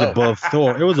ones. It was above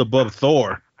Thor. It was above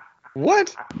Thor.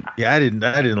 What? Yeah, I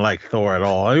didn't like Thor at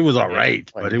all. It was all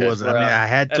right, but it wasn't. I mean, I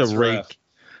had to rake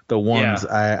the ones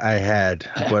I had.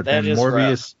 But then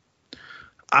Morbius,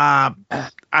 I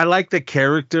like the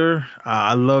character.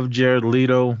 I love Jared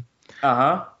Leto.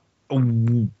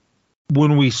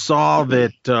 When we saw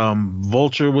that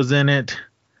Vulture was in it,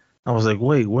 I was like,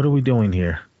 wait, what are we doing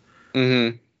here?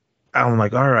 Mm-hmm. I'm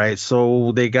like, all right,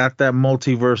 so they got that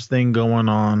multiverse thing going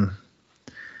on,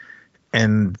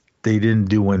 and they didn't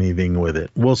do anything with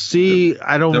it. We'll see.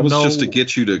 I don't know. That was just to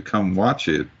get you to come watch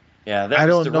it. Yeah, that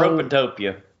was to rope and dope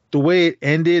you. The way it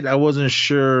ended, I wasn't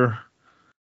sure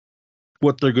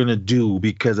what they're going to do,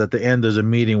 because at the end there's a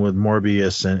meeting with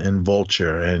Morbius and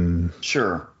Vulture, and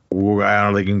sure. I don't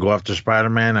know, they can go after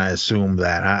Spider-Man. I assume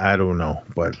that. I don't know,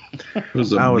 but it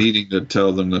was a meeting to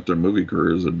tell them that their movie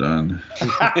careers are done.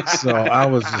 So I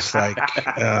was just like,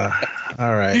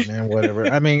 all right, man, whatever.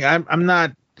 I mean, I'm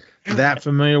not that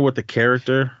familiar with the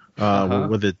character,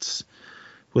 with its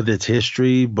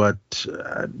history, but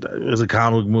it was a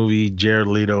comic movie. Jared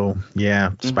Leto,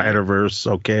 Spider-Verse.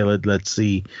 Okay, let's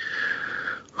see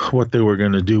what they were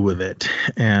gonna do with it.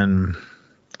 And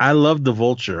I loved the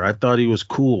Vulture. I thought he was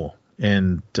cool.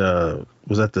 And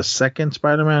was that the second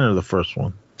Spider-Man or the first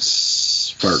one?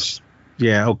 First.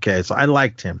 Yeah, okay. So I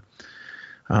liked him.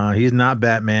 He's not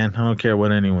Batman. I don't care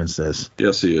what anyone says.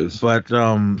 Yes, he is. But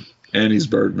and he's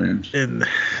Birdman. And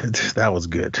that was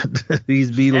good. He's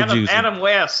Beetlejuice. Adam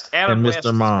West. And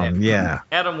Mr. Mom. Yeah.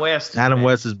 Adam West. Adam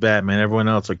West is Batman. Everyone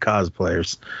else are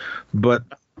cosplayers. But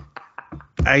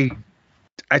I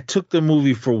took the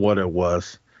movie for what it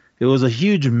was. It was a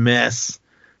huge mess.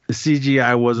 The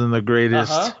CGI wasn't the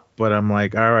greatest, but I'm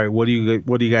like, all right, what are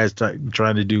you guys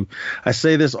trying to do? I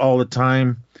say this all the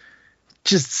time.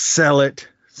 Just sell it.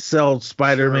 Sell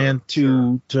Spider-Man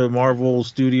to Marvel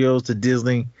Studios, to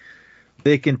Disney.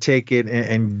 They can take it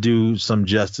and do some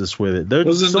justice with it.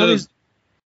 Wasn't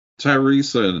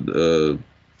Tyrese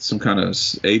some kind of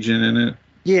agent in it?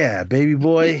 Yeah, baby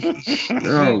boy.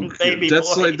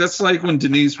 That's like when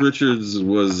Denise Richards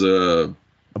was a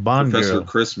Bond Professor girl.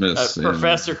 Christmas.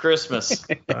 Professor Christmas.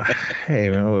 Hey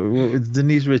man, it's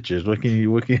Denise Richards. What are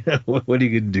you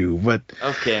gonna do? But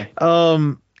okay.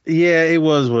 Yeah, it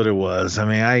was what it was. I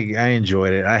mean, I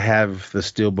enjoyed it. I have the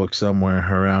steelbook somewhere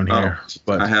around here.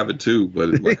 But I have it too,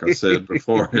 but like I said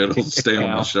before, it'll stay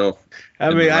on my shelf.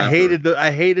 I mean, I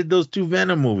hated those 2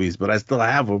 Venom movies, but I still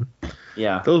have them.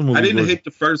 Yeah, those movies. I didn't hate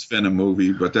the first Venom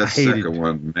movie, but that second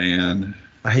one, man.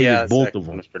 I hated both of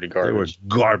them. Was pretty garbage. They were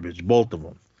garbage, both of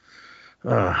them.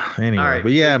 Anyway, right.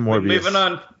 but yeah,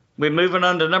 Morbius. We're moving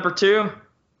on to number 2.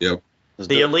 Yep.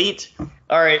 The Elite.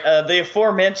 All right. The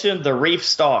aforementioned The Reef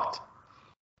Stalked.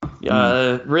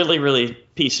 Really, really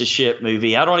piece of shit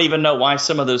movie. I don't even know why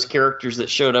some of those characters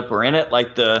that showed up were in it.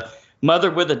 Like the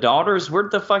mother with the daughters. Where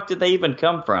the fuck did they even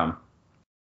come from?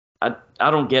 I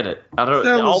don't get it.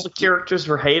 All the characters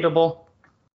were hateable.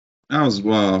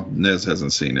 Nez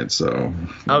hasn't seen it, so.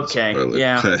 Okay.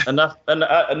 Yeah.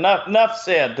 Enough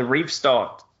said. The Reef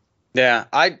Stalked. Yeah,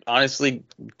 I honestly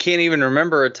can't even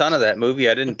remember a ton of that movie.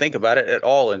 I didn't think about it at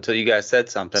all until you guys said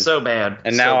something. So bad.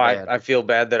 And now I feel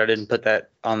bad that I didn't put that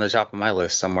on the top of my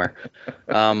list somewhere.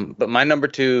 But my number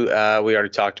 2, we already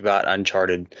talked about,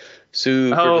 Uncharted.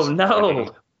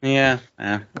 No. Yeah.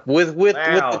 With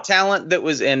the talent that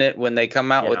was in it, when they come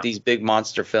out with these big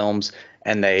monster films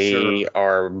and they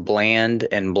are bland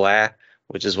and blah,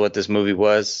 which is what this movie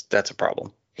was, that's a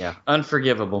problem. Yeah.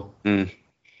 Unforgivable. All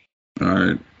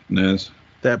right. Nez.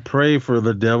 That Pray for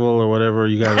the Devil or whatever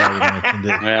you guys already mentioned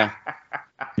it.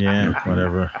 Yeah,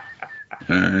 whatever.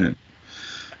 All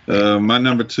right. My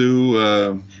number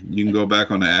 2, you can go back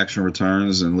on the Action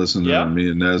Returns and listen to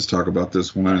me and Nez talk about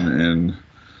this one. And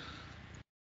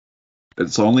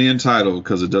It's only entitled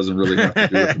because it doesn't really have to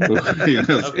do with the movie. It's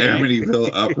Okay. Amityville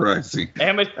Uprising.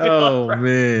 Amityville Uprising.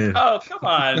 man. Oh, come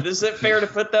on. Is it fair to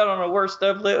put that on a worst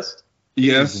of list?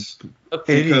 Yes,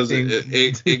 Okay. because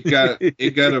Anything.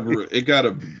 it got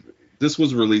a. This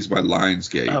was released by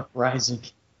Lionsgate. Uprising.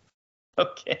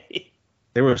 Okay.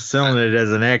 They were selling it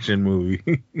as an action movie.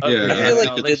 Yeah. I feel like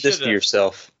No, you they did this to should've-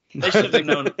 yourself. They should have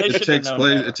known. They It should have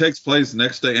known. better. It takes place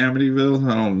next to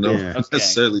Amityville. I don't know Yeah. if it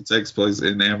necessarily takes place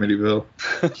in Amityville.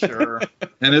 Sure.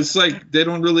 And it's like they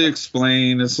don't really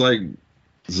explain. It's like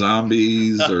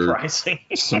zombies or Uprising.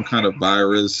 some kind of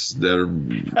virus that are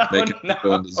making no.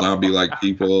 people into zombie-like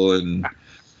people, and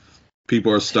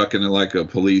people are stuck in like a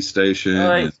police station.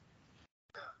 Right. And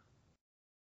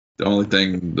the only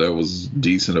thing that was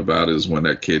decent about it is when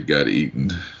that kid got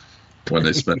eaten. When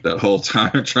they spent that whole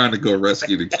time trying to go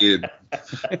rescue the kid,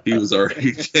 he was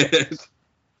already dead.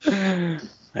 Yeah,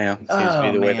 seems to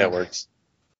Oh, be the way man. that works.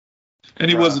 And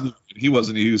he wasn't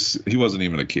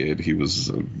even a kid. He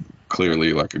was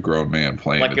clearly like a grown man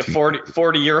playing Like a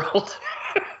 40-year-old.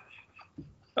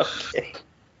 Okay.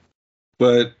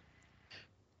 But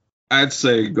I'd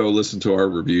say go listen to our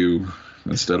review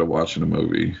instead of watching a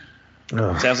movie.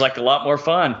 Ugh. Sounds like a lot more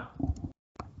fun.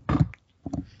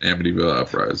 Amityville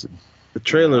Uprising. The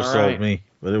trailer All sold right. me,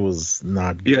 but it was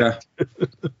not good. Yeah.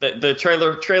 The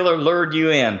trailer lured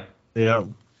you in. Yeah.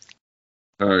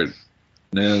 All right.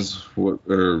 Lance,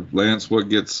 what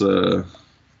gets the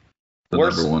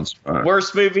Worst- number one spot?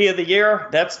 Worst movie of the year?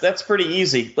 That's pretty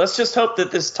easy. Let's just hope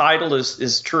that this title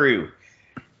is true.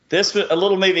 This a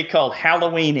little movie called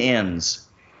Halloween Ends.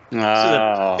 So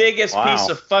the biggest piece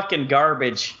of fucking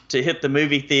garbage to hit the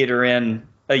movie theater in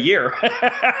a year.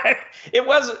 It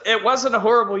wasn't a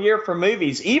horrible year for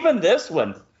movies. Even this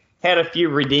one had a few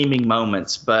redeeming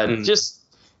moments, but just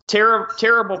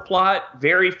terrible plot,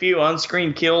 very few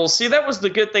on-screen kills. See, that was the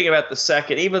good thing about the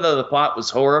second, even though the plot was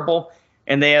horrible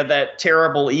and they had that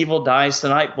terrible evil dies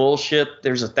tonight bullshit.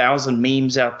 There's 1,000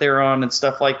 memes out there on and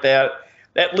stuff like that.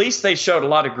 At least they showed a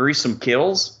lot of gruesome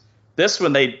kills. This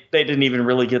one, they didn't even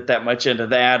really get that much into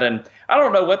that. And I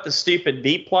don't know what the stupid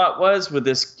B plot was with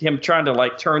him trying to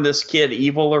like turn this kid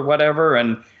evil or whatever.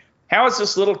 And how is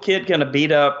this little kid going to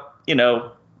beat up,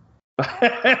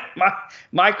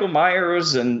 Michael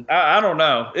Myers? And I don't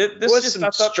know.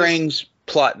 Some strange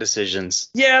plot decisions.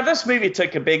 Yeah, this movie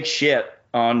took a big shit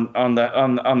on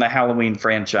the Halloween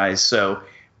franchise. So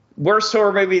worst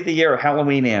horror movie of the year,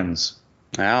 Halloween Ends.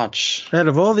 Ouch. Out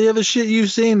of all the other shit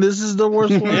you've seen, this is the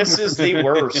worst one. This is the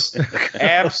worst.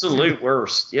 Absolute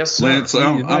worst. Yes, sir. Lance, You're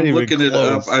I'm not even looking it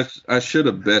up. close. I should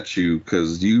have bet you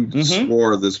because you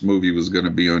swore this movie was going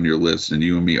to be on your list, and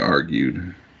you and me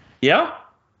argued. Yeah.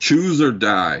 Choose or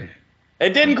Die.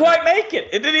 It didn't quite make it.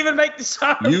 It didn't even make the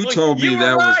song. You told me You were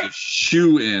that right. was a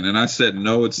shoe-in, and I said,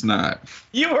 no, it's not.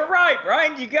 You were right,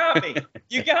 Ryan. You got me.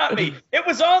 You got me. It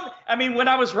was on. I mean, when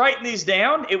I was writing these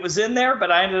down, it was in there,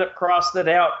 but I ended up crossing it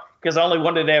out because I only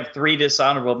wanted to have 3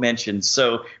 dishonorable mentions.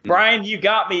 So, Brian, you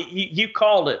got me. You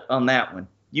called it on that one.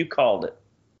 You called it.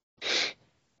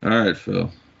 All right,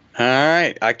 Phil. All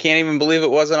right. I can't even believe it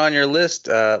wasn't on your list,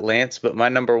 Lance, but my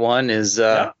number one is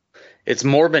it's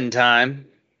Morbin time.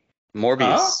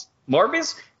 Morbius. Huh?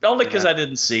 Morbius? Only because I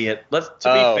didn't see it. To be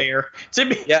fair.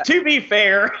 To be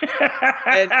fair.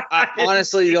 And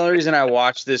honestly, the only reason I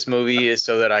watched this movie is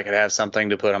so that I could have something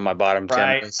to put on my bottom 10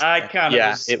 Right. list. I kind of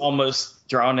was almost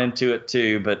drawn into it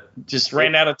too, but just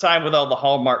ran out of time with all the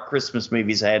Hallmark Christmas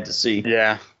movies I had to see.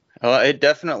 Yeah. Well, it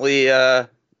definitely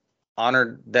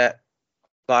honored that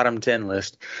bottom 10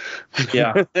 list.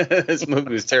 Yeah. This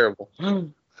movie was terrible.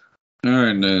 All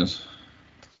right, Nez.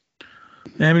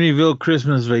 Amityville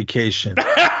Christmas Vacation.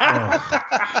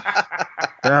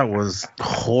 That was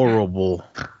horrible.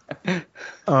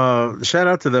 Shout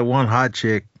out to that one hot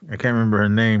chick. I can't remember her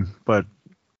name, but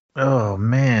oh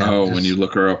man. Oh, when you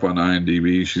look her up on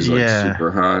IMDb, she's like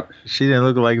super hot. She didn't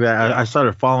look like that. I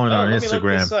started following her on let me look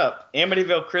Instagram. this up.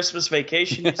 Amityville Christmas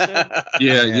Vacation, you said?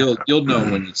 Yeah, you'll know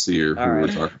when you see her who we're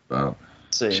talking about.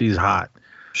 Let's see. She's hot.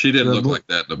 She didn't look like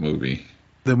that in the movie.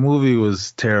 The movie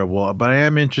was terrible, but I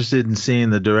am interested in seeing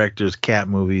the director's cat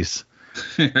movies.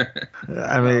 I mean,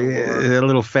 that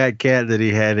little fat cat that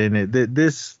he had in it.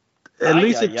 At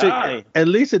least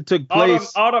it took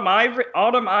place. Autumn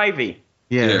Ivy.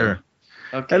 Yeah. Yeah. Her.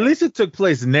 Okay. At least it took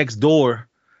place next door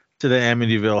to the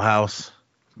Amityville house,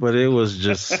 but it was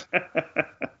just.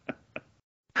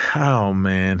 Oh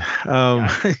man.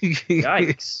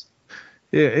 Yikes.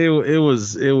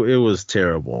 It was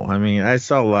terrible. I mean, I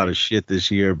saw a lot of shit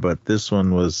this year, but this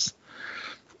one was.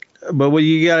 But what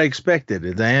you gotta expect it.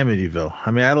 It's Amityville.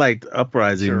 I mean, I liked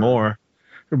Uprising more.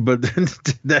 but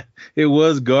that it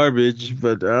was garbage.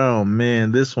 But oh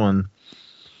man, this one.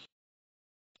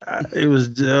 It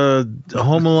was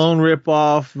Home Alone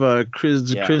ripoff,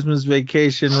 Christmas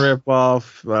Vacation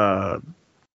ripoff.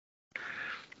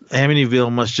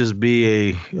 Amityville must just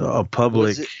be a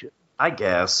public. I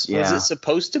guess. Yeah. Was it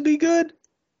supposed to be good?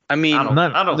 I mean, I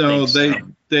don't think so.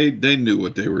 they knew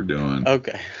what they were doing.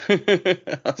 Okay.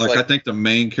 I think the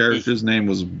main character's name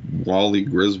was Wally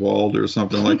Griswold or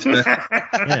something like that.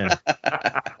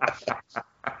 Yeah.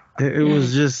 It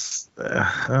was just,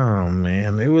 oh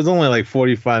man, it was only like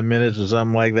 45 minutes or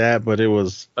something like that, but it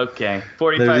was okay.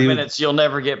 45 minutes you'll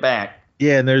never get back.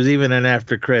 Yeah, and there's even an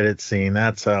after credit scene.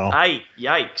 That's how.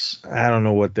 Yikes! I don't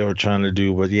know what they were trying to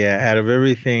do, but yeah, out of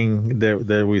everything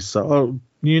that we saw, oh,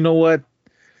 you know what?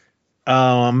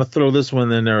 I'm gonna throw this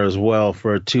one in there as well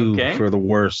for a 2 for the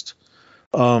worst.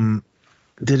 Did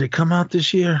it come out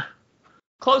this year?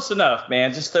 Close enough,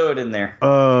 man. Just throw it in there.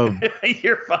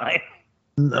 You're fine.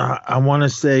 I want to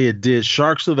say it did.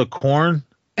 Sharks of the Corn.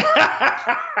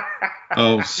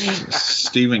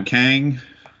 Stephen Kang.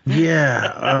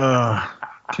 Yeah.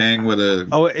 Kang with a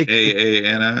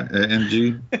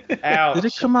K-A-N-G. Did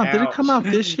it come out? Did it come out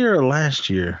this year or last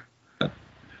year?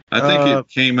 I think it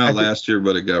came out last year,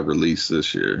 but it got released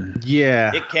this year.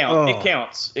 Yeah. It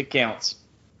counts. It counts.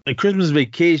 The Christmas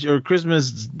Vacation or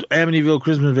Amityville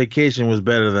Christmas Vacation was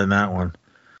better than that one.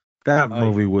 That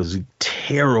movie was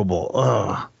terrible.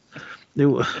 I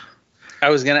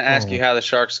was gonna ask you how the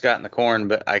sharks got in the corn,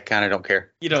 but I kind of don't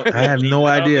care. I have no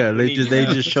idea. They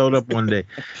just showed up one day,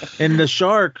 and the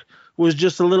shark was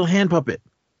just a little hand puppet,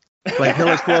 like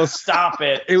hella close. Stop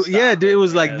it! It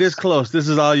was like this close. This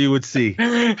is all you would see.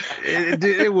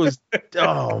 It was.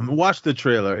 Oh, watch the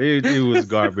trailer. It was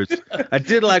garbage. I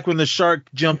did like when the shark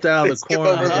jumped out of the corn.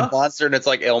 Over the monster, and it's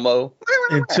like Elmo.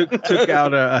 And took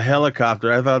out a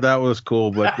helicopter. I thought that was cool,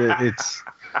 but it's.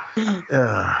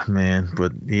 Man,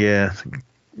 but yeah,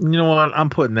 you know what? I'm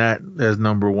putting that as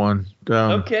number 1.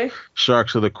 Okay.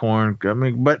 Sharks of the Corn. I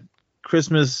mean, but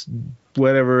Christmas,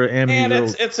 whatever. And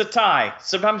it's a tie.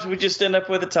 Sometimes we just end up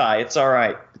with a tie. It's all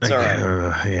right. It's all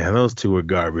right. Yeah, those two were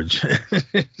garbage.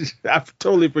 I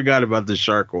totally forgot about the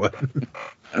shark one.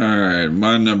 All right,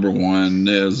 my number 1.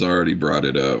 Nez already brought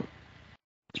it up.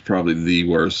 It's probably the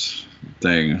worst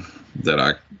thing that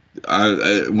I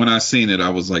when I seen it, I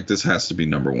was like, this has to be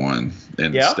number 1,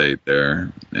 and it stayed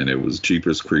there. And it was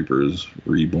Jeepers Creepers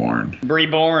Reborn.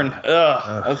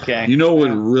 Ugh. Okay. You know what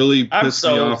really pissed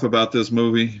me off about this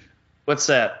movie? What's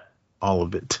that? All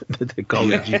of it. They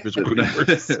call it Jeepers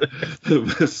Creepers.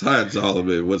 Besides all of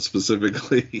it, what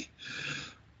specifically?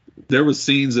 There were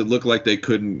scenes that looked like they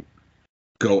couldn't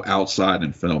go outside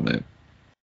and film it.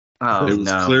 Oh, it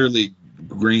was clearly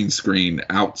green screen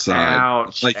outside.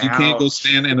 Ouch, you can't go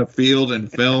stand in a field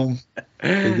and film.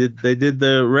 They did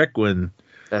the rec one.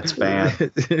 That's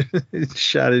bad.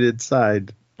 Shot it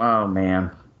inside. Oh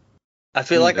man. I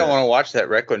feel like I want to watch that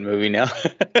Requiem movie now.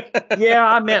 Yeah,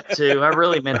 I meant to. I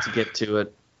really meant to get to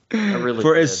it. I really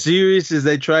did. As serious as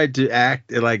they tried to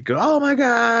act, like, oh my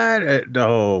god,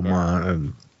 oh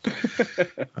man.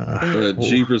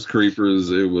 Jeepers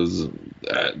Creepers, it was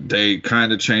they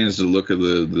kind of changed the look of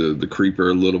the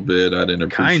creeper a little bit. I didn't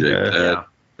appreciate that.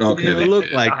 Yeah. Okay, it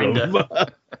looked like him.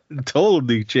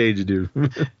 Totally changed him.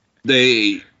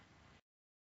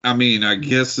 I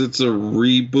guess it's a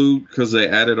reboot because they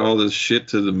added all this shit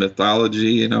to the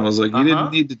mythology, and I was like, you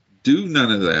didn't need to do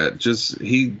none of that. Just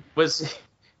was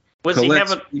he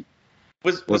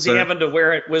having to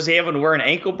wear an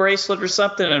ankle bracelet or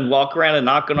something and walk around and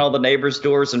knock on all the neighbors'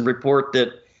 doors and report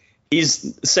that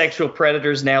he's sexual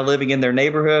predators now living in their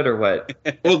neighborhood, or what?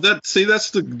 Well, that's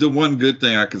the one good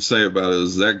thing I can say about it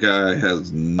is that guy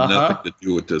has nothing to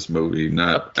do with this movie,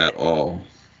 not at all.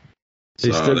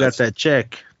 He still got that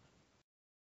check.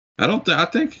 I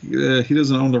think he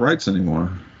doesn't own the rights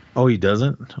anymore. Oh, he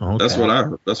doesn't? Okay. That's what I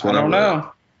heard. That's what I don't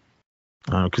know.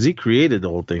 Because he created the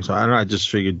whole thing, so I just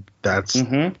figured that's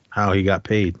how he got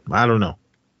paid. I don't know.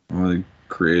 Well, he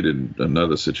created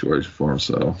another situation for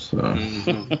himself. So,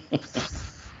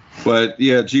 but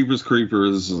yeah, Jeepers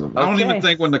Creepers. I don't even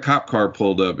think when the cop car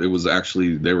pulled up, they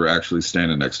were actually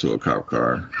standing next to a cop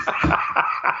car.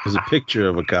 There's a picture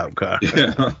of a cop car.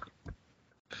 Yeah.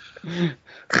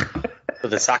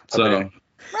 With a sock. So.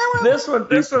 This one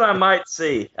I might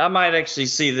see. I might actually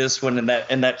see this one in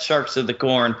that Sharks of the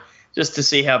Corn, just to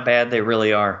see how bad they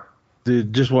really are.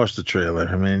 Dude, just watch the trailer.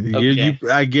 I mean,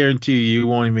 I guarantee you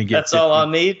won't even get. That's 15, all I'll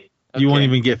need. You won't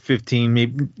even get 15.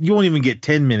 Maybe you won't even get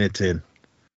 10 minutes in.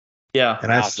 Yeah.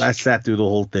 And I sat through the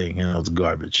whole thing, and it was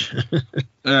garbage.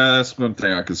 That's one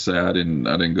thing I could say. I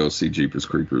didn't go see Jeepers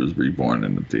Creepers Reborn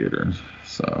in the theater.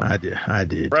 So I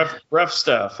did. Rough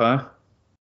stuff, huh?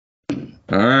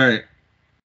 All right.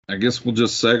 I guess we'll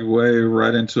just segue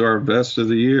right into our best of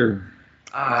the year.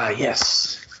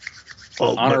 Yes.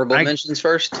 Well, honorable mentions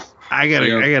first. I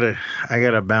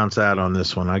gotta bounce out on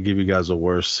this one. I'll give you guys a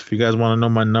worst. If you guys want to know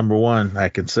my number one, I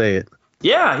can say it.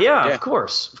 Yeah, of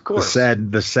course.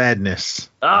 The sadness.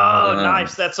 Oh,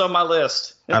 nice. That's on my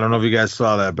list. I don't know if you guys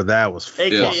saw that, but that was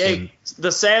AKA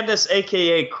the sadness,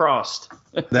 AKA crossed.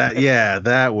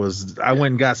 that was. I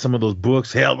went and got some of those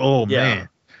books. Hell, man,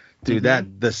 dude,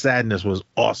 Mm-hmm. the sadness was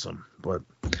awesome. But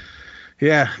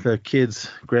yeah, the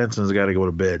grandson's got to go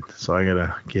to bed, so I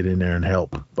gotta get in there and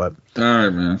help. But all right,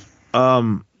 man.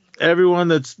 Everyone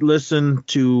that's listened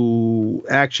to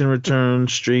Action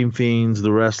Returns, Stream Fiends,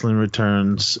 The Wrestling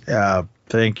Returns,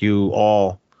 thank you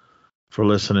all for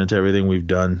listening to everything we've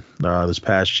done this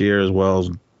past year, as well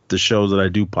as the shows that I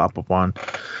do pop up on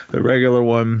the regular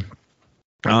one.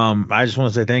 I just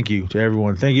want to say thank you to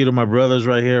everyone. Thank you to my brothers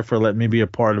right here for letting me be a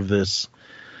part of this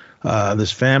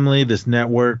family, this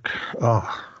network.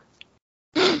 Oh,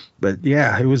 but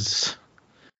yeah,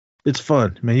 it's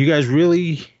fun, man. You guys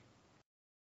really.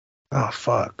 Oh,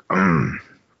 fuck. You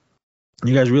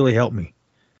guys really helped me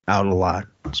out a lot,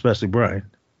 especially Brian.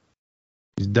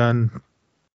 He's done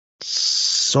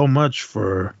so much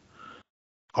for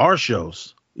our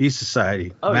shows, East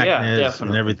Society, Macnez,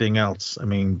 and everything else. I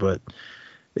mean, but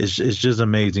it's just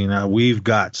amazing. We've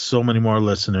got so many more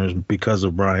listeners because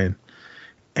of Brian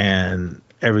and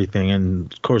everything.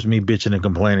 And, of course, me bitching and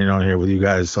complaining on here with you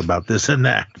guys about this and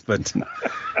that. But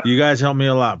you guys helped me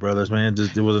a lot, brothers, man.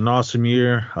 It was an awesome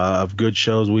year of good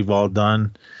shows we've all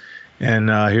done. And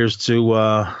here's to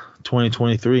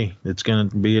 2023. It's going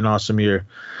to be an awesome year.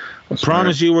 I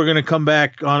promise you we're going to come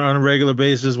back on a regular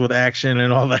basis with action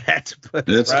and all that. But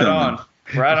It's right coming. on.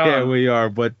 Right on. Yeah, we are.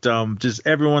 But just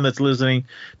everyone that's listening,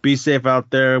 be safe out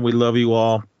there. We love you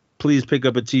all. Please pick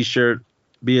up a T-shirt.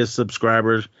 Be a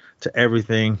subscriber to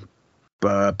everything.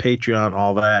 Patreon,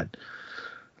 all that.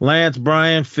 Lance,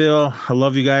 Brian, Phil, I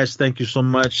love you guys. Thank you so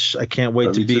much. I can't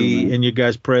wait to be in your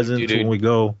guys' presence when we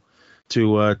go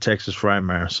to Texas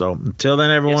Frightmare. So until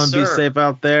then, everyone, be safe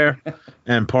out there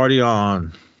and party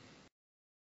on.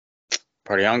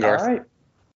 Party on, Garth. All right.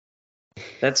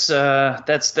 That's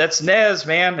Nez,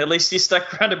 man. At least he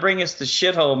stuck around to bring us the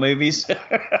shithole movies. All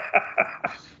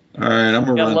right, I'm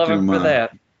gonna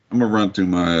run through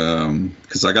my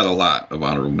because I got a lot of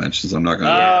honorable mentions. I'm not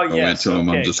gonna go into them.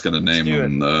 I'm just gonna name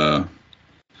them.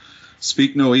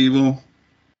 Speak No Evil.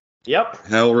 Yep.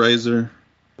 Hellraiser.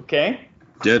 Okay.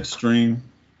 Deadstream.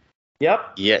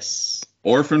 Yep. Yes.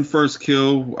 Orphan First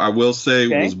Kill, I will say,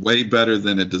 was way better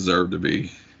than it deserved to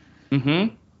be.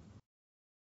 Mm-hmm.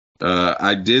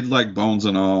 I did like Bones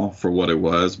and All for what it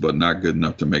was, but not good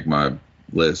enough to make my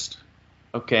list.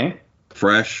 Okay.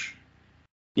 Fresh.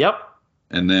 Yep.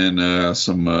 And then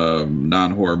some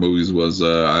non-horror movies was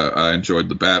I enjoyed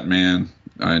The Batman.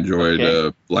 I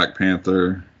enjoyed Black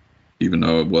Panther, even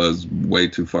though it was way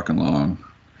too fucking long.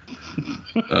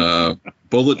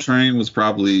 Bullet Train was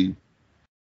probably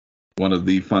one of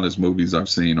the funnest movies I've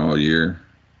seen all year.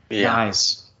 Yeah.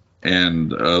 Nice.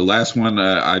 And last one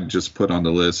I just put on the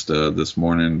list this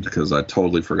morning because I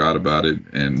totally forgot about it.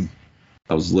 And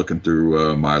I was looking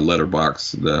through my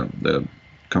letterbox that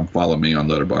come follow me on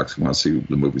Letterboxd if you want to see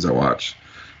the movies I watch,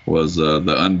 was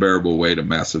The Unbearable Weight of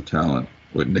Massive Talent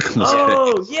with Nicolas Cage.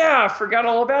 Oh, yeah, I forgot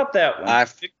all about that one. I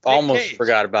almost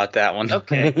forgot about that one.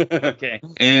 Okay.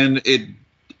 And it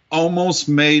almost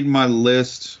made my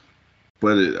list,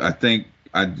 but I think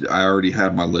I already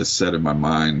had my list set in my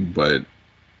mind, but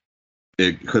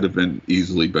it could have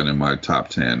easily been in my top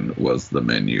 10 was The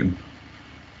Menu.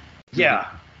 Yeah,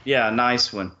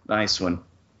 nice one.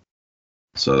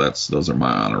 So those are my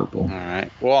honorable. All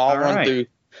right. Well, I'll run through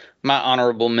my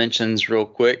honorable mentions real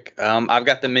quick. I've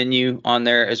got The Menu on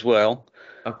there as well.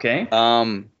 Okay.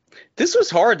 This was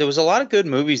hard. There was a lot of good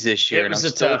movies this year, It was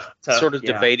and I'm tough, sort of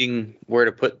debating where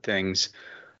to put things.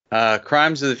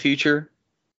 Crimes of the Future.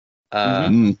 That's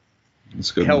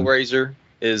a good Hellraiser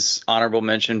is honorable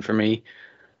mention for me.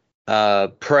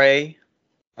 Prey,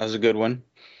 that was a good one.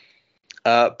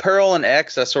 Pearl and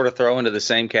X, I sort of throw into the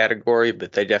same category,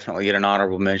 but they definitely get an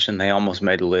honorable mention. They almost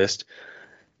made a list.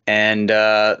 And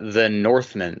The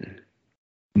Northman.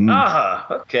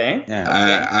 Okay.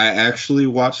 Yeah. I actually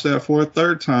watched that for a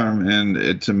third time,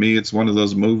 and to me, it's one of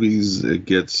those movies. It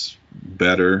gets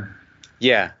better.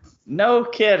 Yeah. No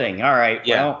kidding. All right.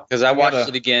 Yeah. Because I watched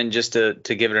it again just to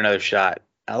give it another shot.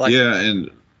 I like. Yeah, and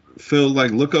Phil,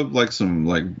 like look up like some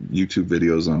like YouTube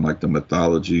videos on like the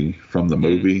mythology from the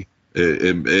movie.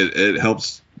 It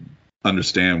helps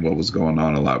understand what was going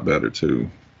on a lot better too.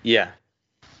 Yeah.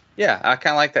 Yeah, I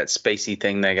kind of like that spacey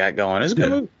thing they got going. It's a good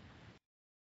movie.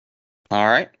 All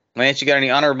right. Lance, you got any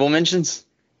honorable mentions?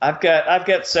 I've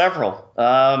got several.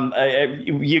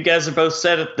 You guys have both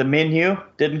said it. The Menu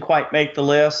didn't quite make the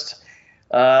list.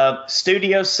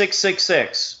 Studio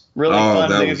 666, really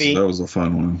fun movie. That was a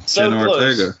fun one. So Jenna close.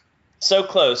 Ortega. So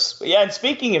close. Yeah, and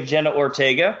speaking of Jenna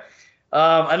Ortega,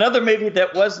 another movie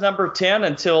that was number 10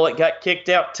 until it got kicked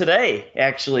out today,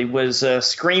 actually, was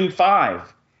Scream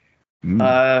 5.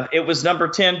 It was number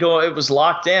 10. It was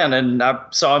locked in, and I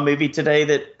saw a movie today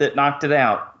that knocked it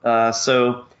out.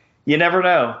 So you never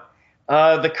know.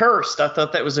 The Cursed, I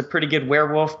thought that was a pretty good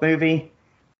werewolf movie.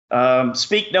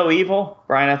 Speak No Evil,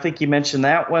 Brian, I think you mentioned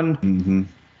that one. Mm-hmm.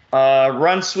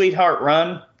 Run, Sweetheart,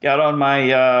 Run got on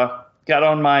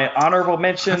my honorable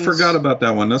mentions. I forgot about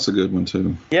that one. That's a good one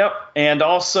too. Yep, and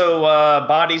also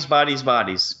Bodies.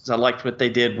 I liked what they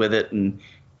did with it and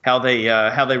how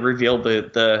they revealed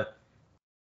the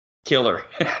killer.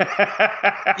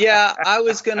 Yeah,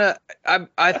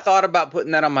 I thought about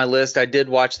putting that on my list. I did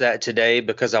watch that today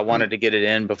because I wanted to get it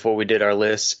in before we did our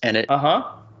list, and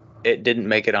it didn't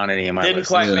make it on any of my lists. Didn't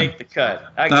quite make the cut.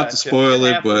 Not to spoil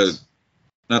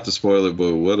it,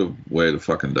 but what a way to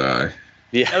fucking die.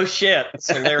 Yeah. Oh shit, it's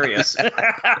hilarious.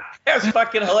 That was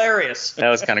fucking hilarious. That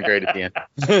was kind of great at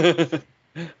the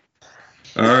end.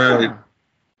 All right.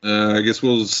 I guess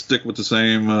we'll stick with the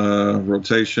same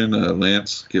rotation.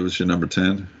 Lance, give us your number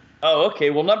 10. Oh, okay.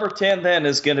 Well, number 10 then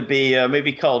is going to be a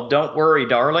movie called Don't Worry,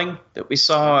 Darling that we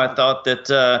saw. I thought that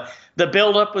the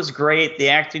build-up was great. The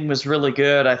acting was really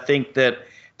good. I think that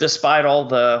despite all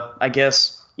the, I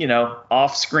guess,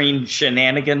 off-screen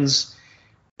shenanigans,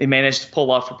 they managed to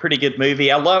pull off a pretty good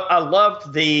movie. I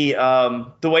loved the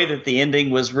way that the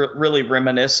ending was really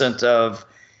reminiscent of,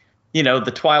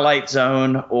 the Twilight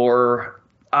Zone or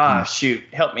shoot,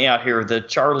 help me out here. The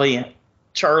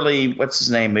Charlie, what's his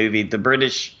name movie? The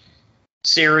British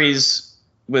series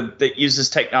that uses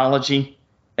technology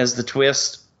as the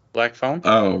twist. Black Phone?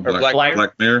 Oh,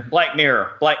 Black Mirror? Black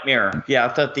Mirror. Yeah, I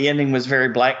thought the ending was very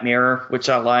Black Mirror, which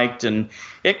I liked, and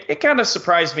it kind of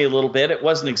surprised me a little bit. It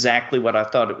wasn't exactly what I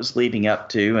thought it was leading up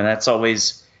to, and that's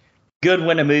always good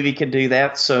when a movie can do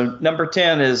that. So number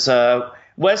 10 is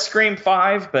was Scream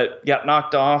 5, but got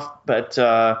knocked off. But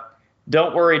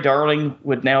Don't Worry, Darling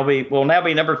will now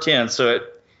be number 10, so it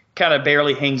kind of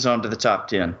barely hangs on to the top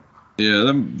 10.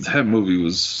 Yeah, that movie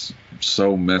was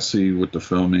so messy with the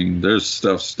filming. There's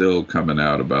stuff still coming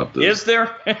out about this. Is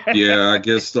there? Yeah, I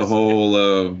guess the whole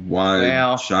why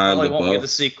Shia LaBeouf won't get the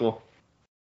sequel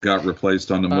got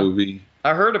replaced on the movie.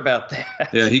 I heard about that.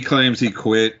 Yeah, he claims he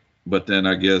quit, but then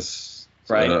I guess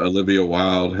Olivia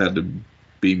Wilde had to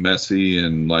be messy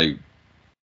and like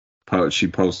she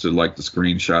posted like the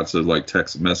screenshots of like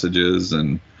text messages,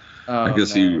 and I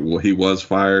guess he was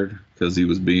fired because he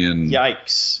was being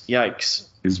yikes.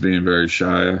 He's being very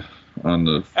shy on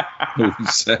the movie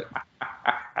set.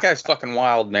 That guy's fucking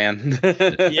wild, man.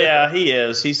 Yeah, he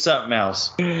is. He's something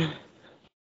else.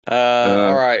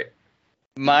 All right.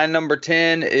 My number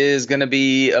 10 is going to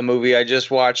be a movie I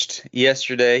just watched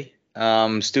yesterday.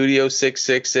 Studio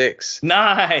 666.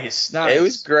 Nice. It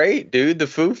was great, dude. The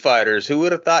Foo Fighters. Who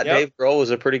would have thought Dave Grohl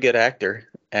was a pretty good actor?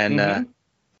 And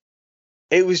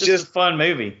it was just a fun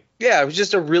movie. Yeah, it was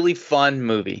just a really fun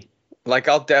movie. Like,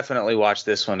 I'll definitely watch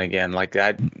this one again. Like,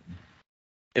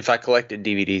 if I collected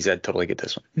DVDs, I'd totally get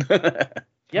this one.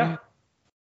 Yeah.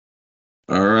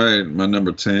 All right, my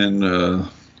number 10,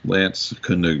 Lance,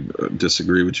 couldn't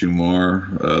disagree with you more.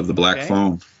 The Black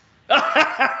Phone.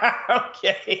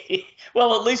 Okay.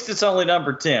 Well, at least it's only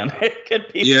number 10. It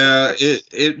could be. Yeah,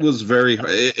 it was very.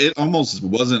 It almost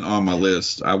wasn't on my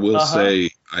list. I will say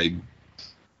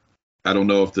I don't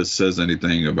know if this says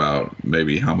anything about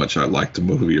maybe how much I liked the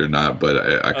movie or not,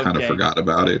 but I kind of forgot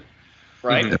about it.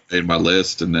 Right. I made my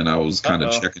list, and then I was kind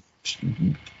of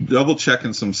double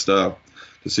checking some stuff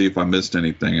to see if I missed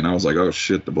anything, and I was like, oh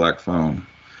shit, the Black Phone.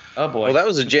 Oh boy. Well, that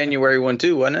was a January one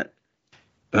too, wasn't it?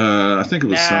 I think it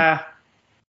was.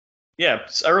 Yeah,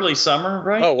 it's early summer,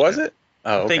 right? Oh, was it?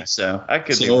 Oh, okay. I think so. I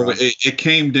could be wrong. It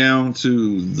came down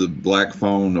to the Black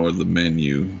Phone or the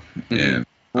Menu, and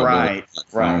right.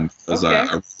 Because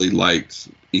I really liked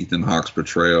Ethan Hawke's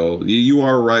portrayal. You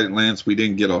are right, Lance. We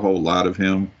didn't get a whole lot of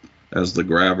him as the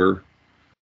grabber,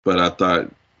 but I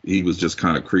thought he was just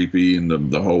kind of creepy,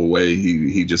 and the whole way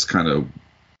he just kind of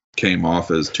came off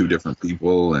as two different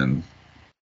people, and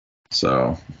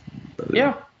so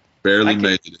yeah. Barely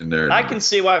made it in there. I can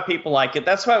see why people like it.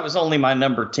 That's why it was only my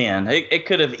number 10. It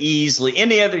could have easily,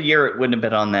 any other year, it wouldn't have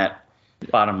been on that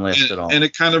bottom list at all. And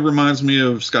it kind of reminds me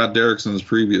of Scott Derrickson's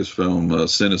previous film,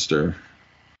 Sinister.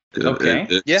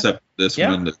 Okay. Except this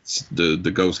one,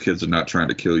 the ghost kids are not trying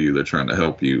to kill you; they're trying to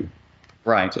help you.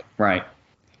 Right. Right.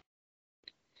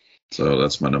 So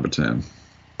that's my number 10.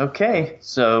 Okay.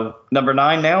 So number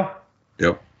 9 now.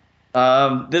 Yep.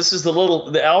 This is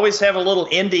I always have a little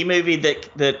indie movie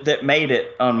that made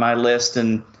it on my list,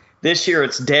 and this year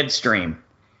it's Deadstream,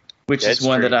 which is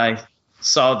one that I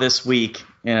saw this week,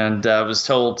 and I was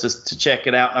told to check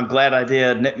it out, and I'm glad I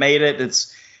did, and it made it.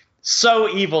 It's so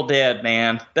Evil Dead,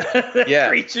 man. The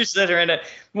creatures that are in it.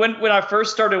 When I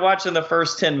first started watching the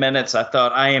first 10 minutes, I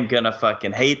thought, I am gonna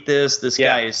fucking hate this. This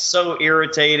guy is so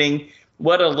irritating.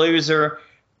 What a loser.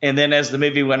 And then as the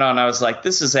movie went on, I was like,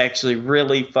 this is actually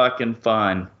really fucking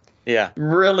fun. Yeah.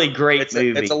 Really great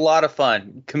movie. It's a lot of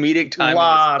fun. Comedic timing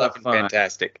is fucking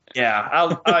fantastic. Yeah.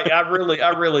 I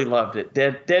really loved it.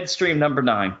 Deadstream number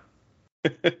 9.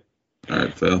 All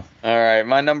right, Phil. All right.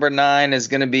 My number 9 is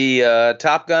going to be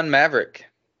Top Gun Maverick.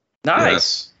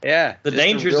 Nice. Yeah. The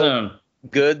Danger Zone.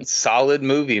 Good, solid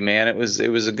movie, man. It was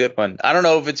a good one. I don't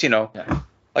know if it's, like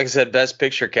I said, best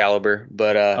picture caliber,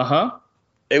 but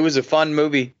it was a fun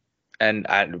movie, and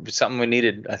something we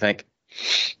needed, I think.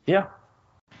 Yeah.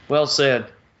 Well said.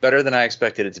 Better than I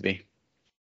expected it to be.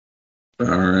 All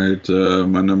right.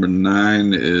 My number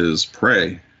 9 is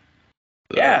Prey.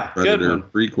 Yeah, Predator good one.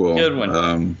 Prequel. Good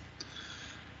one.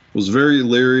 Was very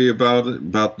leery about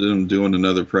them doing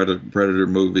another Predator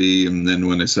movie, and then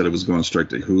when they said it was going straight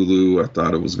to Hulu,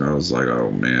 I was like,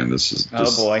 oh man, this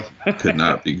boy. could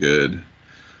not be good.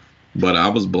 But I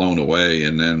was blown away,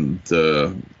 and then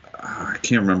I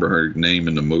can't remember her name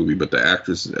in the movie, but the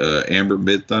actress Amber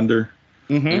Midthunder,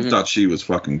 I thought she was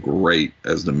fucking great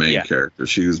as the main character.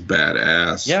 She was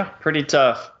badass. Yeah, pretty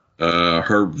tough.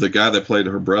 The guy that played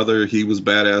her brother, he was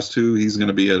badass too. He's going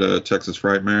to be at Texas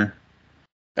Frightmare.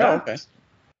 Oh, okay.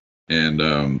 And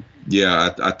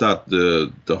I thought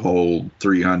the whole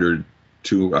 300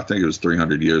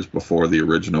 years before the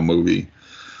original movie.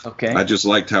 Okay. I just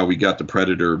liked how we got the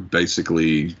Predator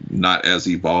basically not as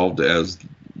evolved as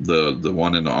the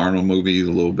one in the Arnold movie, a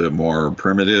little bit more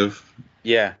primitive.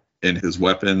 Yeah. In his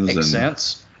weapons. Makes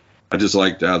sense. I just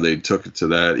liked how they took it to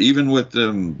that. Even with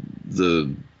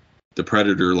the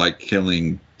Predator like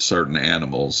killing certain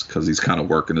animals, because he's kind of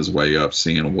working his way up,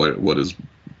 seeing what is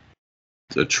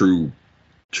a true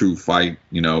fight.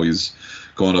 He's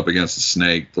going up against the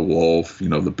snake, the wolf,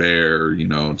 the bear,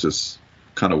 just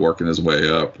kind of working his way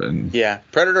up. And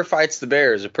Predator fights the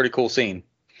bear is a pretty cool scene.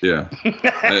 Yeah.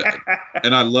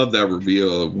 And I love that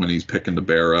reveal of when he's picking the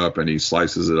bear up and he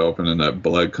slices it open and that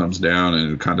blood comes down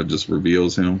and it kind of just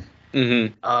reveals him.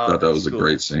 Mm-hmm. I thought that was a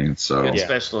great scene. So good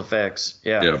special effects.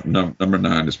 Yeah. Yeah. Number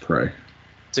 9 is Prey.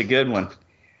 It's a good one.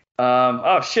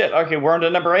 Oh shit. Okay, we're on to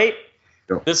number 8.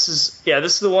 Yep. This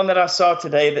is the one that I saw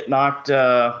today that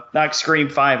knocked Scream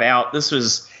 5 out. This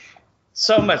was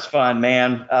so much fun,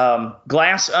 man.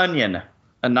 Glass Onion,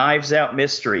 a Knives Out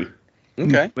mystery.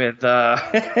 Okay. With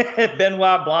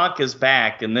Benoit Blanc is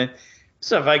back, and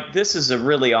this is a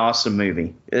really awesome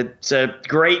movie. It's a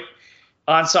great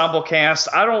ensemble cast.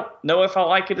 I don't know if I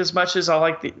like it as much as I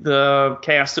like the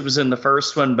cast that was in the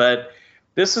first one, but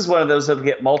this is one of those that'll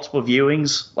get multiple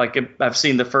viewings. Like I've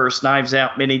seen the first Knives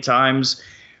Out many times,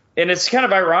 and it's kind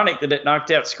of ironic that it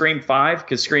knocked out Scream 5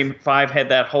 because Scream 5 had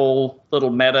that whole little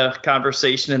meta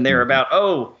conversation in there about,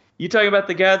 oh, you talking about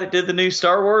the guy that did the new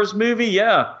Star Wars movie?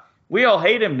 Yeah. We all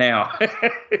hate him now.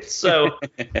 So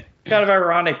kind of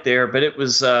ironic there, but it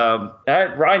was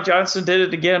Ryan Johnson did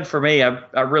it again for me.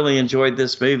 I really enjoyed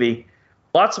this movie.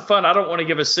 Lots of fun. I don't want to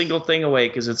give a single thing away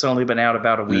because it's only been out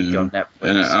about a week on Netflix.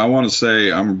 And I want to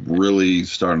say I'm really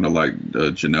starting to like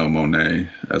Janelle Monáe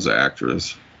as an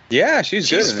actress. Yeah, she's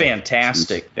good. She's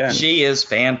fantastic. She is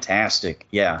fantastic.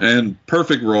 Yeah. And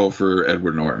perfect role for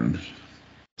Edward Norton.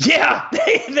 Yeah,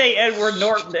 they Edward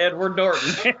Norton.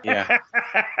 Yeah.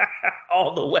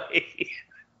 All the way.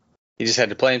 He just had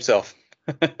to play himself.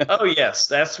 Oh yes,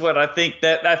 that's what I think.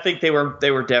 I think they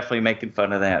were definitely making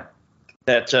fun of that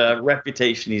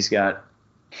reputation he's got.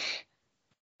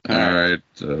 All right,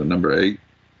 number 8.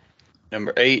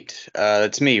 Number 8.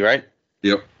 That's me, right?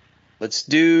 Yep. Let's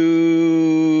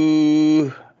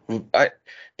do.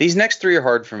 These next 3 are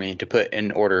hard for me to put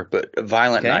in order, but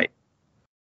Violent Night.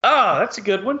 Oh, that's a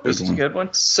good one. That's a good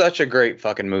one. Such a great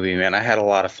fucking movie, man. I had a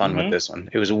lot of fun with this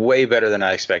one. It was way better than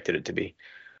I expected it to be.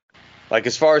 Like,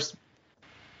 as far as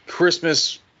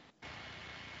Christmas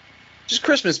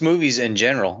movies in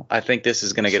general, I think this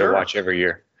is going to get a watch every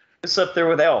year. It's up there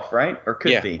with Elf, right? Or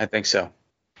could be. I think so.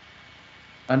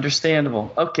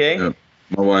 Understandable. Okay. Yep.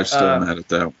 My wife's still mad at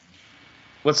that.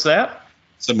 What's that?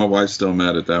 So my wife's still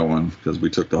mad at that one because we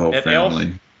took the whole At family.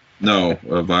 Elf? No,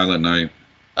 a Violent Night.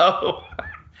 Oh,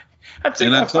 I took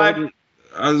And I my told 5. her,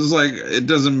 I was like, it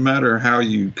doesn't matter how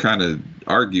you kind of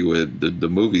argue it. The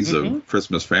movie's a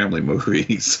Christmas family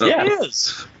movie. So. Yeah, it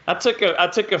is. I took a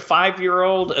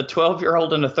 5-year-old, a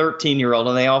 12-year-old, and a 13-year-old,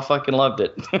 and they all fucking loved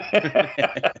it.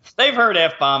 They've heard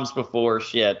F-bombs before,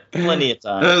 shit, plenty of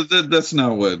times. That's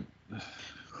not what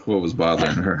was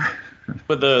bothering her.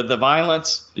 With the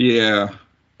violence. Yeah.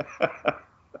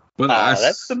 But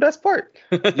that's the best part.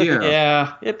 Yeah.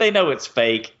 Yeah, if they know it's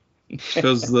fake.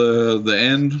 Because the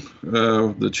end,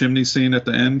 the chimney scene at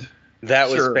the end. That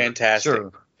was fantastic.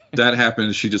 Sure. That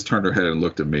happened. She just turned her head and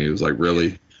looked at me. It was like,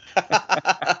 really?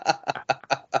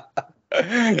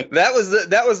 That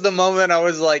was the moment I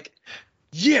was like,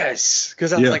 yes,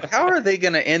 because I was like, how are they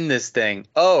going to end this thing?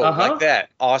 Oh, like that.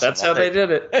 Awesome. That's how they did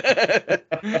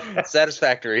it.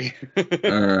 Satisfactory.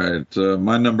 All right.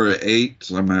 My number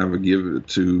 8, I'm going to have to give it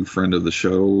to friend of the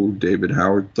show, David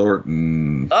Howard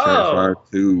Thornton. Terrifier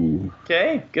 2.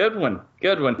 Okay. Good one.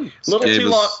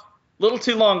 Little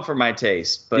too long for my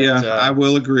taste. But yeah, I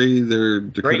will agree. There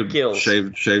great could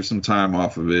have shaved some time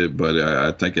off of it, but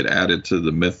I think it added to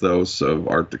the mythos of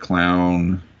Art the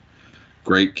Clown.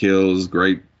 Great kills,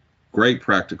 great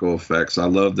practical effects. I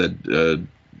love that.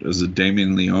 Is it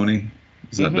Damien Leone?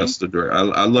 That's the director?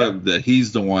 I love that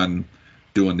he's the one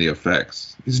doing the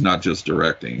effects. He's not just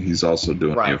directing; he's also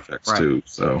doing the effects too.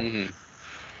 So,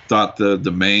 thought the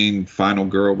main final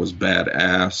girl was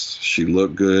badass. She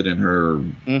looked good in her.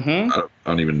 I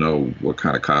don't even know what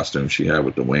kind of costume she had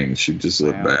with the wings. She just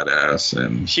looked badass,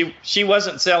 and she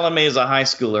wasn't selling me as a high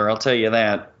schooler. I'll tell you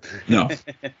that. No,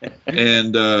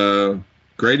 and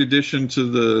great addition to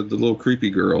the little creepy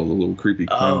girl, the little creepy.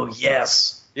 Oh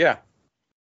yes, yeah.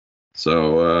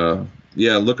 So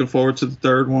looking forward to the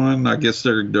third one. I guess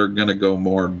they're gonna go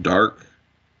more dark.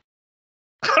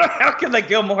 How can they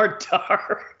go more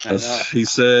dark? He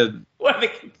said.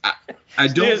 I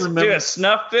don't remember. Do a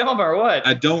snuff film or what?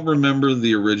 I don't remember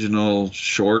the original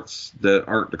shorts that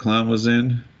Art the Clown was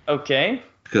in. Okay.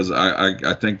 Because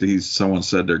I think that someone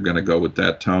said they're going to go with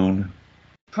that tone.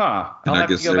 Huh. I'll have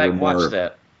to go back and watch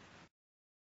that.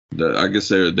 I guess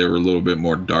they were a little bit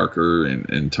more darker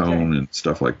in tone and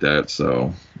stuff like that.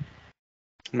 So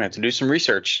I'm gonna have to do some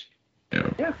research.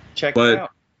 Yeah. Check it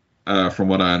out. From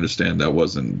what I understand, that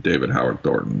wasn't David Howard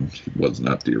Thornton. He was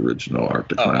not the original Art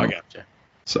the Clown. Oh, I gotcha.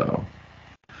 So,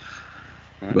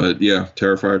 but yeah,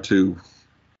 Terrifier 2.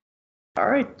 All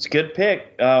right, it's a good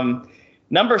pick.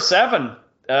 Number 7.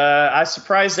 I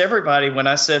surprised everybody when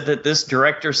I said that this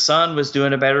director's son was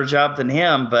doing a better job than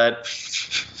him, but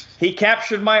he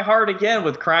captured my heart again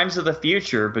with Crimes of the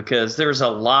Future, because there's a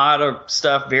lot of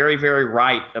stuff very, very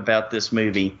right about this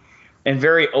movie, and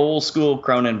very old school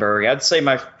Cronenberg. I'd say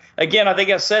I think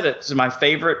I said it's my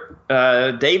favorite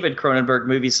David Cronenberg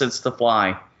movie since The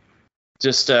Fly.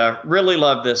 Just really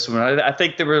love this one. I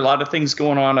think there were a lot of things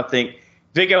going on. I think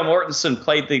Viggo Mortensen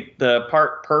played the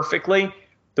part perfectly.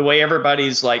 The way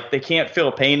everybody's like, they can't feel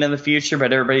pain in the future,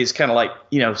 but everybody's kind of like,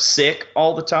 sick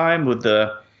all the time with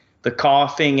the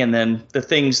coughing, and then the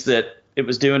things that it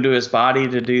was doing to his body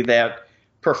to do that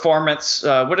performance.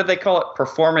 What did they call it?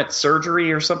 Performance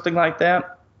surgery or something like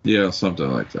that? Yeah, something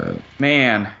like that.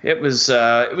 Man, it was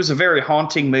a very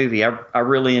haunting movie. I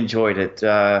really enjoyed it.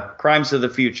 Crimes of the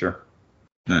Future.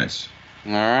 Nice.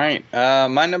 All right.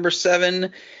 My number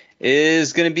 7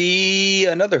 is going to be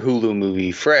another Hulu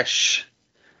movie, Fresh.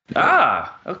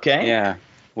 Ah, okay. Yeah,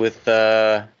 with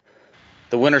the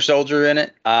Winter Soldier in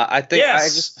it. I think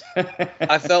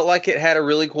I felt like it had a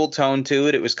really cool tone to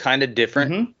it. It was kind of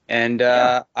different, and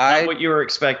not what you were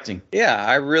expecting. Yeah,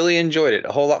 I really enjoyed it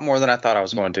a whole lot more than I thought I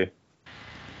was going to.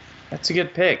 That's a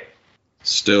good pick.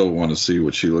 Still want to see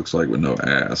what she looks like with no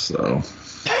ass, though.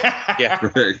 Yeah,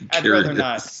 I'd rather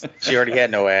not. She already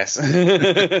had no ass.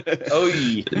 Oh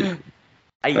yeah.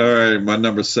 All right, my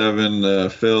number 7,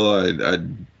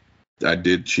 Phil. I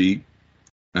did cheat.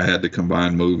 I had to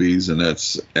combine movies, and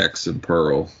that's X and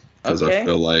Pearl, because I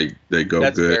feel like they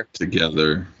go good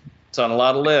together. It's on a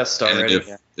lot of lists already.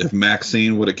 And if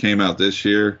Maxine would have came out this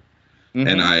year,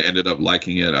 and I ended up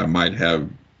liking it, I might have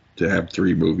to have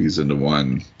 3 movies into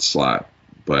one slot.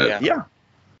 But yeah.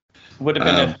 Would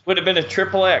have been a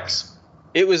triple X.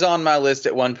 It was on my list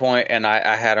at one point, and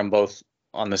I had them both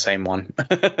on the same one.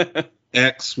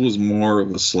 X was more of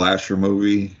a slasher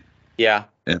movie. Yeah.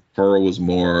 And Pearl was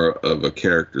more of a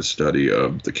character study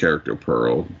of the character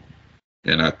Pearl.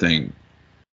 And I think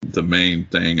the main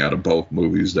thing out of both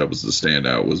movies that was the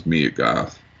standout was Mia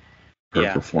Goth,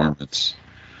 her performance.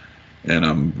 And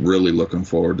I'm really looking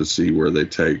forward to see where they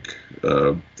take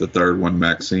the third one,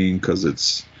 Maxine, because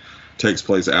it's takes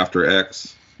place after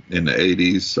X in the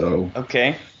 80s. So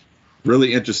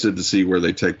really interested to see where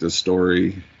they take this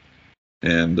story.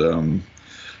 And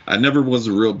I never was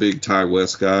a real big Ty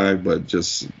West guy, but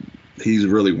just he's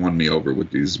really won me over with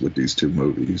these two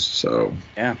movies. So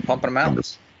yeah, pumping them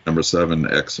out. Number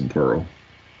 7, X and Pearl.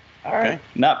 All right,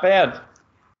 not bad.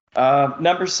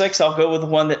 Number 6, I'll go with the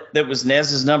one that was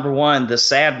Nez's number 1, The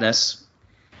Sadness.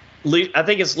 I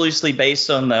think it's loosely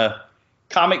based on the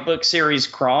comic book series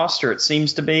Crossed, or it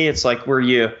seems to be. It's like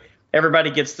where everybody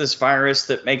gets this virus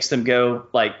that makes them go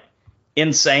like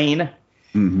insane.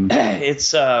 Mm-hmm.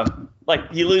 It's like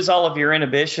you lose all of your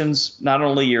inhibitions, not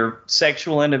only your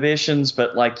sexual inhibitions,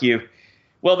 but like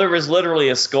well, there was literally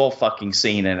a skull fucking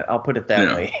scene in it. I'll put it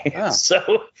that way. Oh.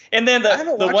 So, and then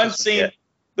the one scene,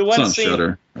 the one scene,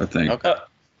 Shudder, I think.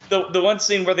 The one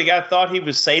scene where the guy thought he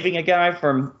was saving a guy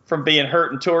from being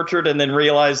hurt and tortured, and then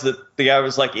realized that the guy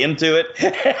was like into it.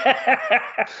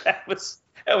 that was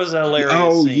a hilarious.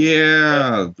 Oh scene.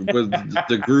 Yeah, with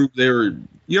the group,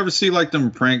 you ever see like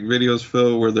them prank videos,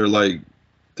 Phil, where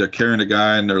they're carrying a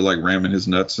guy and they're like ramming his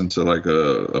nuts into like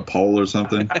a pole or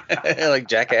something? Like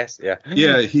Jackass, yeah.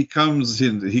 Yeah, he comes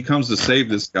to save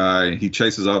this guy. He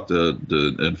chases off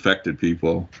the infected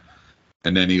people,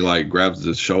 and then he like grabs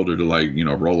his shoulder to like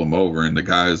roll him over. And the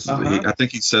guy's, I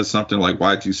think he says something like,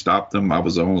 "Why'd you stop them? I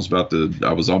was almost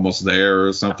there,"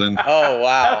 or something. Oh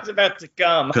wow! I was about to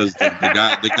come because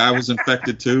the guy was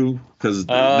infected too. Because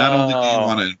not only do you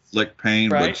want to inflict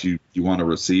pain, but you want to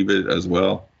receive it as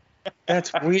well.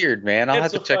 That's weird, man. I'll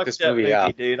have to check this movie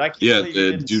out, dude. I can't believe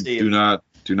you didn't see it.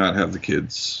 Do not have the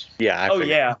kids. Yeah.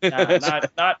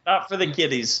 Not for the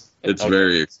kiddies. It's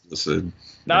very explicit.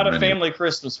 Not a family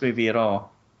Christmas movie at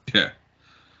all. Yeah.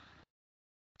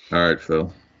 All right,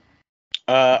 Phil.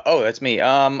 That's me.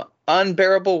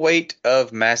 Unbearable Weight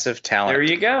of Massive Talent. There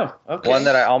you go. Okay. One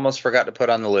that I almost forgot to put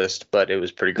on the list, but it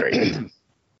was pretty great.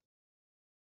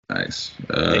 Nice.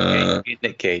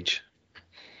 Nick Cage.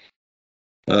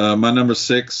 My number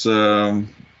 6,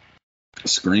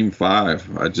 Scream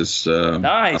 5. I just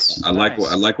nice. I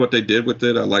like what they did with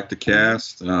it. I like the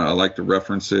cast. I like the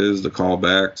references, the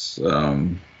callbacks.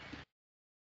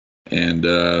 And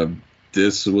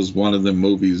this was one of the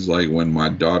movies, like when my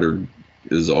daughter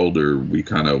is older, we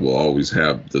kind of will always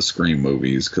have the Scream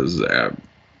movies because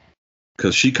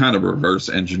she kind of reverse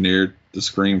engineered the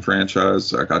Scream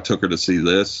franchise. Like I took her to see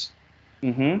this.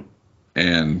 Mm-hmm.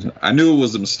 And I knew it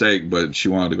was a mistake, but she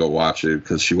wanted to go watch it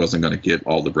because she wasn't going to get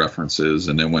all the references.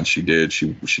 And then when she did,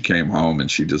 she came home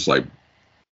and she just like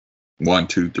 1,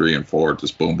 2, 3, and 4,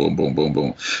 just boom, boom, boom, boom,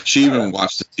 boom. She even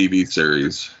watched the TV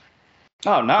series.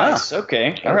 Oh, nice.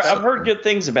 Okay. I've heard good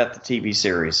things about the TV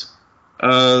series.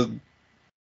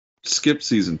 Skip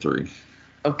season 3.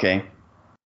 Okay.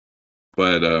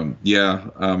 But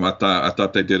I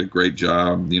thought they did a great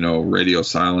job. Radio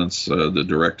Silence, the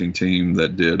directing team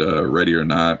that did Ready or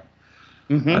Not.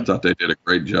 Mm-hmm. I thought they did a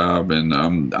great job, and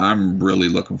I'm really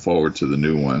looking forward to the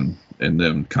new one. And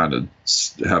them kind of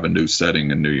have a new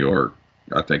setting in New York.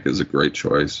 I think is a great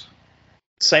choice.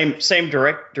 Same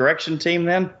direction team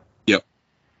then. Yep.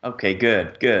 Okay.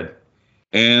 Good.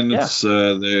 And it's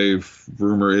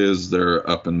rumor is they're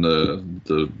upping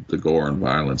the gore and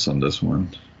violence on this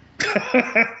one.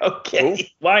 Okay. Cool.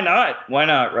 Why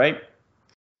not, right?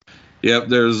 Yep,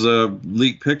 there's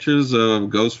leaked pictures of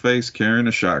Ghostface carrying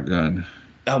a shotgun.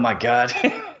 Oh my god.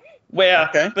 Well,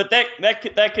 okay. But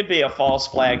that could be a false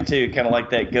flag too, kind of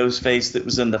like that Ghostface that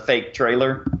was in the fake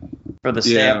trailer for the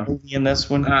Stab movie in this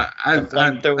one.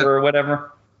 Flamethrower or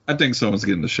whatever. I think someone's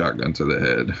getting the shotgun to the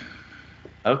head.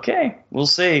 Okay, we'll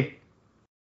see.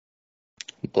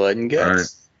 Blood and guts. All right,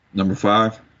 number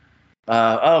 5.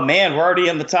 Oh man, we're already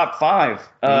in the top 5.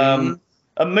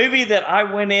 A movie that I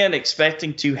went in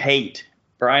expecting to hate.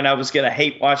 Brian, I was going to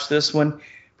hate watch this one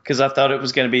because I thought it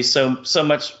was going to be so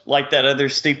much like that other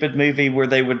stupid movie where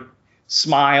they would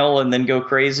smile and then go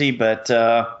crazy. But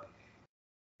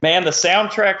man, the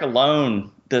soundtrack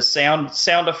alone, the sound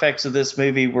effects of this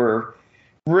movie were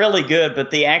really good.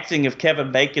 But the acting of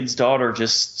Kevin Bacon's daughter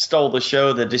just stole the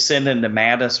show. The descent into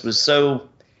madness was so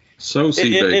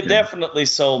it definitely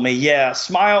sold me. Yeah,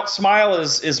 Smile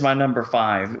is my number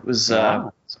 5. It was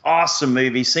awesome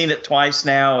movie. Seen it twice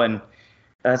now, and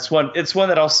it's one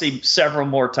that I'll see several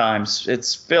more times.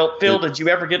 It's Phil. Did you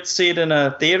ever get to see it in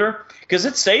a theater? Because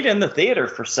it stayed in the theater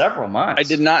for several months. I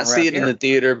did not see it in the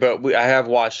theater, but I have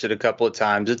watched it a couple of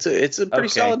times. It's a pretty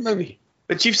solid movie.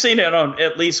 But you've seen it on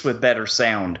at least with better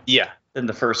sound. Yeah. than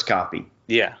the first copy.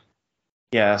 Yeah.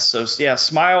 Yeah. So yeah,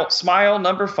 Smile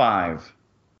number 5.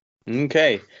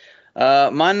 Okay.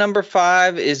 My number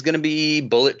 5 is gonna be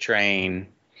Bullet Train.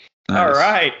 Nice. All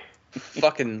right.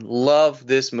 Fucking love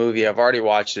this movie. I've already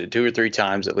watched it 2 or 3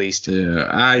 times at least. Yeah,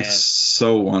 I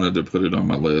so wanted to put it on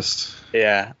my list.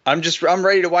 Yeah, I'm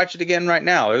ready to watch it again right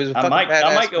now. It was a fucking badass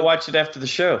I might go movie. watch it after the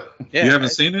show. Yeah, You haven't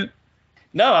seen it?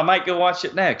 No, I might go watch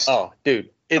it next. Oh, dude,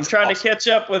 I'm trying awesome. to catch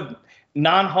up with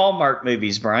non-Hallmark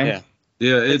movies, Brian. Yeah.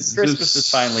 Yeah, it's Christmas is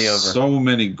finally over. So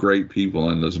many great people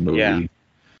in this movie. Yeah.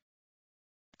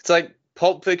 It's like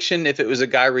Pulp Fiction if it was a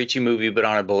Guy Ritchie movie but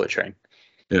on a bullet train.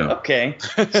 Yeah. Okay.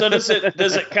 So does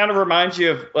it kind of remind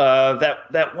you of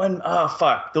that one?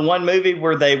 The one movie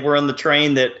where they were on the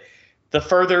train that the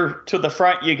further to the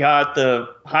front you got,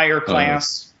 the higher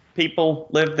class people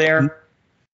lived there.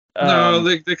 No,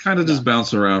 they kind of just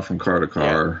bounce around from car to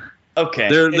car. Yeah. Okay.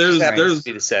 There's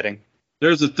be the setting.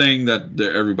 There's a thing that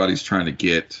everybody's trying to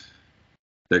get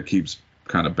that keeps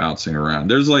kind of bouncing around.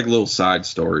 There's like little side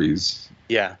stories.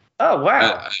 Yeah. Oh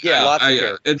wow.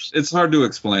 It's hard to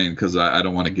explain because I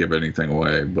don't want to give anything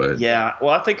away, but yeah.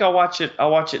 Well, I think I'll watch it. I'll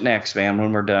watch it next, man,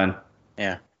 when we're done.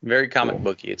 Yeah. Very comic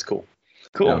booky. It's cool.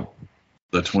 Cool. Yeah.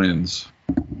 The twins.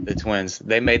 The twins.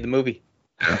 They made the movie.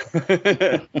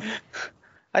 Yeah.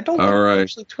 I don't know. All right. They're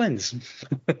actually twins.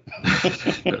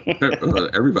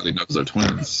 Everybody knows they're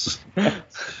twins. The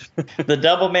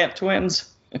Doublemint twins.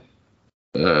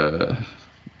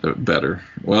 Better.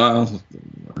 Well,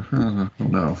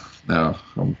 no. Now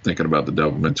I'm thinking about the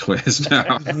Doublemint twins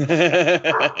now.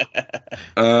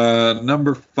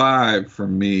 Number 5 for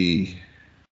me.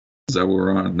 Is that what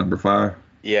we're on? Number 5?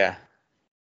 Yeah.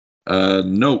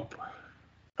 Nope.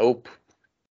 Nope.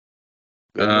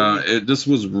 This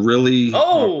was really.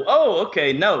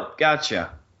 Okay. No, gotcha.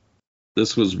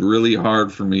 This was really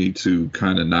hard for me to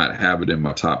kind of not have it in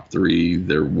my top 3.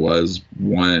 There was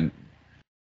one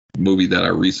movie that I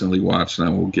recently watched, and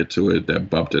I will get to it, that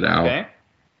bumped it out. Okay.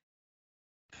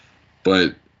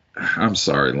 But I'm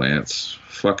sorry, Lance.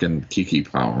 Fucking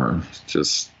Keke Palmer.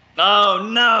 Just. Oh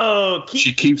no!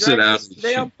 She keeps it out.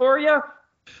 Down for you.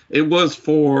 It was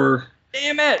 4.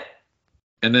 Damn it!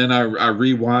 And then I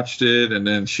rewatched it, and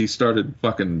then she started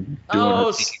fucking doing her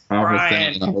Keke Palmer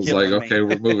thing, and I was like, okay,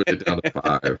 we're moving it down to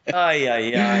 5.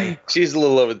 Ay. She's a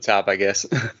little over the top, I guess.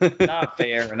 Not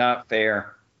fair. Not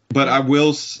fair. But I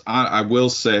will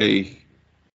say,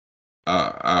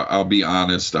 I'll be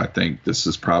honest. I think this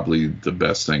is probably the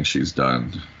best thing she's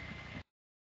done,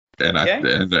 and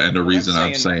and the reason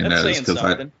I'm saying that is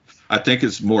because I think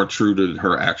it's more true to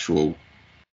her actual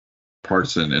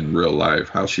person in real life,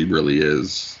 how she really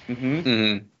is.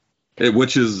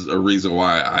 Which is a reason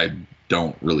why I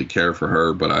don't really care for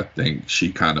her, but I think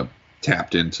she kind of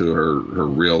tapped into her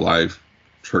real life,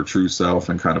 her true self,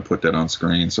 and kind of put that on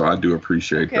screen. So I do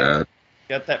appreciate that.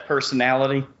 Got that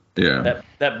personality. Yeah.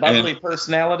 That bubbly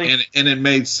personality. And it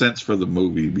made sense for the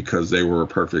movie because they were a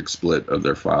perfect split of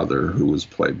their father, who was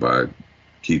played by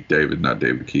Keith David, not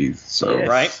David Keith. So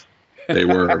right. They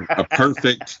were a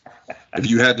perfect. If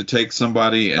you had to take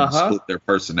somebody and split their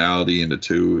personality into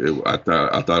 2, I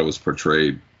thought it was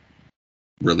portrayed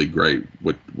really great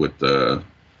with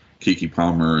Keke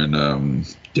Palmer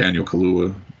and Daniel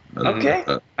Kaluuya. Okay,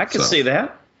 I can see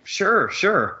that.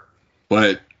 Sure.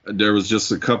 But there was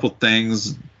just a couple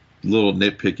things, little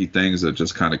nitpicky things that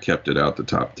just kind of kept it out the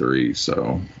top 3.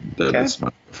 So that's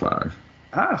my 5.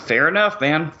 Fair enough,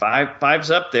 man.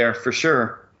 5's up there for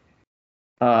sure.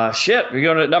 Shit, we're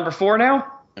going to number 4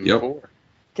 now? Number 4.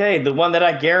 Okay, the one that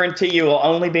I guarantee you will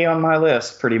only be on my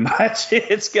list, pretty much.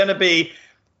 It's going to be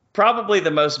probably the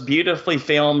most beautifully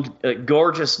filmed,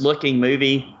 gorgeous-looking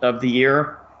movie of the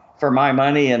year for my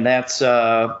money, and that's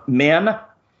Men.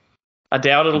 I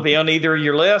doubt it'll be on either of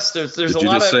your lists. There's Did a you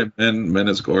lot just of. say Men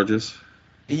is gorgeous?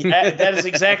 That is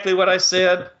exactly what I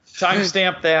said.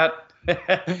 Timestamp that.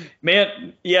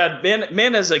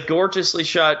 Men is a gorgeously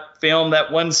shot film.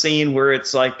 That one scene where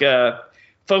it's like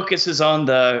focuses on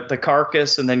the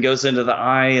carcass and then goes into the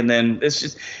eye, and then it's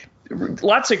just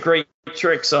lots of great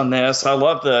tricks on this. I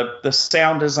love the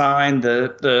sound design.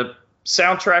 The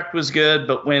soundtrack was good,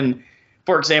 but when,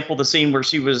 for example, the scene where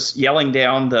she was yelling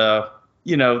down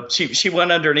she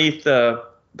went underneath the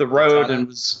road and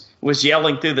was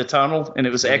yelling through the tunnel, and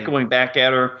it was echoing back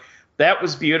at her. That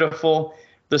was beautiful.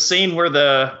 The scene where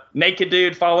the naked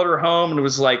dude followed her home and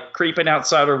was like creeping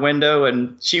outside her window,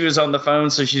 and she was on the phone,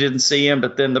 so she didn't see him,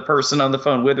 but then the person on the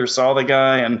phone with her saw the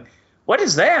guy, and what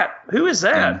is that? Who is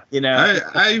that?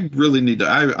 I really need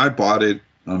to. I bought it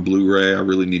on Blu-ray. I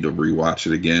really need to rewatch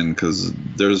it again because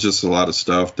there's just a lot of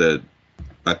stuff that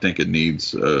I think it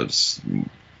needs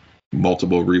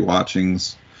multiple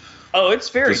rewatchings. Oh, it's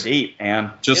very deep,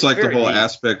 man. Just it's like the whole deep.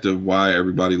 aspect of why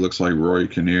everybody looks like Roy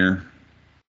Kinnear.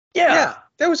 Yeah.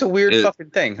 That was a weird fucking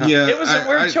thing, huh? Yeah, It was a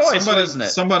weird choice, wasn't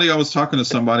it? I was talking to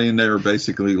somebody, and they were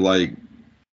basically like,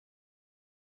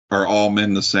 are all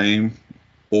men the same?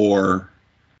 Or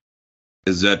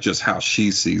is that just how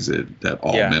she sees it, that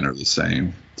all men are the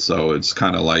same? So it's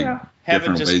kind of like Haven't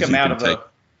different just ways come you out can of take. a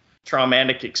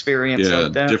traumatic experience Yeah,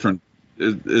 like that. different.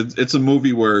 It's a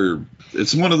movie where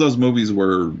it's one of those movies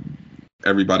where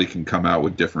everybody can come out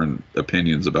with different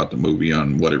opinions about the movie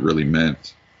on what it really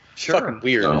meant. Sure. Fucking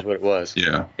weird is what it was.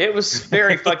 Yeah. It was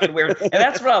very fucking weird. And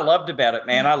that's what I loved about it,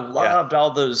 man. I loved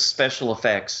all those special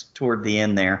effects toward the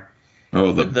end there.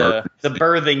 Oh, the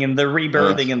birthing and the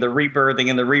rebirthing and the rebirthing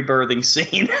and the rebirthing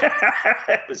scene.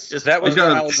 It was just that was when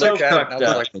I was so looking at it, fucked and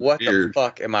I was up. like, what the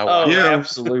fuck am I Oh, watching? Yeah.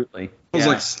 absolutely. I was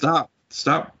like, stop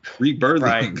rebirthing.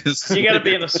 Right. You got to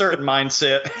be in a certain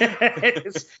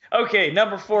mindset. Okay,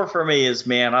 number 4 for me is,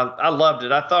 man, I loved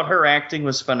it. I thought her acting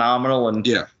was phenomenal, and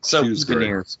so she was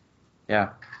Kinnear's.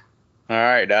 Yeah. All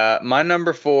right, my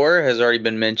number 4 has already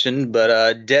been mentioned,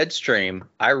 but Deadstream.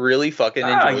 I really fucking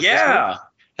enjoyed this movie.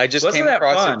 I just Wasn't came that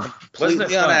across fun? it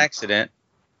completely on accident,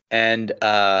 and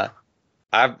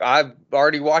I've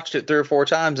already watched it 3 or 4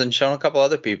 times and shown a couple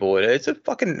other people. It's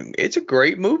a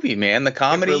great movie, man. The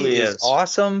comedy really is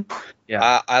awesome.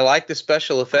 Yeah. I like the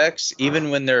special effects,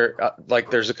 even when they're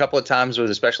there's a couple of times where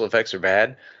the special effects are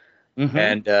bad,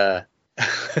 and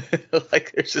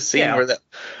like there's a scene where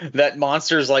that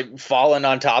monster's like falling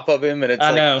on top of him, and it's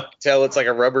I know. you can tell it's like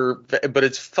a rubber, but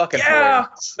it's fucking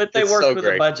hilarious. But they It's worked so with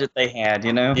great. the budget they had,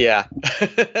 you know. Yeah.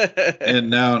 And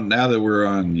now that we're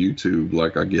on YouTube,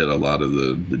 like I get a lot of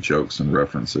the jokes and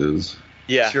references.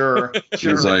 Yeah. Sure.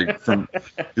 He's like, I'm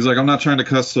not trying to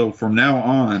cuss, so from now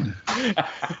on.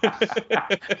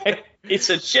 He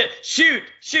said, shoot,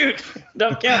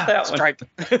 don't count that one.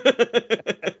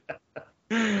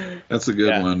 That's a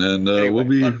good one, and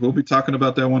we'll be talking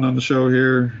about that one on the show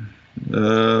here,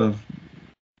 in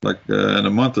a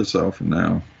month or so from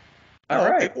now. All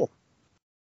right. Cool.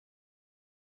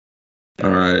 All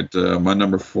right, my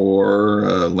number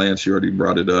 4, Lance, you already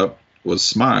brought it up, was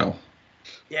Smile.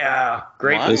 Yeah,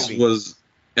 great This movie. was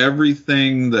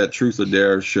everything that Truth or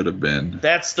Dare should have been.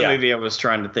 That's the movie I was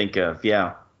trying to think of.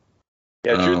 Yeah.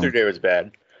 Yeah, Truth or Dare was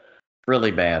bad.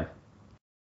 Really bad.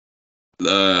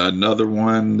 Another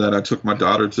one that I took my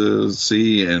daughter to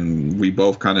see, and we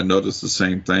both kind of noticed the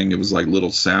same thing. It was like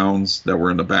little sounds that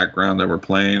were in the background that were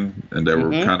playing, and they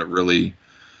were kind of really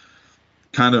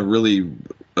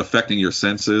affecting your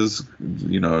senses.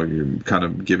 You know, you're kind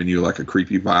of giving you like a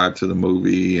creepy vibe to the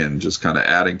movie, and just kind of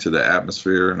adding to the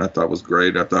atmosphere. And I thought it was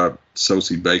great. I thought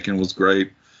Sosie Bacon was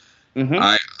great.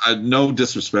 I no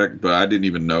disrespect, but I didn't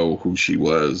even know who she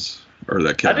was. Or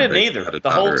that Kevin I didn't Bacon either the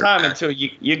whole time until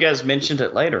you guys mentioned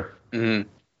it later. And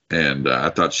I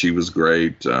thought she was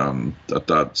great. I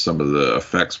thought some of the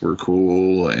effects were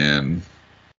cool, and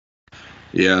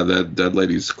that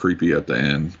lady's creepy at the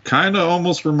end. Kind of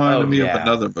almost reminded me of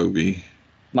another movie.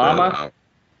 Mama?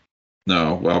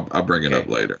 No, well, I'll bring it up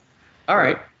later. All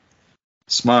right.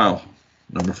 Smile,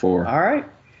 number 4. All right.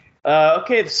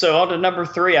 Okay, so on to number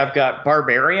 3, I've got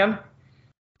Barbarian.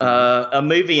 A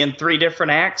movie in 3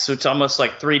 different acts, so it's almost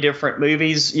like 3 different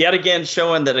movies. Yet again,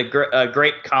 showing that a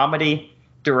great comedy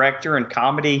director and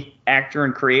comedy actor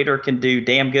and creator can do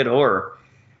damn good horror.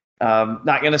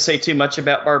 Not going to say too much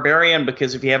about Barbarian,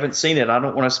 because if you haven't seen it, I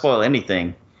don't want to spoil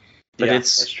anything. But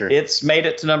it's made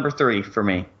it to number 3 for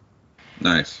me.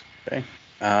 Nice. Okay.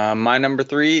 My number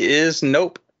 3 is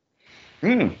Nope.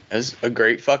 It's a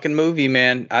great fucking movie,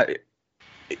 man.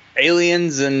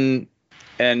 Aliens and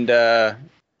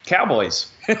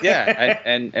cowboys.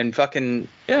 and fucking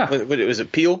What was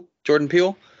it? Peele? Jordan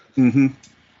Peele?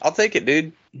 I'll take it,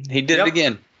 dude. He did it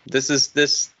again.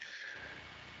 This.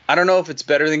 I don't know if it's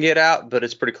better than Get Out, but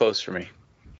it's pretty close for me.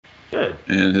 Good.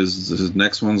 And his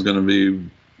next one's going to be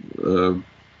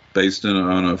based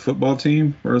on a football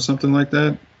team or something like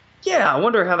that. Yeah, I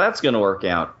wonder how that's going to work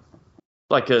out.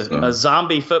 Like a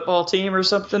zombie football team or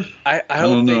something. I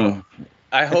don't know.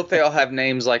 I hope they all have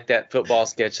names like that football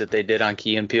sketch that they did on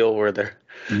Key and Peele, where they're.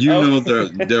 Know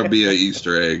there'll be an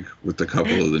Easter egg with a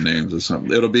couple of the names or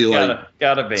something. It'll be like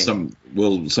gotta be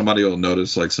somebody will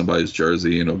notice like somebody's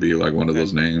jersey, and it'll be like one of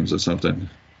those names or something.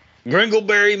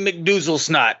 Gringleberry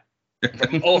McDoozlesnot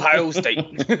from Ohio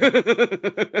State.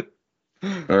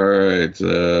 All right,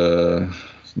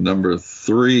 number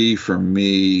 3 for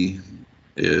me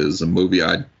is a movie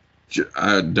I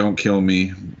Don't Kill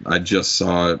Me. I just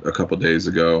saw it a couple days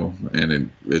ago, and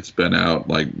it's been out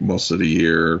like most of the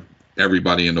year.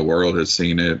 Everybody in the world has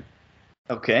seen it.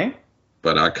 Okay.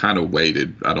 but I kind of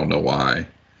waited. I don't know why.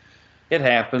 It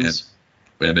happens.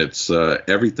 And it's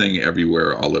Everything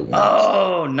Everywhere All at Once.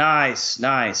 Oh,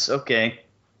 nice. Okay.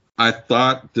 I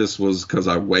thought this was because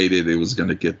I waited. It was going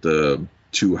to get the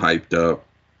too hyped up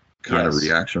kind of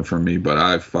reaction from me, but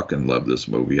I fucking love this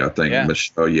movie. I think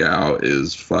Michelle Yeoh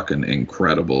is fucking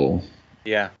incredible.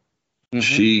 Yeah.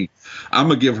 I'm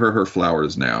gonna give her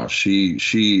flowers now. She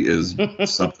is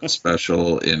something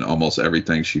special in almost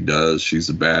everything she does. She's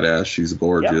a badass. She's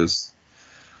gorgeous.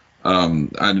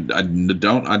 Yep.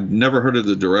 I'd never heard of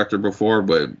the director before,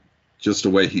 but just the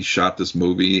way he shot this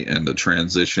movie and the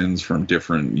transitions from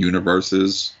different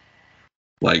universes,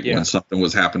 like when something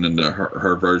was happening to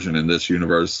her version in this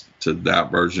universe to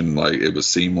that version, like it was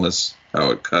seamless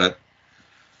how it cut.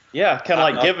 Yeah,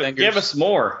 kind of like give us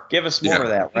more. Give us more of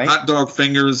that, right? Hot dog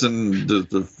fingers and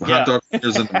the hot dog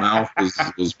fingers in the mouth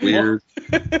was weird.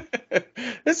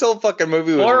 This whole fucking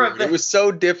movie was weird. It was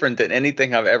so different than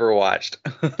anything I've ever watched.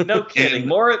 No kidding.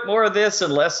 More of this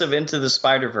and less of Into the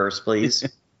Spider-Verse, please.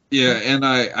 Yeah, and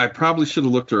I probably should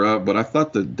have looked her up, but I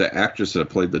thought the actress that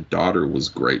played the daughter was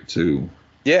great too.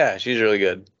 Yeah, she's really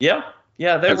good. Yeah,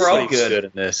 they were all good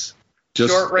in this.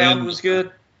 Short Round was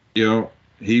good. You know,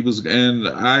 he was, and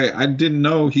I didn't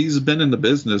know he's been in the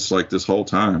business like this whole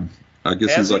time. I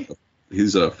guess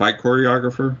he's a fight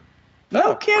choreographer.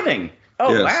 No kidding.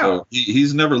 Oh, yeah, wow. So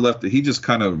he's never left. He just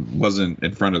kind of wasn't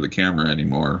in front of the camera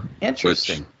anymore.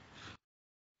 Interesting.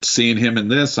 Seeing him in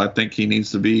this, I think he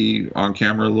needs to be on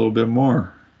camera a little bit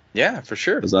more. Yeah, for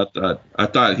sure. Because I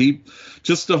thought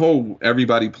just the whole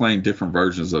everybody playing different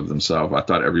versions of themselves. I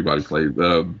thought everybody played.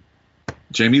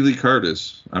 Jamie Lee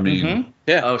Curtis. I mean,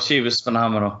 yeah. Oh, she was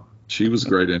phenomenal. She was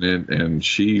great in it, and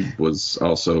she was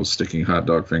also sticking hot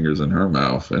dog fingers in her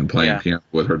mouth and playing piano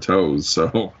with her toes.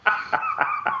 So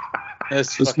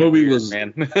this movie was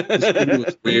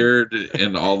weird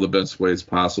in all the best ways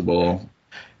possible,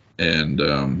 and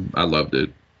I loved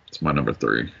it. It's my number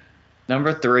 3.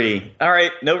 Number 3. All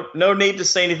right. No need to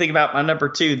say anything about my number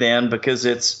 2 then, because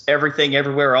it's Everything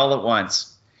Everywhere All at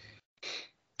Once.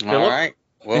 All right.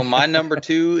 Well, my number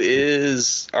 2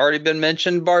 is already been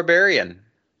mentioned, Barbarian.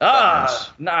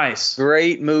 Nice.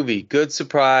 Great movie. Good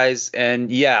surprise.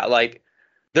 And yeah, like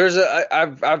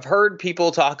I've heard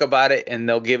people talk about it and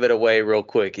they'll give it away real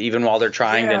quick, even while they're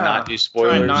trying to not do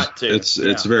spoilers. Try not to.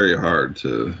 It's very hard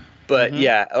to. But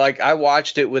yeah, like I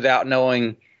watched it without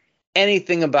knowing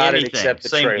anything about it except the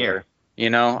trailer. Here. You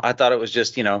know, I thought it was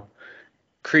just,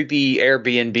 creepy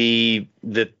Airbnb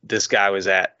that this guy was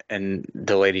at and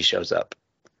the lady shows up.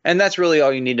 And that's really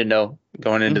all you need to know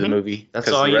going into the movie. That's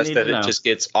all you need to know. Because the rest of it just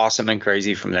gets awesome and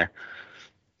crazy from there.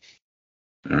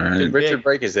 All right. Richard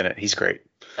Brake is in it. He's great.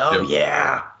 Oh,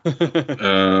 yeah.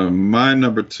 My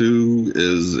number 2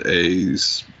 is a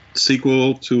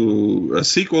sequel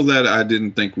that I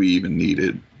didn't think we even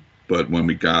needed. But when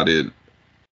we got it,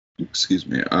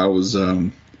 I was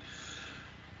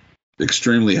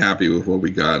extremely happy with what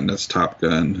we got, and that's Top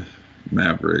Gun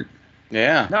Maverick.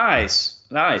 Yeah. Nice.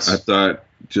 I thought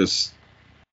just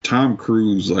Tom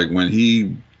Cruise, like when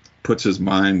he puts his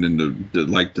mind into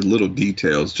the little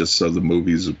details just so the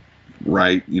movie's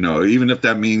right, even if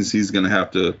that means he's going to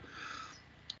have to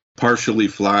partially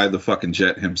fly the fucking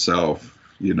jet himself,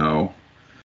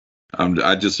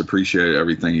 I just appreciate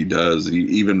everything he does.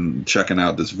 Even checking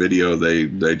out this video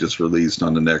they just released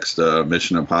on the next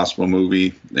Mission Impossible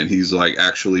movie, and he's like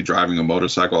actually driving a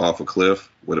motorcycle off a cliff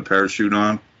with a parachute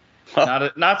on.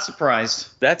 Not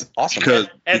surprised. That's awesome.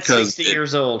 At 60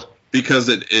 years old. Because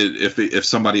if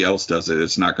somebody else does it,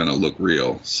 it's not going to look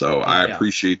real. So I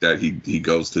appreciate that he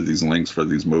goes to these lengths for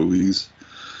these movies.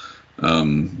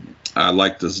 I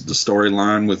like the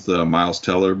storyline with Miles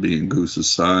Teller being Goose's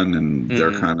son, and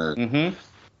they're kind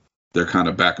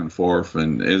of back and forth,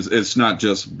 and it's not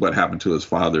just what happened to his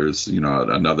father. It's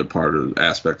another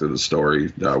aspect of the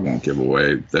story that I won't give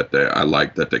away. That I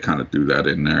like that they kind of do that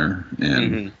in there,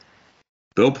 and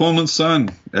Bill Pullman's son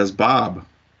as Bob.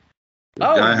 The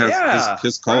guy has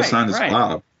his call sign is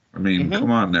Bob. I mean,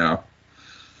 come on now.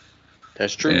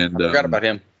 That's true. And I forgot about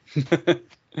him.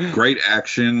 Great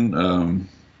action.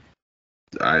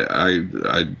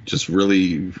 I just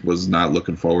really was not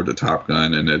looking forward to Top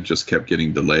Gun, and it just kept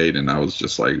getting delayed, and I was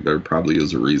just like, there probably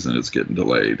is a reason it's getting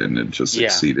delayed, and it just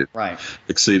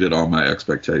exceeded all my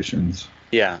expectations.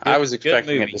 Yeah, I was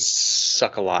expecting it to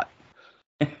suck a lot.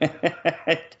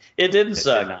 It didn't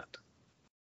suck.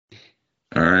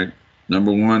 All right.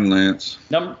 Number 1, Lance.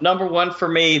 Number 1 for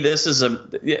me. This is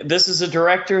a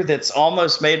director that's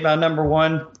almost made my number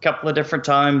 1 a couple of different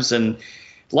times, and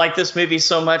like this movie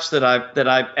so much that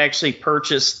I actually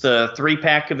purchased the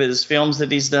 3-pack of his films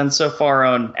that he's done so far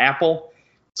on Apple.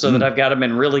 so that I've got them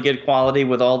in really good quality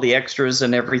with all the extras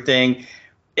and everything.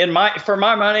 For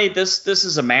my money, this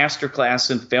is a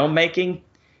masterclass in filmmaking.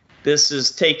 This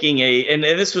is taking and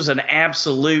this was an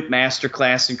absolute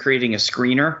masterclass in creating a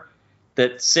screener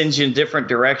that sends you in different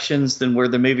directions than where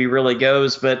the movie really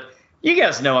goes. But you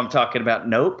guys know I'm talking about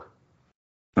Nope.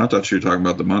 I thought you were talking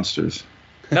about the monsters.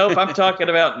 Nope, I'm talking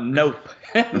about Nope,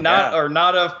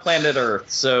 not of Planet Earth.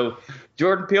 So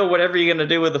Jordan Peele, whatever you're going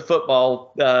to do with the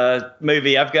football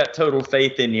movie, I've got total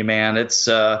faith in you, man. This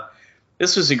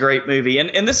was a great movie.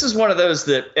 And this is one of those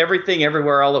that Everything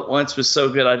Everywhere All at Once was so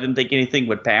good I didn't think anything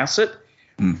would pass it.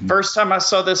 Mm-hmm. First time I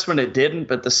saw this one, it didn't.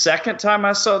 But the second time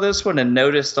I saw this one and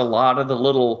noticed a lot of the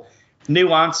little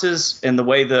nuances in the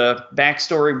way the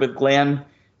backstory with Glenn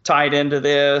tied into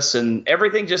this, and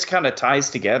everything just kind of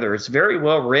ties together. It's very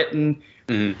well written,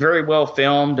 very well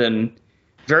filmed, and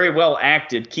very well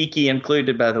acted. Kiki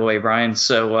included, by the way, Brian.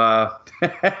 So,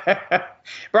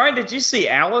 Brian, did you see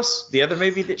Alice, the other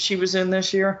movie that she was in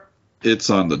this year? It's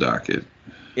on the docket.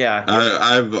 Yeah,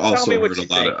 I've also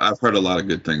heard I've heard a lot of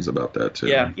good things about that too.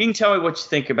 Yeah, you can tell me what you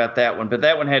think about that one, but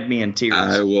that one had me in tears.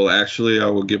 I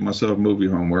will give myself movie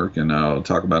homework and I'll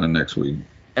talk about it next week.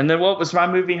 And then what was my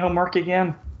movie homework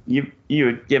again? You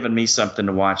had given me something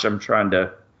to watch. I'm trying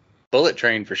to. Bullet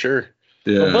Train for sure.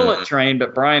 Yeah. Well, Bullet Train,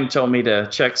 but Brian told me to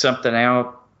check something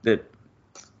out that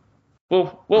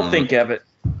we'll think of it.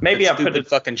 Maybe I put a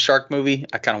fucking shark movie.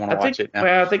 I kind of want to watch it now.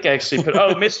 Well, I think I actually put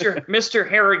Mr.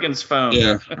 Harrigan's Phone.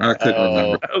 Yeah, I couldn't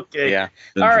remember. Okay. Yeah.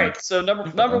 All right. So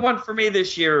number one for me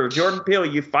this year, Jordan Peele.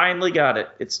 You finally got it.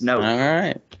 It's Nope. All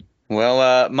right.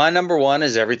 Well, my number one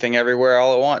is Everything Everywhere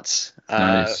All at Once.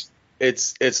 Nice.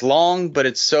 It's long, but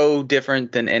it's so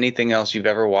different than anything else you've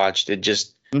ever watched. It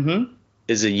just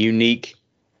is a unique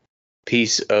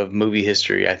piece of movie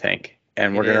history, I think.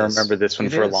 And we're going to remember this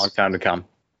one for a long time to come.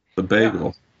 The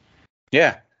bagel.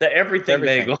 Yeah. The everything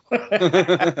bagel.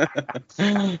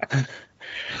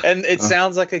 And it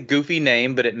sounds like a goofy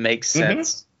name, but it makes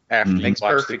sense after you makes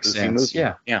watch perfect the sense.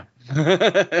 movie. Yeah.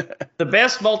 The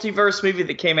best multiverse movie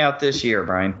that came out this year,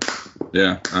 Brian.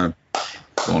 Yeah, I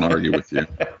won't argue with you.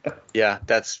 Yeah,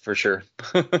 that's for sure.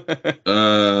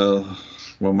 Well,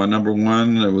 my number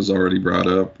one, it was already brought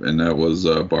up, and that was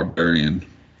Barbarian.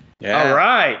 Yeah. All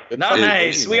right.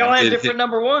 Nice. We all had different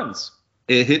number ones.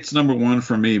 It hits number one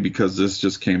for me because this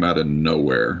just came out of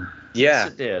nowhere. Yeah.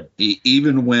 Yes, it did.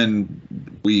 Even when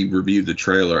we reviewed the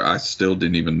trailer, I still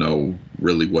didn't even know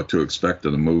really what to expect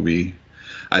of the movie.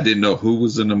 I didn't know who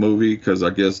was in the movie because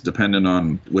I guess depending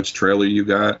on which trailer you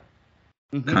got,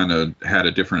 kind of had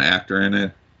a different actor in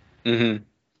it. Mm-hmm.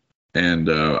 And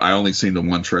I only seen the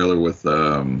one trailer with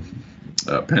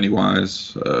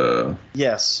Pennywise.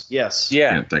 Yes. I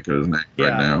can't think of his name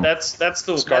right now. That's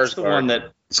the one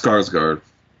that Skarsgård.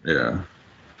 Yeah.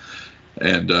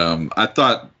 And I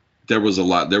thought there was a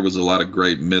lot of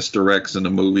great misdirects in the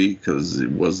movie because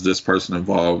was this person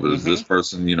involved? Was this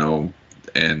person,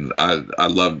 and I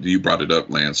loved, you brought it up,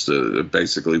 Lance, it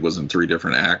basically was in 3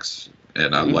 different acts,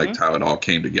 and I liked how it all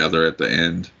came together at the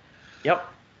end. Yep.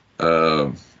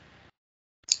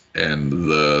 And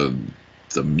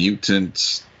the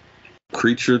mutant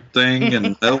creature thing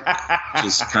and milk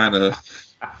just kind of.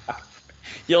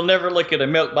 You'll never look at a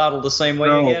milk bottle the same way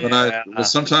again. But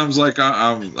sometimes like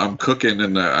I'm cooking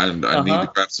and I need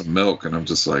to grab some milk and I'm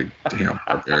just like, damn,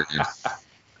 Barbarian.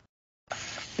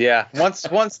 Yeah. Once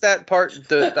that part,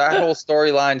 that whole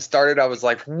storyline started, I was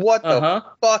like, what the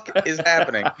fuck is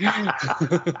happening?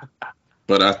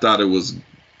 But I thought it was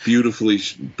beautifully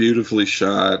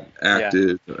shot,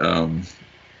 acted. Yeah.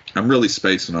 I'm really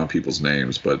spacing on people's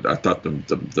names, but I thought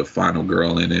the final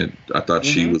girl in it, I thought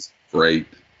she was great.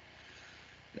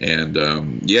 And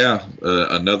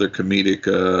another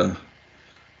comedic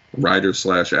writer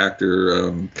 /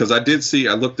 actor, because I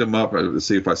looked him up to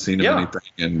see if I seen him anything,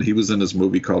 and he was in this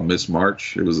movie called Miss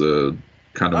March. It was a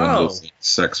kind of one of those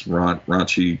sex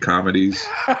raunchy comedies.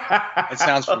 It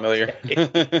sounds familiar.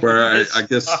 Where I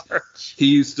guess he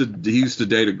used to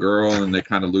date a girl and they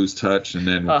kind of lose touch, and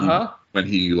then I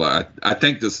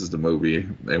think this is the movie,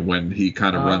 and when he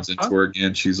kind of runs into her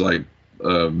again, she's like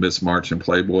Miss March in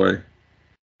Playboy.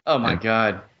 Oh my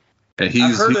God. And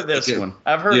I've heard of this one.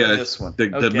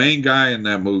 The main guy in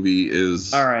that movie is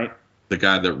the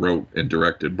guy that wrote and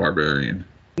directed Barbarian.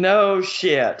 No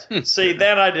shit. See,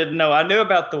 that I didn't know. I knew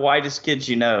about the Whitest Kids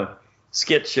You Know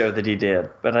skit show that he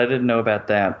did, but I didn't know about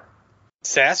that.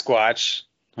 Sasquatch.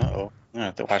 Uh-oh. I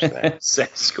have to watch that.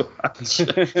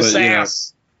 Sasquatch. But,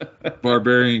 Sass.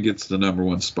 Barbarian gets the number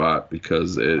one spot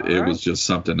because it was just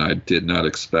something I did not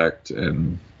expect,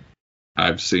 and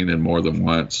I've seen it more than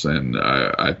once, and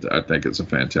I think it's a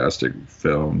fantastic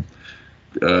film.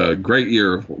 great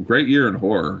year in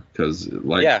horror, because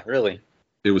yeah, really,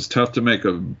 it was tough to make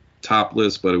a top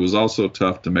list, but it was also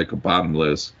tough to make a bottom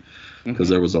list, because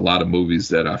there was a lot of movies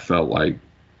that I felt like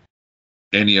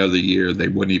any other year they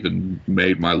wouldn't even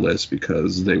made my list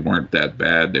because they weren't that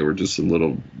bad. They were just a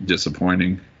little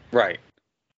disappointing. Right.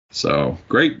 So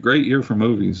great year for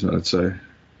movies, I'd say.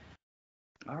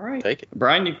 All right. Take it.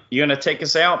 Brian, you going to take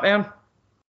us out, man?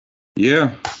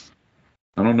 Yeah.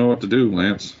 I don't know what to do,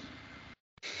 Lance.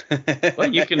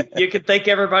 Well, you can thank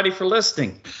everybody for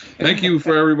listening. Thank you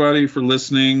for everybody for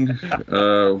listening.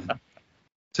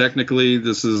 Technically,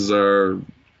 this is our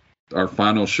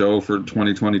final show for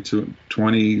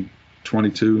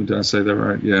 2022. Did I say that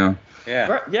right? Yeah.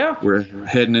 Yeah. We're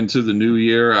heading into the new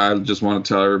year. I just want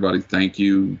to tell everybody thank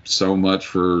you so much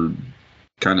for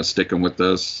kind of sticking with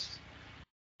us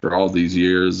for all these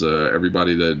years.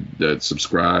 Everybody that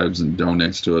subscribes and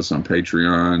donates to us on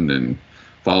Patreon and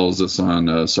follows us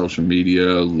on social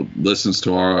media, listens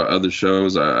to our other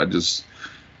shows. It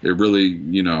really,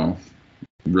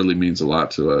 really means a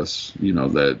lot to us,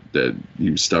 that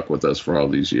you stuck with us for all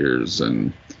these years,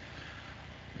 and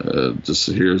just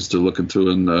here's to looking to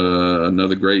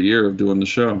another great year of doing the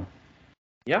show.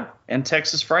 Yeah, and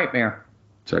Texas Frightmare.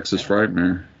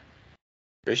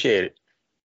 Appreciate it.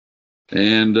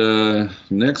 And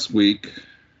next week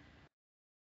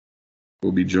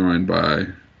we'll be joined by,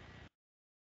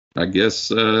 I guess,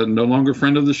 no longer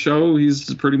friend of the show.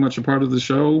 He's pretty much a part of the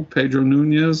show, Pedro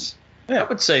Nunez. Yeah, I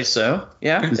would say so.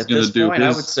 Yeah, He's at this point, I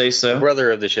would say so.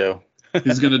 Brother of the show.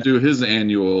 He's going to do his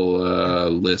annual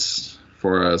list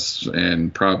for us,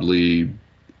 and probably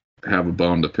have a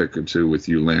bone to pick or two with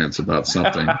you, Lance, about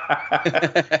something.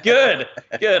 Good.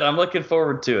 I'm looking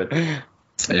forward to it.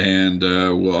 And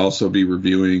we'll also be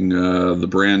reviewing the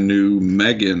brand new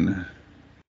Megan.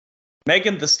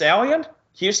 Megan the Stallion?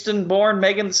 Houston-born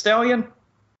Megan the Stallion?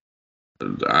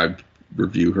 I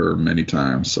review her many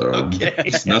times, so okay.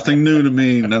 It's nothing new to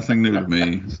me. The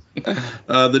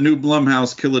new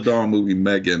Blumhouse Kill a Doll movie,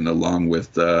 Megan, along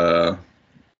with Dead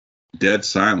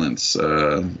Silence.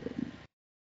 Kind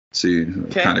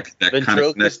of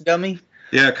connect. Dummy.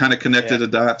 Yeah, kind of connected the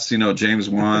dots. James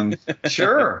Wan.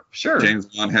 Sure. James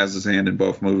Wan has his hand in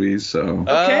both movies, so.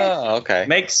 Okay.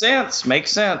 Makes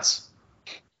sense.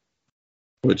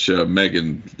 Which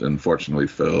Megan, unfortunately,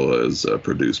 Phil, is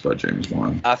produced by James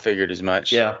Wan. I figured as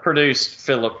much. Yeah,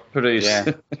 Philip produced.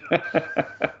 Yeah.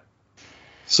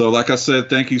 So, like I said,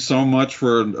 thank you so much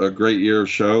for a great year of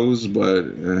shows. But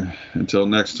until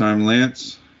next time,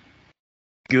 Lance.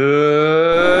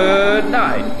 Good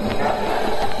night.